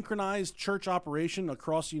one synchronized church operation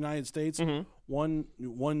across the United States,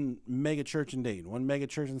 one mega church in Dayton, one mega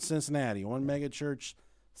church in Cincinnati, one mega church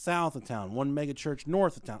south of town, one mega church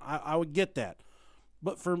north of town, I would get that.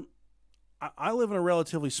 But I live in a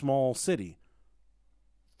relatively small city.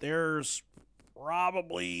 There's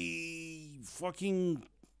probably fucking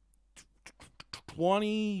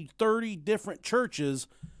 20, 30 different churches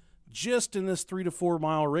just in this 3 to 4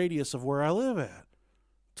 mile radius of where I live at.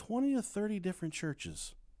 20 to 30 different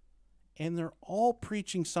churches. And they're all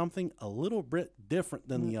preaching something a little bit different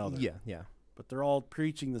than the other. Yeah, yeah. But they're all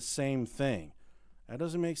preaching the same thing. That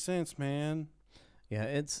doesn't make sense, man.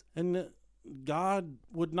 Yeah, And God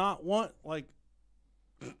would not want, like,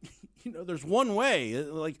 there's one way.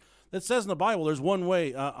 Like, it says in the Bible, there's one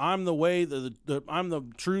way. I'm the way, I'm the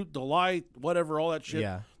truth, the light, whatever, all that shit.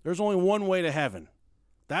 Yeah. There's only one way to heaven.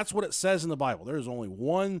 That's what it says in the Bible. There's only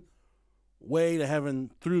one way to heaven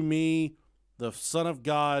through me, the Son of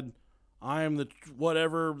God. I am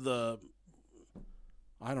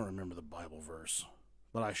I don't remember the Bible verse,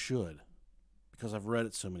 but I should, because I've read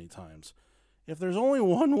it so many times. If there's only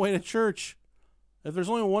one way to church, if there's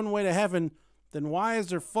only one way to heaven, then why is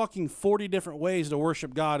there fucking 40 different ways to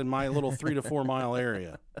worship God in my little 3 to 4 mile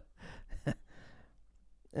area?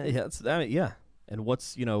 Yeah. And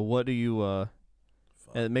what do you, and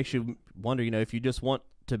it makes you wonder, if you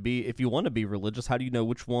want to be religious, how do you know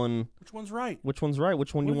which one's right? Which one's right?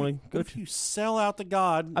 Which one you want to go to? If you sell out to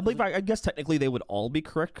God. I guess technically they would all be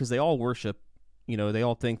correct because they all worship, they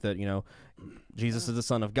all think that, Jesus is the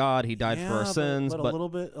Son of God. He died for our sins. But a little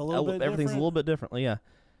bit everything's a little bit differently, yeah.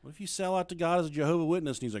 What if you sell out to God as a Jehovah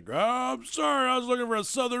Witness and he's like, oh, I'm sorry, I was looking for a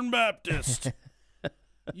Southern Baptist.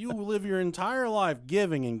 You live your entire life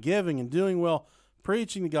giving and doing well,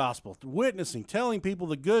 preaching the gospel, witnessing, telling people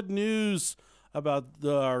the good news about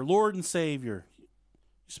our Lord and Savior. You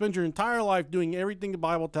spend your entire life doing everything the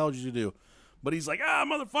Bible tells you to do. But he's like,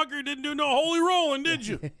 motherfucker, you didn't do no holy rolling, did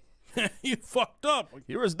you? You fucked up.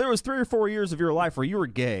 There was 3 or 4 years of your life where you were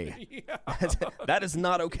gay. Yeah. That is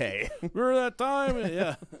not okay. Remember that time?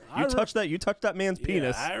 Yeah. You touched that man's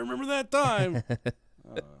penis. I remember that time.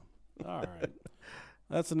 All right.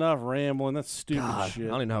 That's enough rambling. That's stupid shit. I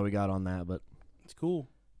don't even know how we got on that, but it's cool.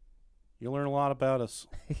 You learn a lot about us.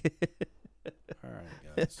 All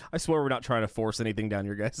right, guys. I swear we're not trying to force anything down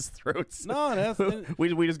your guys' throats. No, that's we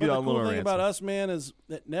just but get the on cool little thing rants. about us, man, is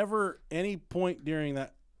that never any point during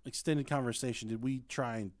that extended conversation did we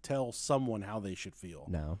try and tell someone how they should feel.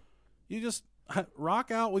 No. You just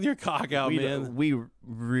rock out with your cock out, man. We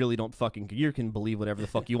really don't fucking. You can believe whatever the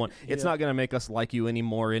fuck you want. It's not gonna make us like you any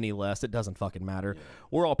more, any less. It doesn't fucking matter. Yeah.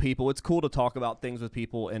 We're all people. It's cool to talk about things with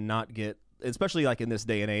people and not get, especially like in this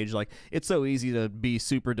day and age. Like it's so easy to be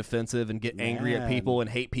super defensive and get angry at Mad. people and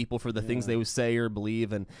hate people for the things Yeah. they would say or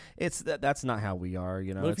believe. And it's that's not how we are.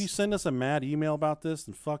 You know. But if you send us a mad email about this,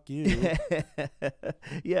 then fuck you.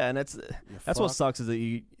 Yeah, and that's what fuck. sucks is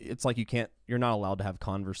that it's like you're not allowed to have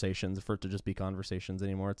conversations for it to just be conversations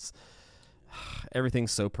anymore. It's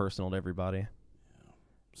everything's so personal to everybody.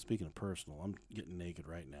 Speaking of personal, I'm getting naked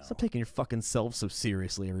right now. Stop taking your fucking self so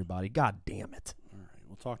seriously, everybody. God damn it. All right,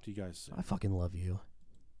 we'll talk to you guys soon. I fucking love you.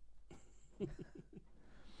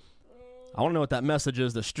 I want to know what that message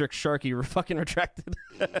is that Strict Sharky fucking retracted.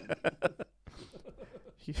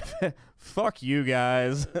 Fuck you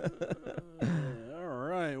guys. All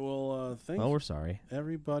right, well, thanks Well, we're sorry.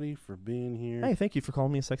 everybody for being here. Hey, thank you for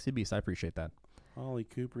calling me a sexy beast. I appreciate that. Holly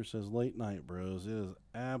Cooper says late night, bros. It is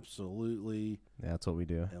absolutely Yeah, that's what we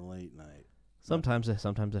do. a late night. Sometimes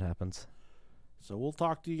it happens. So we'll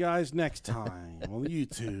talk to you guys next time on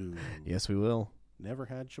YouTube. Yes, we will. Never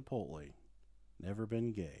had Chipotle. Never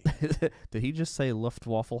been gay. Did he just say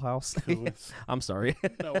Luftwaffe House? I'm sorry.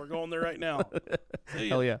 No, we're going there right now. See ya.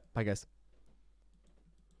 Hell yeah. Bye, guys.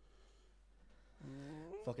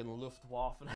 Fucking Luftwaffe.